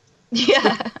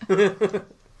 Yeah.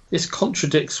 this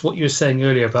contradicts what you were saying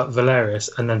earlier about Valerius,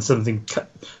 and then something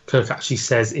Kirk actually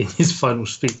says in his final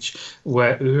speech,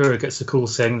 where Uhura gets a call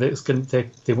saying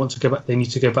that they want to go back. They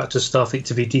need to go back to Starfleet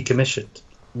to be decommissioned.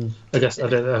 I guess I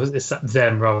don't know. It's that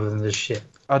them rather than the ship.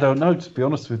 I don't know, to be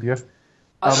honest with you.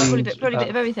 Probably a bit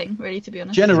of everything, really, to be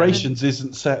honest. Generations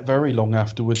isn't set very long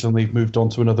afterwards, and they've moved on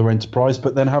to another Enterprise.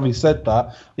 But then, having said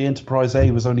that, the Enterprise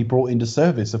A was only brought into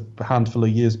service a handful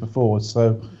of years before.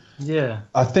 So, yeah,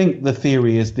 I think the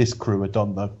theory is this crew are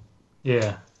done though.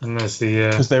 Yeah, and there's the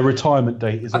because their retirement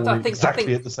date is always I think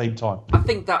at the same time. I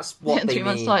think that's what they 3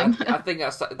 months' mean. time. I think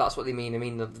that's what they mean. I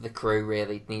mean, the crew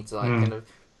really need to kind of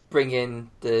bring in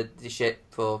the ship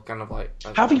for kind of like.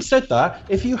 Having said that,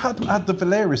 if you hadn't had the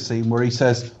Valerius scene where he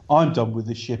says, "I'm done with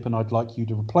this ship and I'd like you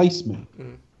to replace me,"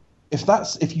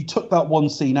 if you took that one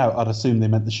scene out, I'd assume they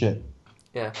meant the ship.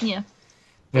 Yeah. Yeah.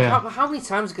 Yeah. How many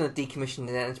times are going to decommission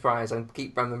the Enterprise and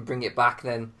and bring it back?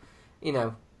 Then,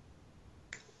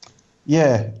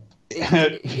 Yeah.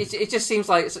 It just seems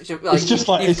like such a. It's just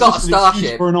like you've it's got just a an excuse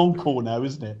starship for an encore now,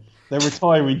 isn't it? They're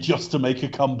retiring just to make a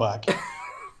comeback.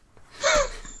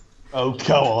 Oh,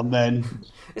 go on then.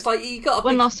 It's like you got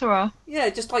one last hurrah. Yeah,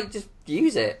 just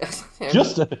use it.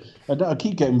 I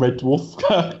keep getting Red Dwarf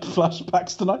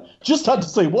flashbacks tonight. Just had to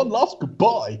say one last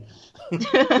goodbye.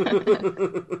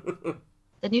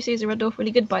 The new season of Red Dwarf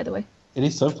really good, by the way. It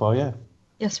is so far, yeah.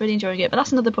 Yes, really enjoying it. But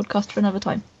that's another podcast for another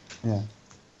time. Yeah.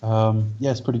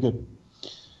 Yeah, it's pretty good.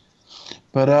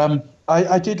 But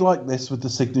I did like this with the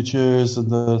signatures and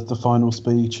the final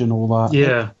speech and all that.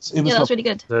 Yeah. That was really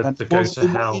good. The go to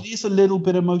hell. It is a little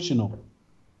bit emotional.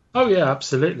 Oh yeah,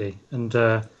 absolutely. And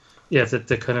the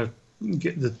kind of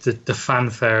the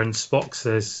fanfare, and Spock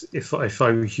says, "If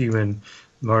I were human,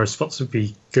 my response would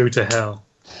be go to hell."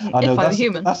 I know if I were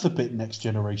human. That's a bit Next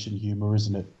Generation humour,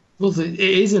 isn't it? Well, it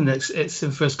is it's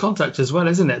in First Contact as well,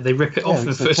 isn't it? They rip it off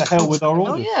in First to hell with Contact.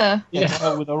 our orders. Oh yeah. To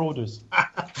hell with our orders.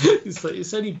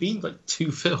 It's only been like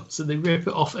 2 films, and they rip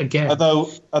it off again. Although,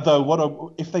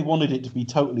 if they wanted it to be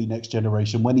totally Next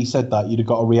Generation, when he said that, you'd have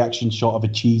got a reaction shot of a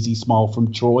cheesy smile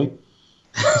from Troy.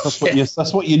 That's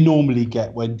what you normally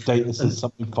get when Data says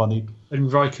something funny.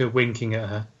 And Riker winking at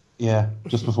her. Yeah,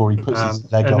 just before he puts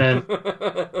his leg up.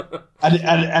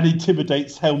 And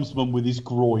intimidates Helmsman with his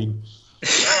groin.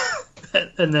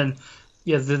 And then,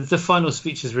 the final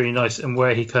speech is really nice, and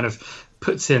where he kind of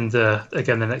puts in the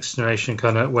Next Generation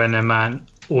kind of when a man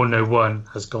or no one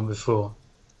has gone before.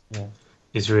 Yeah,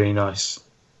 is really nice.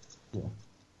 Yeah,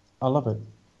 I love it.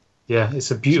 Yeah,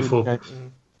 it's a beautiful,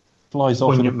 flies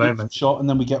off in a moment shot, and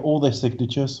then we get all their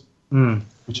signatures,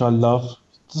 which I love.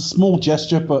 It's a small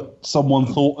gesture, but someone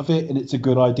thought of it, and it's a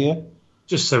good idea.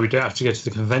 Just so we don't have to go to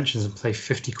the conventions and pay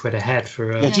 50 quid a head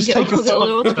for. Just take a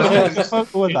photo of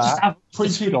that,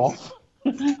 print it off.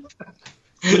 You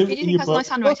do think that's nice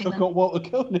handwriting? I've got Walter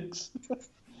Koenig's.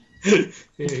 Have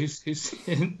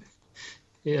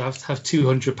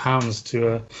 £200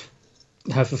 to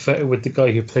have a photo with the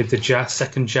guy who played the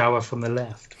second Jawa from the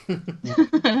left. Who do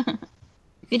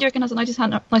you reckon has the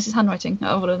nicest handwriting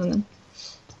out of all of them?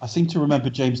 I seem to remember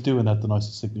James Doohan had the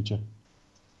nicest signature.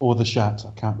 Or the Shat,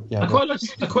 I can't. Yeah, I quite like the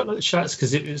Shats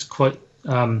because it was quite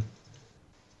him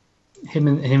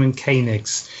and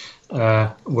Koenig's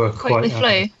were quite. They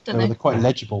flow, don't they? They're quite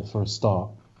legible for a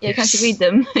start. Yeah, you can actually read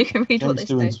them. You can read what they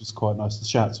say. James Doohan's was quite nice. The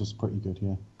Shats was pretty good.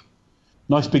 Yeah,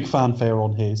 nice big fanfare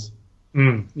on his.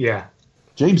 Yeah.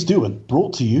 James Doohan,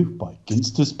 brought to you by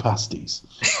Ginster's Pasties.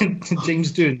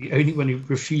 James Doohan, the only one who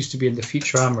refused to be in the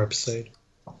Futurama episode.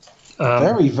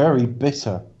 Very, very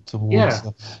bitter towards.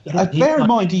 Bear in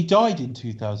mind, he died in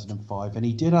 2005, and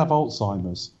he did have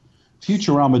Alzheimer's.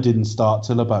 Futurama didn't start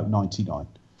till about 99.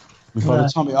 By the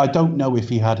time, I don't know if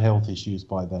he had health issues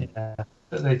by then.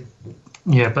 But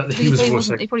he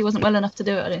probably wasn't well enough to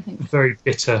do it. I don't think. Very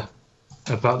bitter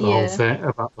about the whole thing,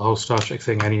 about the whole Star Trek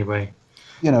thing. Anyway,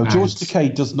 George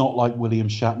Takei does not like William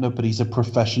Shatner, but he's a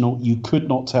professional. You could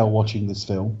not tell watching this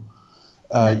film.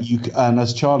 And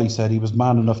as Charlie said, he was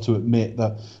man enough to admit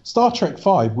that Star Trek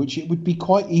V, which it would be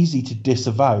quite easy to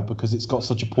disavow because it's got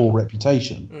such a poor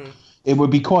reputation, it would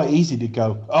be quite easy to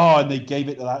go, and they gave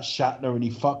it to that Shatner and he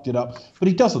fucked it up. But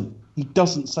he doesn't. He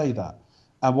doesn't say that.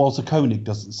 And Walter Koenig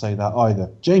doesn't say that either.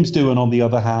 James Doohan, on the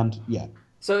other hand, yeah.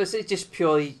 So is it just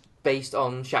purely based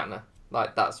on Shatner?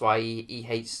 Like, that's why he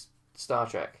hates Star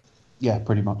Trek? Yeah,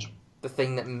 pretty much. The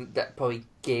thing that probably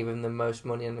gave him the most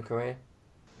money in the career?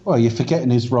 Well, you're forgetting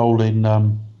his role in...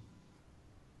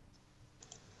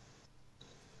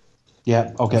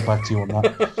 Yeah, I'll get back to you on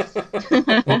that.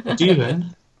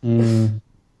 Doohan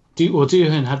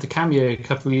Doohan had the cameo a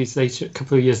couple of years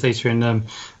later in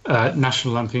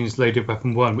National Lampoon's Loaded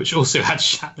Weapon 1, which also had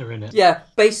Shatner in it. Yeah,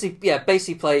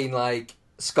 basically playing like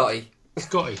Scotty.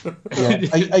 Yeah.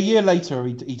 A year later,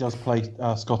 he does play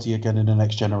Scotty again in the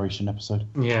Next Generation episode.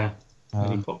 Yeah.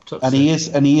 And he popped up. And he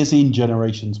is in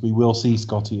Generations. We will see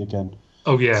Scotty again.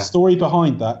 Oh yeah. The story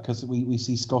behind that, because we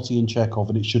see Scotty and Chekhov,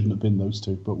 and it shouldn't have been those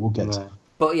two, but we'll get to it.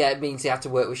 But yeah, it means he had to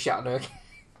work with Shatner again.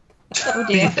 Oh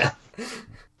dear. Yeah.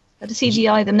 Had to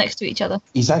CGI them next to each other.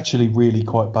 He's actually really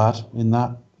quite bad in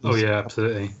that. Oh yeah,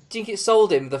 absolutely. Do you think it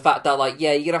sold him the fact that like,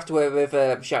 yeah, you're gonna have to work with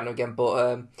Shatner again,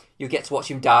 but you get to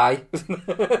watch him die?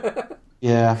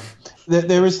 Yeah,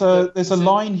 there's a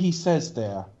line he says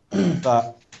there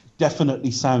that definitely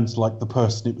sounds like the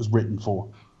person it was written for.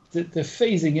 They're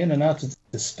phasing in and out of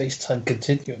the space-time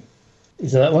continuum.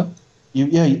 Is that one?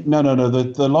 No.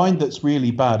 The line that's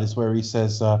really bad is where he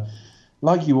says,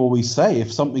 like you always say,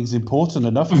 if something's important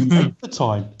enough, you make the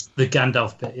time. The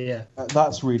Gandalf bit, yeah.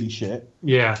 That's really shit.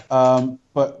 Yeah.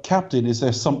 But Captain, is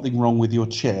there something wrong with your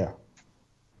chair?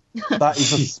 That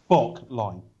is a Spock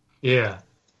line. Yeah.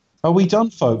 Are we done,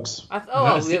 folks?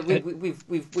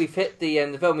 We've hit the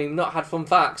end of the film. We've not had fun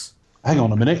facts. Hang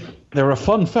on a minute. There are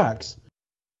fun facts.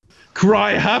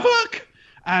 Cry havoc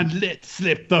and let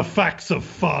slip the facts of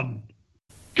fun.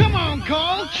 Come on,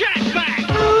 Carl, chat back.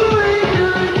 50.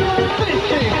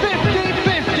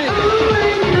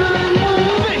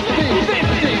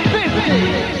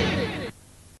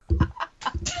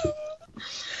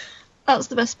 That's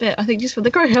the best bit, I think, just for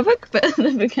the Cry Havoc bit at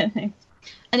the beginning.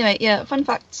 Anyway, yeah, fun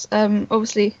facts.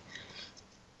 Obviously,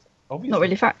 not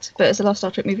really a fact, but it's the last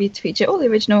Star Trek movie to feature all the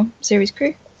original series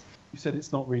crew. You said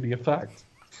it's not really a fact.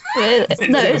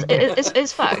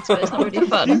 It's fact, but it's not really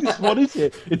fun. What is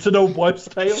it? It's an old wives'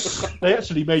 tale. They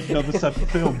actually made another 7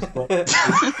 films, but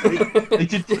they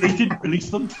didn't release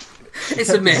them. It's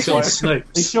a myth. They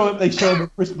show them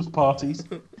at Christmas parties.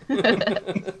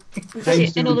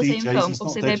 In all the same film,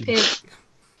 obviously they appeared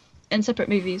in separate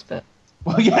movies, but.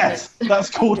 Well, yes, that's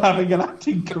called having an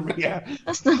acting career.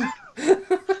 That's not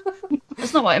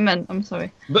what I meant. I'm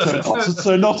sorry.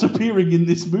 So not appearing in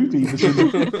this movie.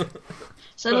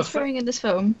 So not appearing in this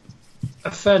film.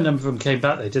 A fair number of them came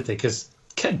back, though, did they? Because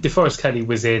DeForest Kelley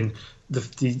was in the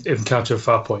Encounter at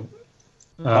Farpoint.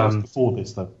 That was before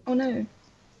this, though. Oh no.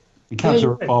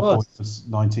 Encounter at Farpoint was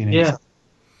 1980. Yeah.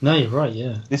 No, you're right.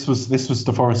 Yeah. This was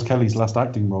DeForest Kelley's last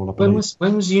acting role, I believe.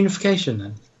 When was Unification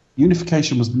then?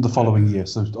 Unification was the following year,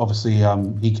 so obviously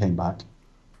he came back.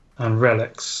 And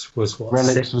Relics was what?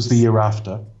 Relics was the year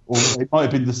after, or it might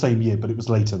have been the same year, but it was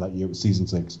later that year. It was season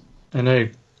 6. I know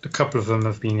a couple of them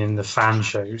have been in the fan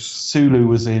shows. Sulu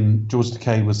was in. George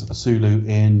Takei was a Sulu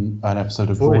in an episode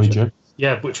of Voyager.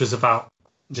 Yeah, which was about.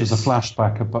 Which was a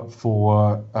flashback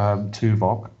for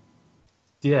Tuvok.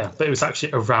 Yeah, but it was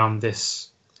actually around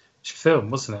this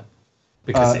film, wasn't it?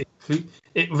 Because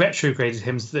it retrograded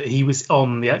him so that he was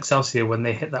on the Excelsior when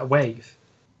they hit that wave.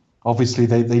 Obviously,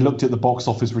 they looked at the box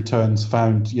office returns,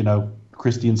 found,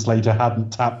 Christian Slater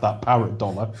hadn't tapped that parrot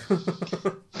dollar.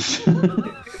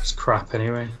 It's crap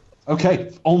anyway.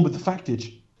 Okay, on with the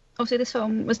factage. Obviously, this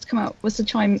film was to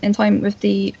chime in time with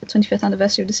the 25th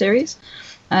anniversary of the series.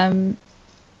 And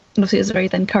obviously, it was very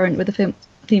then current with the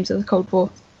themes of the Cold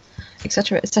War,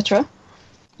 etc., etc.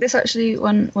 This actually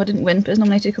didn't win, but was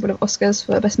nominated a couple of Oscars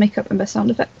for Best Makeup and Best Sound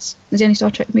Effects. It's the only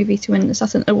Star Trek movie to win the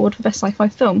Saturn Award for Best Sci-Fi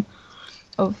Film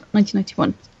of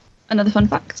 1991. Another fun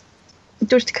fact,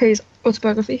 George Takei's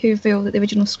autobiography, who revealed that the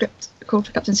original script called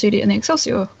for Captain Sulu and the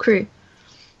Excelsior crew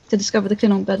to discover the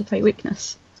Klingon bird of prey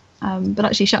weakness. But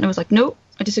actually Shatner was like, no,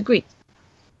 I disagree.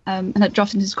 And had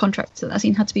drafted into his contract that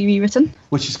scene had to be rewritten.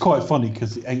 Which is quite funny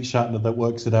because it ain't Shatner that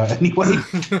works it out anyway.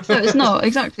 No, it's not,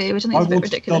 exactly, which I think is a bit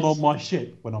ridiculous. I want it done on my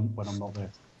shit when I'm not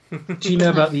there. Do you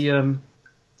know about the I'm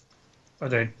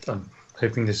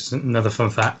hoping this isn't another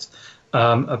fun fact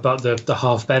about the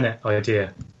Harve Bennett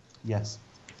idea? Yes.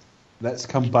 Let's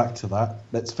come back to that.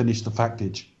 Let's finish the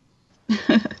factage.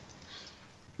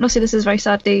 Obviously, this is very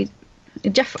sadly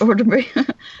Jeff Roddenberry,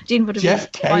 Gene Roddenberry.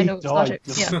 Jeff K died.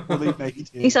 Yeah.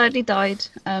 He sadly died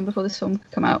before this film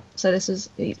could come out. So this is,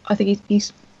 I think he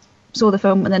saw the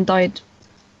film and then died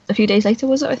a few days later.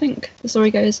 Was it? I think the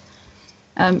story goes.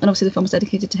 And obviously the film was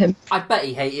dedicated to him. I bet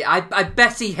he hated it. I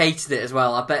bet he hated it as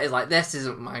well. I bet he's like, this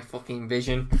isn't my fucking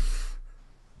vision.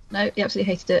 No, he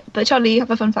absolutely hated it. But Charlie, you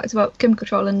have a fun fact about Kim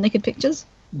Cattrall and Naked Pictures?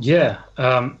 Yeah.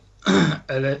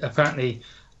 Apparently,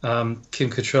 Kim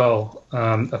Cattrall,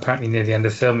 apparently near the end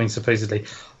of filming, supposedly,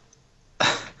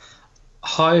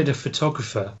 hired a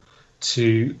photographer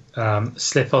to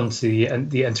slip onto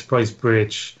the Enterprise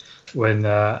bridge when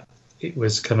it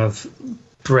was kind of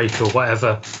break or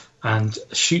whatever, and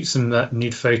shoots some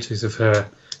nude photos of her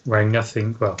wearing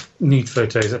nothing. Well, nude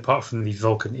photos apart from the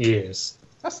Vulcan ears.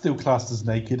 That's still classed as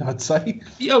naked, I'd say.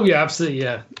 Oh yeah, absolutely,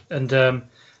 yeah. And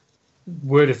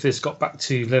word of this got back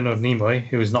to Leonard Nimoy,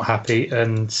 who was not happy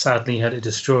and sadly had it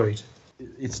destroyed.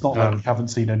 It's not like you haven't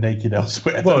seen her naked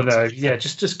elsewhere. Well, no, yeah,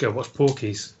 just go watch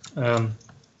Porky's.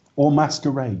 Or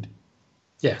Masquerade.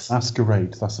 Yes.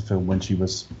 Masquerade, that's a film when she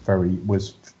was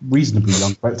reasonably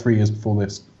young, about 3 years before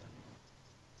this.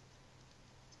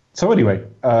 So anyway,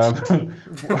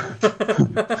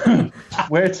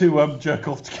 where to jerk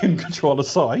off to Kim Cattrall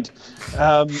aside?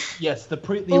 Yes, the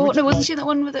original... no, wasn't she that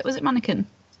one with it? Was it Mannequin?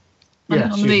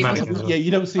 Yeah, on the move or Mannequin. something? Yeah,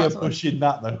 you don't see her bush in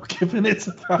that though, given it's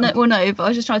a No, well, no, but I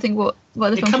was just trying to think what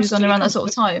the film she was on around that sort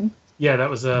of time. Yeah, that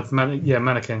was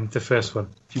Mannequin, the first one.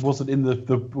 She wasn't in the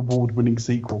award-winning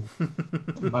sequel.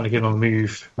 Mannequin on the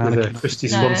Move with Christy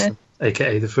Swanson,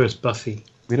 aka the first Buffy.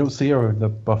 We don't see her in the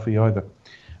Buffy either.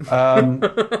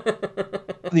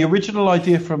 The original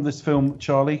idea from this film,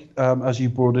 Charlie, as you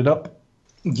brought it up.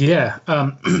 Yeah,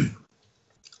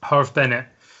 Harv Bennett,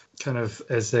 kind of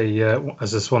as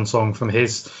a swan song from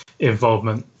his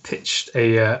involvement, pitched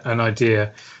an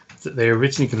idea that they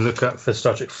originally could look at for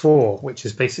Star Trek 4, which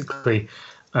is basically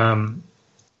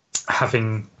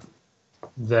having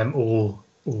them all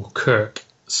Kirk,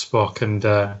 Spock, and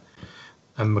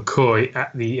McCoy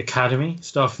at the Academy,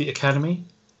 Starfleet Academy,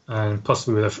 and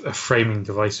possibly with a framing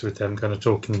device with them kind of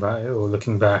talking about it or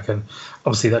looking back. And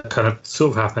obviously that kind of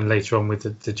sort of happened later on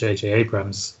with the J.J.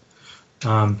 Abrams.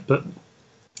 But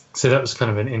so that was kind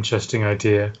of an interesting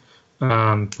idea,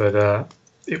 but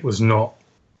it was not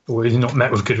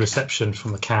met with good reception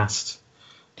from the cast.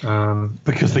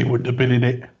 Because they wouldn't have been in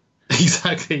it.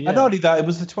 Exactly, yeah. And not only that, it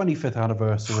was the 25th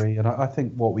anniversary, and I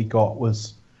think what we got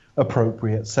was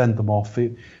appropriate. Send them off.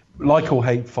 Like or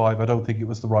hate 5, I don't think it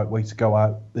was the right way to go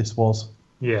out. This was.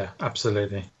 Yeah,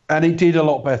 absolutely. And it did a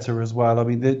lot better as well. I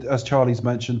mean, as Charlie's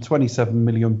mentioned, 27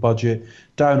 million budget,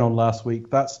 down on last week.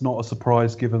 That's not a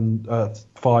surprise given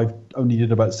 5 only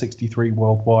did about 63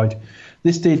 worldwide.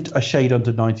 This did a shade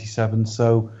under 97,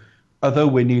 so although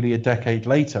we're nearly a decade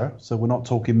later, so we're not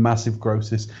talking massive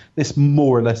grosses, this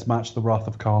more or less matched The Wrath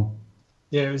of Khan.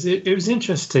 Yeah, it was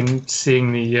interesting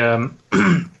seeing the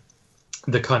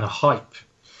the kind of hype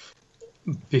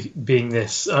being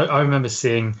this. I remember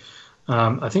seeing,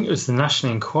 I think it was the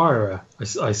National Enquirer.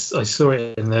 I saw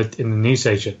it in the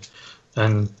newsagent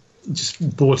and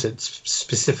just bought it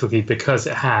specifically because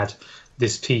it had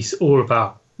this piece all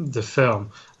about the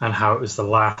film and how it was the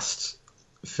last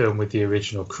film with the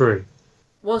original crew.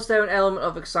 Was there an element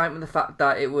of excitement, the fact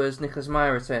that it was Nicholas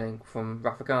Meyer returning from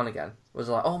Wrath of Khan again? Was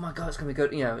it like, oh my god, it's going to be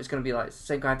good, it's going to be like the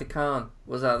same guy to Khan?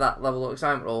 Was there that level of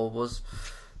excitement, or was...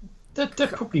 There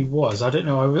probably was. I don't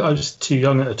know. I was too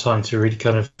young at the time to really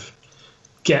kind of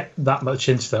get that much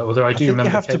into that, although I do remember... You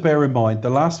have to bear in mind,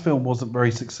 the last film wasn't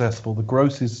very successful. The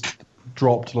grosses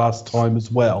dropped last time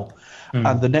as well.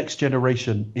 And The Next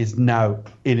Generation is now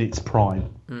in its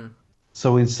prime.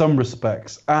 So in some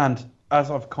respects, and as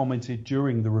I've commented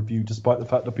during the review, despite the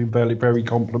fact I've been very, very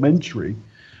complimentary,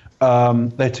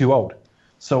 they're too old.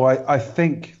 So I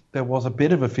think there was a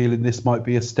bit of a feeling this might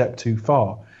be a step too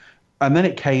far. And then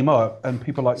it came up, and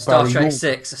people like Star Barry Trek Norman,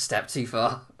 6, a step too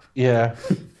far. Yeah.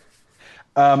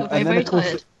 And then of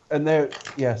course, and there,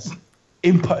 yes,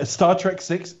 Star Trek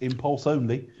 6, impulse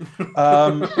only.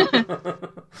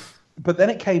 But then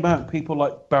it came out, people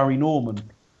like Barry Norman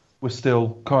were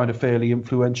still kind of fairly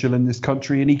influential in this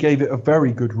country, and he gave it a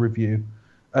very good review,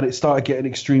 and it started getting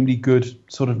extremely good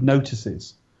sort of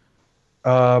notices.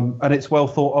 And it's well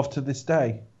thought of to this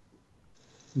day.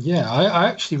 Yeah, I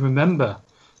actually remember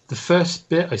the first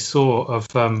bit I saw of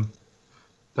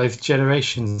both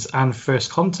Generations and First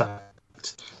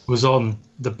Contact was on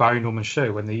the Barry Norman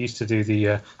show when they used to do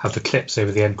have the clips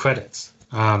over the end credits,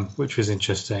 which was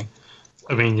interesting.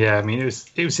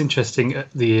 It was interesting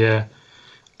at the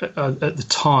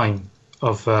time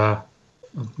of I'm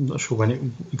not sure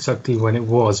exactly when it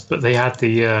was, but they had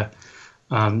the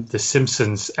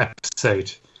Simpsons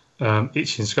episode,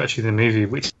 Itchy and Scratchy the movie,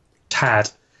 which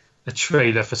had a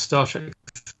trailer for Star Trek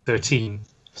 13.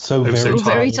 So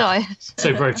very tired.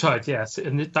 So very tired, yes.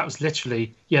 And that was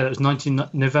literally, that was November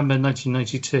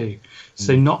 1992.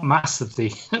 So not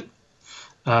massively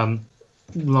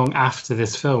long after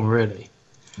this film, really.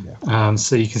 Yeah.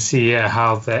 So you can see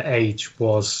how their age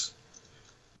was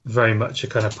very much a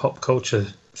kind of pop culture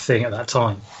thing at that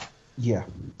time. Yeah,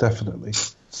 definitely.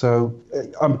 So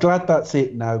I'm glad that's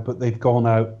it now, but they've gone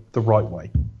out the right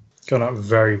way. Gone out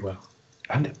very well.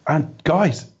 And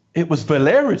guys, it was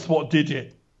Valeris what did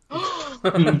it.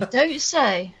 Don't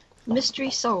say. Mystery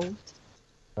solved.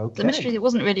 Okay. The mystery, it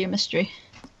wasn't really a mystery.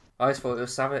 I always thought it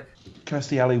was Savick.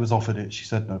 Kirstie Alley was offered it. She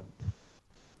said no.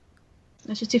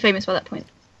 She's too famous by that point.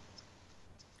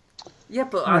 Yeah,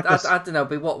 but I I guess- don't know.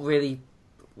 But what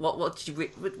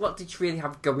did she really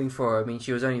have going for her? I mean,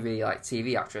 she was only really like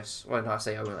TV actress. Well, no, I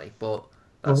say only, but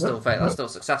that's still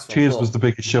successful. Cheers but, was the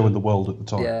biggest show in the world at the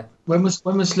time. Yeah. When was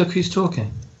Look Who's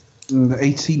Talking?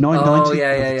 89, Oh 90.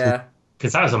 yeah.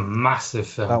 Because that was a massive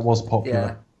film. That was popular.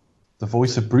 Yeah. The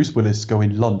voice of Bruce Willis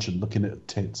going lunch and looking at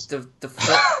tits. The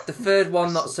third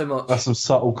one, not so much. That's some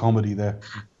subtle comedy there.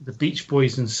 The Beach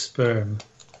Boys and Sperm.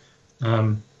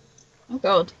 Oh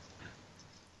God.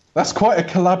 That's quite a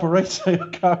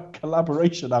collaboration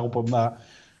album, that.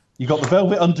 You got the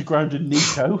Velvet Underground and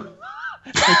Nico.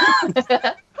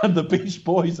 And the Beach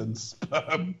Boys and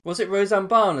Sperm. Was it Roseanne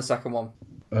Barr, the second one?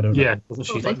 I don't know. Yeah, wasn't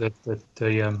she like the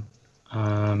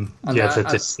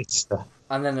sister?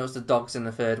 And then there was the dogs in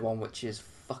the third one, which is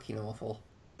fucking awful.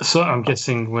 So I'm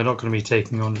guessing we're not going to be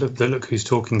taking on the Look Who's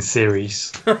Talking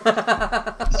series.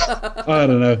 I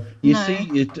don't know. You No.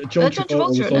 see, John John Travolta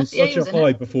was Travolta in on it. Yeah, he such was a in high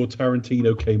it. before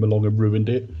Tarantino came along and ruined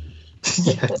it.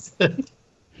 Yes.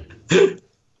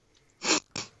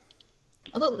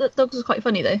 I thought the dogs was quite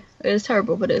funny though. It was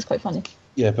terrible, but it was quite funny.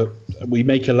 Yeah, but we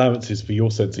make allowances for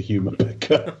your sense of humour,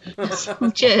 Becca.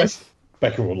 Cheers.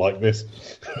 Becca will like this.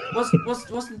 Was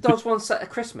the dogs one set at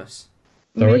Christmas?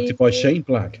 Directed by Maybe- Shane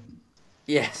Black.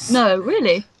 Yes. No,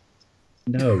 really.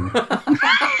 No.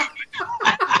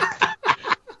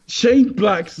 Shane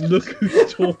Black's Look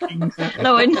Who's Talking Now.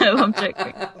 No, I know. I'm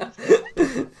joking.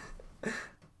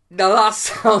 No, that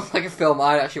sounds like a film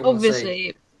I actually want to see.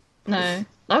 Obviously, no.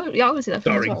 I would see that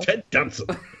film as Starring well. Ted Danson,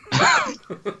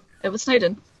 Edward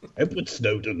Snowden. Edward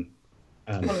Snowden,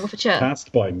 and Falling off a chair.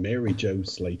 cast by Mary Jo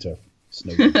Slater.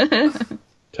 Snowden.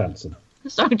 Danson.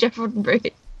 Starring Jeff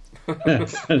Roddenberry.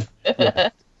 Yeah.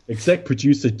 Exec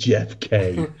producer Jeff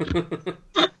Kay.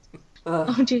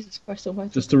 Oh, Jesus Christ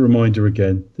almighty. Just a reminder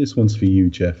again, this one's for you,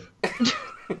 Jeff.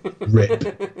 Rip.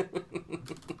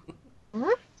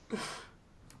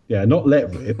 Yeah, not let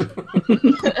rip.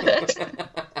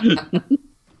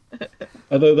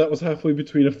 Although that was halfway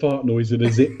between a fart noise and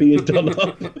a zip being done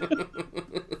up.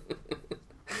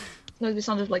 No, it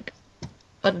sounded like,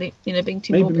 suddenly, being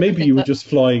too Maybe, morbid. maybe you were just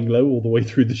flying low all the way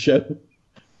through the show.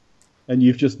 And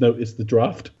you've just noticed the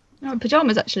draft. No,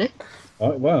 pyjamas, actually.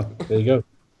 Oh, wow, there you go.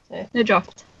 So, no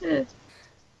draft. Yeah.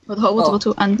 With a hot water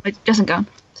bottle and my dressing gown.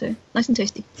 So, nice and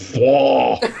tasty.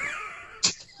 Whoa!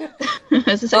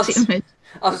 It's a sexy That's- image.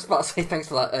 I was about to say thanks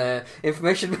for that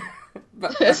information.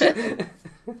 But-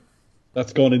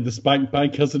 That's gone in the spank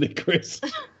bank, hasn't it, Chris?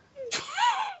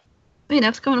 But,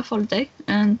 I've gone on a holiday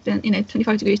and been,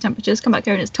 25 degrees temperatures, come back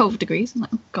here and it's 12 degrees. I'm like,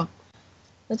 oh, God.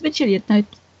 That's a bit chilly. No.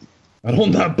 And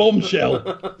on that bombshell,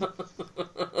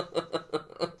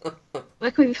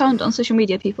 Where can we be found on social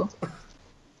media, people?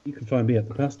 you can find me at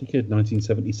the Pasty Kid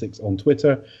 1976 on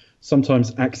Twitter,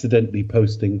 sometimes accidentally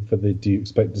posting for the Do You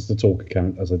Expect Us to Talk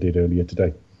account, as I did earlier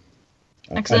today.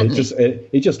 And Accidentally.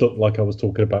 it just looked like I was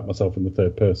talking about myself in the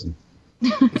third person.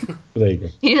 But there you go.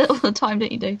 You do that all the time,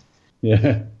 don't you, Dave?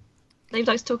 Yeah. Dave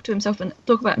likes to talk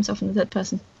about himself in the third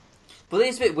person. But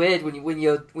it's a bit weird when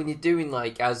you're doing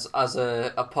like as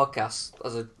a podcast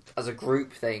as a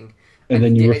group thing. And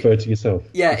then you it- refer to yourself.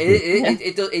 Yeah,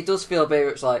 it does feel a bit.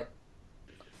 It's like,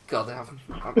 God,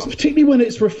 It's particularly when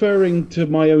it's referring to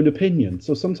my own opinion.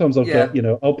 So sometimes I'll Yeah. get,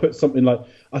 I'll put something like,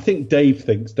 I think Dave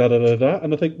thinks da da da da,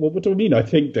 and I think, well, what do I mean? I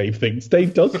think Dave thinks.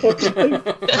 Dave does fucking think.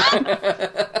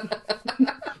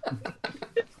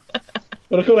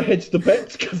 But I've got to hedge the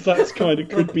bets because that's kind of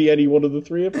could be any one of the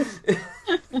three of us.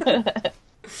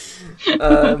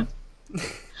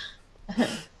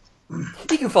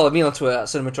 You can follow me on Twitter at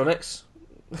Cinematronics.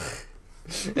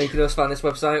 And you can also find this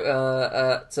website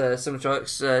at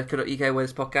cinematronics.co.uk where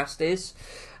this podcast is,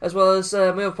 as well as my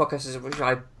other podcasts, which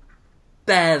I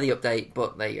barely update,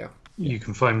 but there you go. You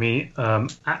can find me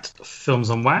at Films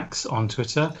on Wax on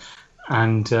Twitter,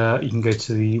 and you can go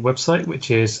to the website,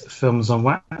 which is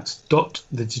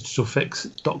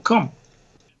filmsonwax.thedigitalfix.com.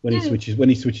 When he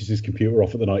switches his computer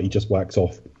off at the night, he just whacks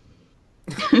off.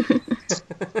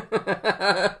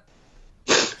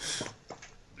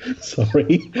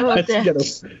 Sorry. Oh,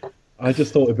 I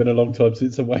just thought it'd been a long time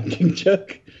since a wanking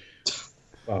joke.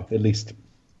 Well, at least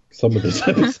some of this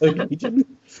episode we didn't.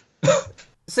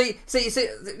 See,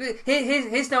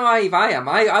 here's how naive I am.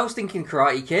 I was thinking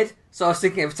Karate Kid, so I was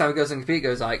thinking every time it goes on the computer,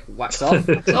 it goes like, wax on,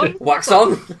 wax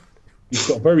on. You've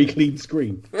got a very clean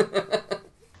screen.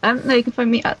 No, you can find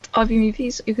me at RV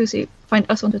Movies. You can also find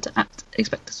us on Twitter at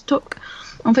Expect Us to Talk,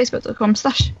 on Facebook.com/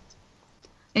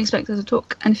 Expect Us to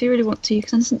Talk. And if you really want to, you can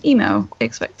send us an email,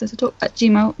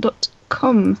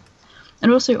 expectustotalk@gmail.com.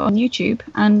 And also on YouTube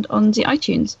and on the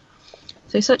iTunes.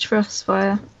 So search for us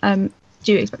via Do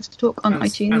You Expect Us to Talk on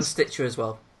iTunes. And Stitcher as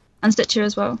well. And Stitcher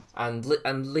as well. And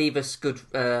leave us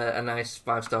a nice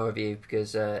 5-star review,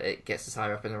 because it gets us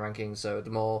higher up in the rankings. So the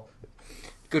more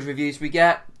good reviews we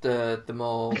get, the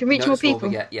more we can reach more people.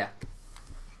 We get. Yeah.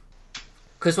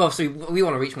 Because obviously we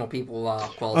want to reach more people with our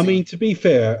quality. I mean, to be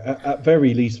fair, at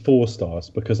very least 4 stars,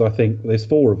 because I think there's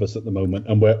 4 of us at the moment,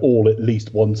 and we're all at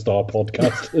least 1-star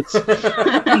podcasters.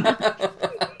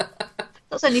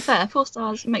 That's only fair. 4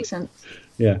 stars makes sense.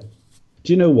 Yeah.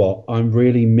 Do you know what? I'm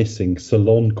really missing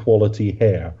salon quality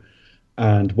hair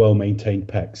and well-maintained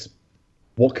pecs.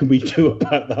 What can we do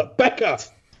about that? Becca!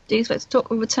 Do You Expect to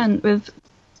Talk will return with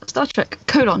Star Trek: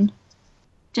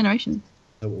 Generation.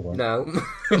 No.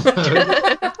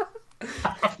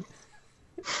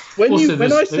 When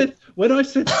I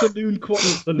said saloon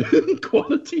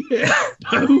quality hair,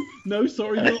 no,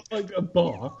 sorry, not like a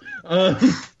bar.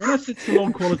 When I said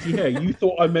salon quality hair, you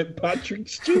thought I meant Patrick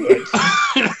Stewart.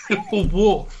 Or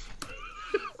Worf.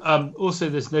 Also,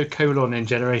 there's no colon in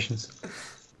Generations.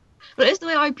 Well, it's the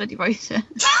way I bloody wrote it.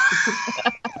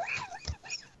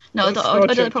 No, I Star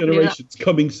don't Trek probably Generations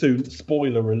coming soon.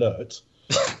 Spoiler alert.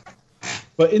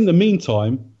 But in the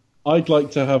meantime, I'd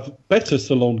like to have better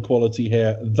salon quality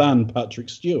hair than Patrick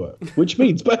Stewart, which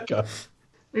means Becca.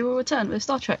 We will return with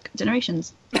Star Trek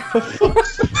Generations.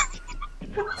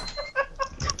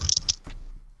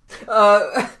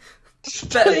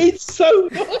 It's so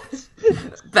not.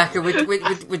 Becca, we're doing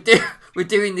we're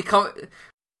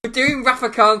doing Rafa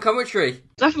Khan commentary.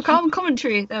 Rafa Khan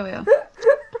commentary. There we are.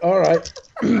 All right.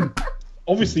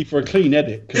 Obviously, for a clean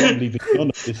edit, because I'm leaving none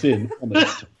of this in.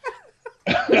 Honest.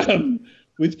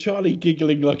 With Charlie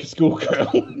giggling like a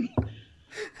schoolgirl.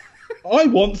 I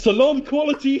want salon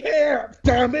quality hair,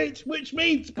 damn it, which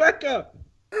means Becca.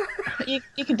 You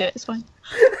can do it. It's fine.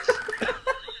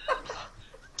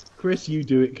 Chris, you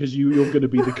do it, because you're going to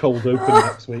be the cold open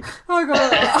next week. Oh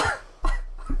god.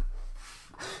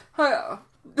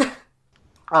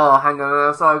 Oh, hang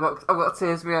on. Sorry, I've got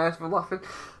tears in my eyes from laughing.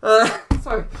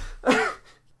 Sorry.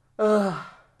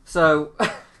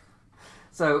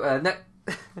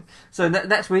 So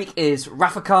next week is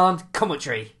Rafa Khan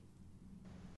commentary.